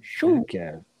hook.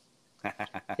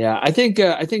 Yeah, I think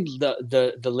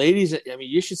the ladies. I mean,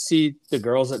 you should see the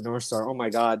girls at North Star. Oh my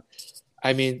God,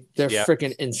 I mean, they're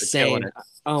freaking insane.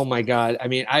 Oh my God, I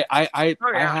mean, I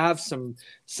have some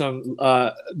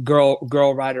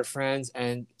girl rider friends,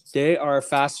 and they are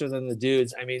faster than the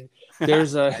dudes. I mean,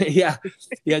 there's a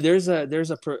there's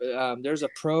a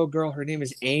pro girl. Her name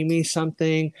is Amy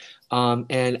something,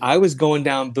 and I was going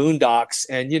down boondocks,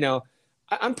 and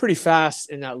I'm pretty fast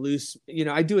in that loose.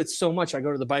 I do it so much. I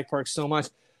go to the bike park so much.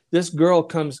 This girl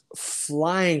comes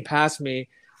flying past me,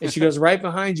 and she goes right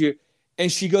behind you, and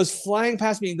she goes flying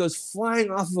past me and goes flying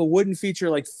off of a wooden feature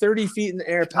like 30 feet in the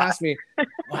air past me.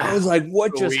 I was like,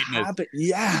 what just happened?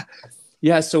 Yeah.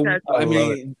 Yeah. So I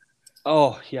mean,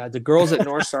 the girls at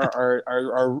North Star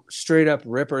are straight up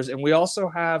rippers, and we also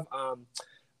have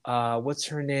what's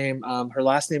her name? Her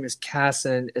last name is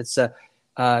Casson. It's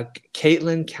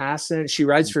Caitlin Casson. She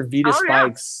rides for Vitas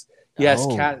Bikes. Yes,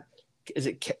 is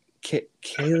it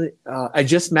Kaylee? I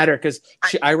just met her because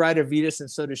I ride a Vitas, and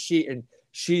so does she. And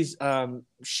she's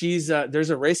there's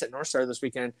a race at North Star this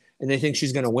weekend, and they think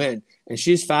she's going to win. And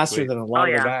she's faster than a lot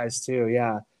of the guys too.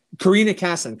 Yeah, Karina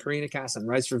Casson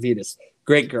rides for Vitas.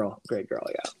 Great girl.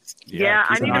 Yeah,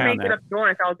 I need to make it up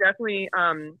north. I'll definitely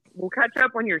we'll catch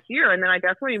up when you're here, and then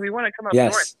we want to come up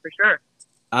north for sure.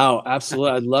 Oh,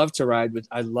 absolutely! I'd love to ride with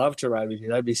you.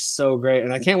 That'd be so great,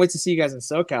 and I can't wait to see you guys in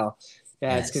SoCal.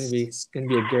 Yeah, it's gonna be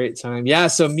a great time. Yeah,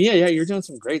 so Mia, you're doing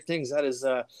some great things. That is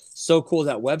so cool.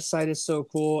 That website is so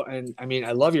cool, and I mean,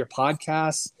 I love your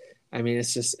podcast. I mean,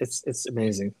 it's just it's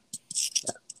amazing.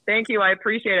 Yeah. Thank you, I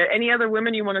appreciate it. Any other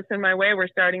women you want to send my way? We're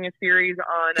starting a series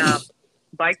on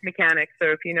bike mechanics.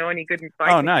 So if you know any good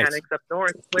bike mechanics up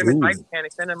north, women bike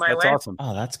mechanics, send them my way. That's awesome.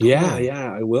 Oh, that's cool.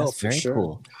 Yeah, I will. That's very sure.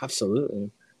 Cool. Absolutely.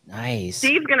 Nice.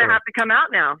 Steve's gonna have to come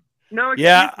out now. No.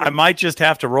 I might just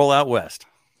have to roll out west.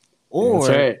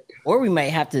 Or we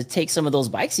might have to take some of those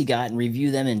bikes you got and review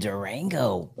them in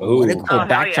Durango. Ooh. What a cool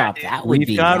backdrop that would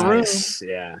be. Nice.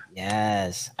 Yeah.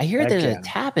 Yes. I hear there's a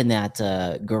tap in that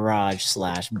garage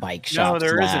 / bike shop. No,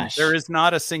 there isn't. There is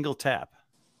not a single tap.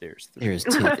 There's 3. There's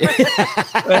 2.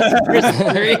 There's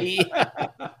 3.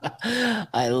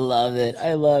 I love it.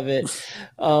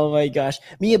 Oh my gosh.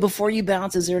 Mia, before you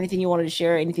bounce, is there anything you wanted to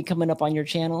share? Anything coming up on your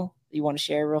channel that you want to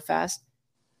share real fast?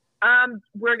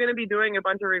 We're going to be doing a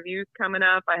bunch of reviews coming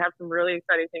up. I have some really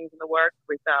exciting things in the works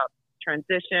with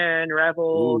Transition,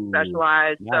 Revel,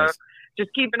 Specialized. Nice. So just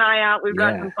keep an eye out. We've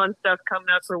got some fun stuff coming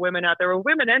up for women out there, or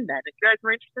women and men. If you guys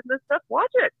are interested in this stuff,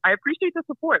 watch it. I appreciate the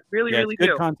support. Really do.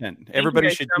 Good content. Everybody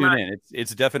should tune in.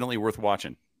 It's definitely worth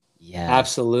watching. Yeah,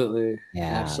 absolutely. Yeah,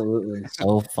 absolutely.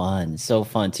 So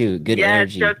fun too. Good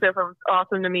energy. Joseph, it was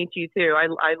awesome to meet you too.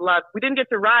 I love. We didn't get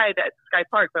to ride at Sky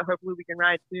Park, but hopefully we can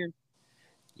ride soon.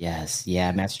 Yes,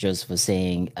 yeah. Master Joseph was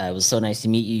saying it was so nice to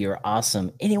meet you. You're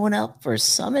awesome. Anyone up for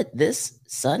Summit this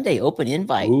Sunday? Open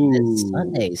invite this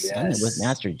Sunday. Summit with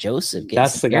Master Joseph.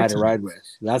 That's the guy to ride with.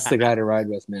 That's the guy to ride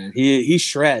with, man. He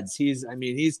shreds. He's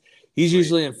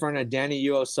usually in front of Danny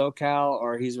Uo SoCal,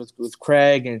 or he's with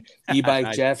Craig and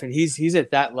E-Bike Jeff, and he's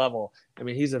at that level. I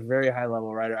mean, he's a very high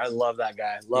level rider. I love that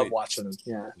guy. Love watching him.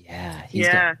 Yeah. He's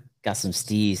got some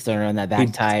steez throwing on that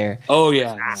back tire. Oh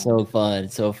yeah. So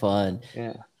fun.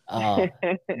 Yeah.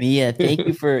 Mia, thank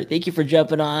you for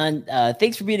jumping on.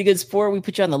 Thanks for being a good sport. We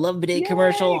put you on the Love of the Day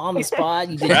commercial on the spot.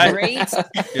 You did great.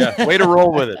 Yeah, way to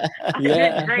roll with it. I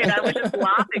did great. I was just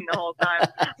laughing the whole time.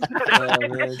 Oh,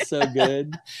 man, so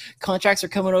good. Contracts are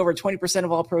coming over. 20%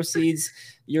 of all proceeds.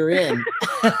 You're in.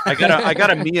 I got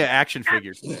a Mia action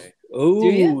figure today.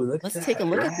 Oh, let's take a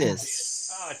look at this.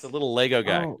 Oh, it's a little Lego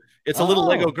guy. It's a little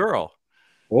Lego girl.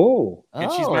 Oh, and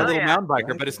she's my little mountain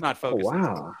biker, but it's not focused. Oh,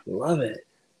 wow, love it.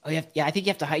 Oh, I think you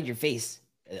have to hide your face.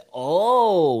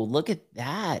 Oh, look at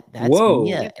that. That's Whoa.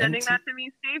 Mia. You sending that to me,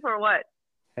 Steve, or what?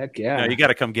 Heck yeah. No, you got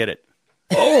to come get it.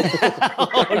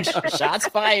 Oh, shots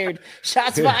fired.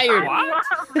 Shots fired. I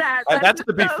love that. That's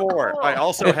the before. Cool. I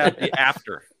also have the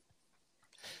after.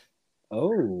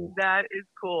 Oh. That is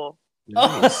cool.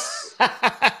 Nice.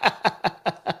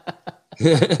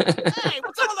 Hey,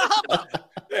 what's all the hubbub?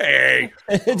 Hey.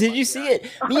 Did you see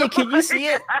it? Mia, can you see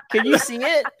it? Can you see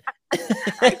it?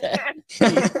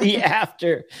 The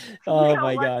after. Oh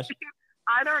my gosh.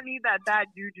 I don't need that bad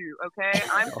juju, okay?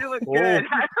 I'm doing good.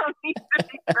 I don't need to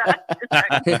be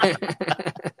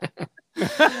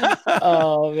scratched.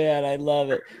 Oh man, I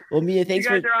love it. Well, Mia, thanks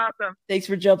you guys are awesome. Thanks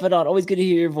for jumping on. Always good to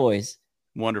hear your voice.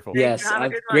 Wonderful. Yes,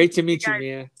 great to meet you,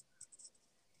 Mia.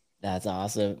 That's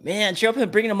awesome, man. Show up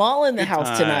and bringing them all in the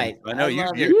house tonight. I know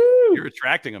you're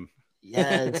attracting them.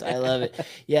 Yes, I love it.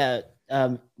 Yeah,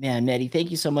 man, Mehdi, thank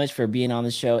you so much for being on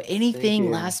the show. Anything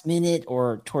last minute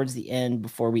or towards the end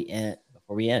before we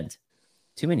end?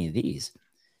 Too many of these.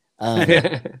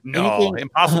 No,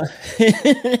 impossible.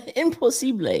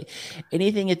 Impossible.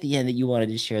 Anything at the end that you wanted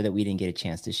to share that we didn't get a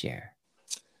chance to share?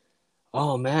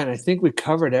 Oh man, I think we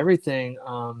covered everything.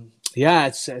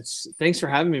 It's thanks for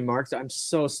having me, Mark. I'm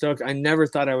so stoked. I never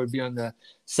thought I would be on the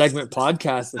segment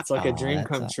podcast. It's like a dream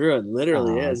come true. It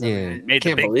literally is. Dude. I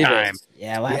can't believe it.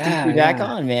 Yeah, we'll have to get you back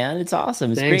on, man. It's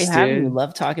awesome. It's great having you.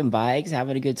 Love talking bikes,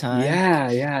 having a good time.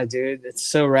 Yeah, dude. It's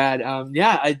so rad.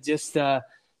 I just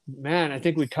man, I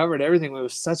think we covered everything. It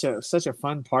was such a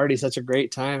fun party, such a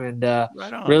great time, and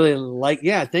really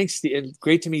thanks, Steve.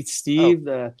 Great to meet Steve,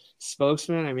 the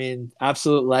spokesman. I mean,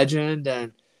 absolute legend,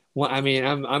 and Well, I mean,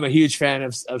 I'm a huge fan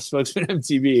of Spokesman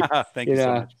MTV. Thank you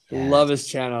so much. Love his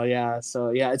channel. Yeah. So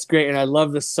yeah, it's great. And I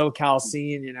love the SoCal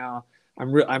scene,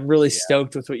 I'm really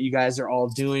stoked with what you guys are all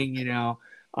doing,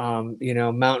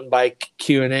 mountain bike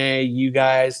Q&A, you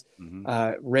guys,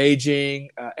 Raging,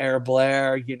 Air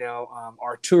Blair,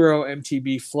 Arturo,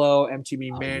 MTB Flow,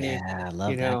 MTB Manny. Yeah, I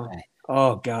love that guy.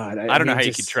 Oh God. I don't know how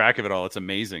you keep track of it all. It's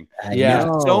amazing.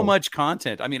 So much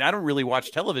content. I mean, I don't really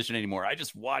watch television anymore. I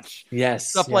just watch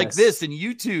stuff like this and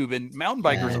YouTube and mountain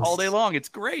bikers all day long. It's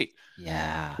great.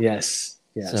 Yeah. Yes.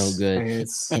 So good.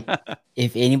 And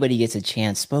if anybody gets a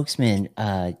chance, Spokesman,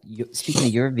 speaking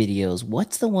of your videos,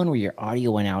 what's the one where your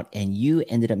audio went out and you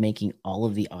ended up making all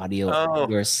of the audio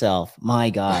yourself?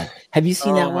 My God. Have you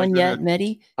seen that one yet,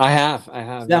 Mehdi? I have.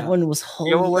 That one was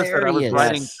hilarious. I was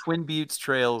riding Twin Buttes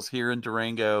trails here in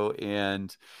Durango,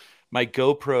 and my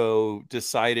GoPro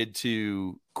decided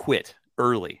to quit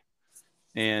early.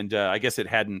 And I guess it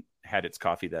hadn't had its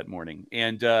coffee that morning.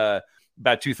 And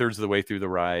about 2/3 of the way through the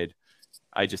ride,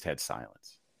 I just had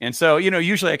silence. And so,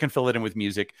 usually I can fill it in with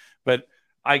music, but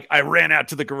I ran out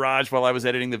to the garage while I was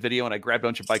editing the video, and I grabbed a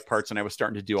bunch of bike parts, and I was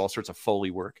starting to do all sorts of Foley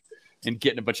work and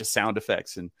getting a bunch of sound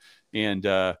effects. And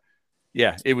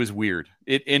it was weird.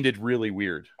 It ended really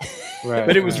weird,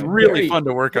 but it was really fun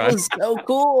to work on. It was so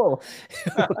cool.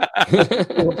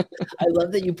 I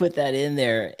love that you put that in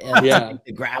there.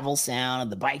 The gravel sound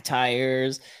and the bike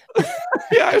tires.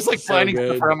 I was like finding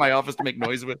stuff around my office to make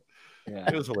noise with. Yeah,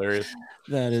 it was hilarious.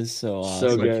 That is so awesome.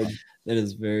 So good. That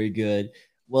is very good.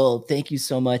 Well, thank you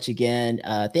so much again.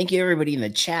 Thank you everybody in the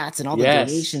chats and all the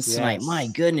donations tonight. My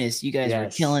goodness, you guys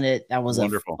were killing it. That was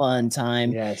wonderful. A fun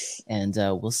time. Yes. And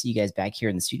we'll see you guys back here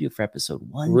in the studio for episode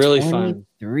 123. Really fun.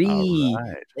 All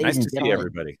right. Nice to see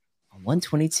everybody.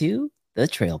 122, The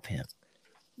Trail Pimp.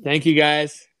 Thank you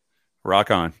guys. Rock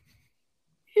on.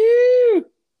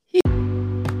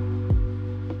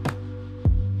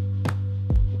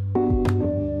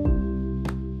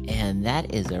 And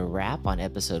that is a wrap on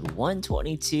episode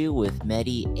 122 with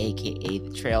Mehdi, aka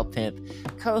The Trail Pimp.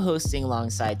 Co-hosting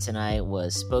alongside tonight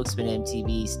was Spokesman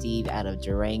MTV, Steve out of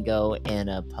Durango, and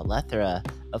a plethora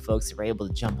of folks that were able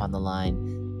to jump on the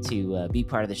line to be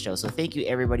part of the show. So thank you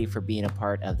everybody for being a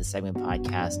part of the Segment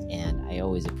Podcast, and I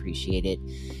always appreciate it.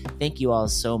 Thank you all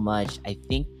so much. I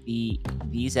think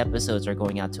these episodes are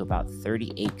going out to about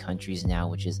 38 countries now,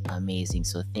 which is amazing.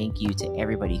 So thank you to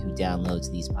everybody who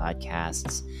downloads these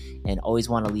podcasts, and always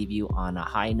want to leave you on a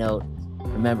high note.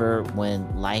 Remember,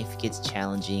 when life gets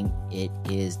challenging, it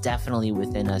is definitely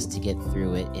within us to get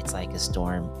through it. It's like a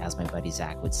storm, as my buddy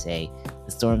Zach would say.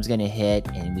 The storm's going to hit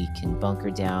and we can bunker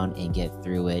down and get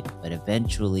through it, but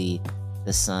eventually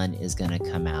the sun is going to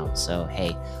come out. So,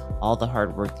 hey, all the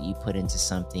hard work that you put into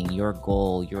something, your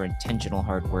goal, your intentional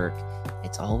hard work,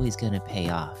 it's always going to pay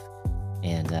off.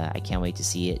 And I can't wait to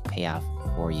see it pay off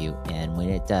for you. And when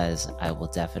it does, I will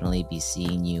definitely be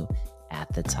seeing you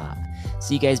at the top.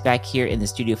 See you guys back here in the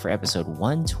studio for episode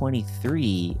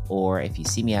 123. Or if you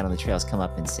see me out on the trails, come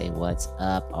up and say what's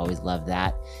up. Always love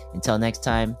that. Until next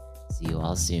time, see you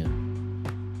all soon.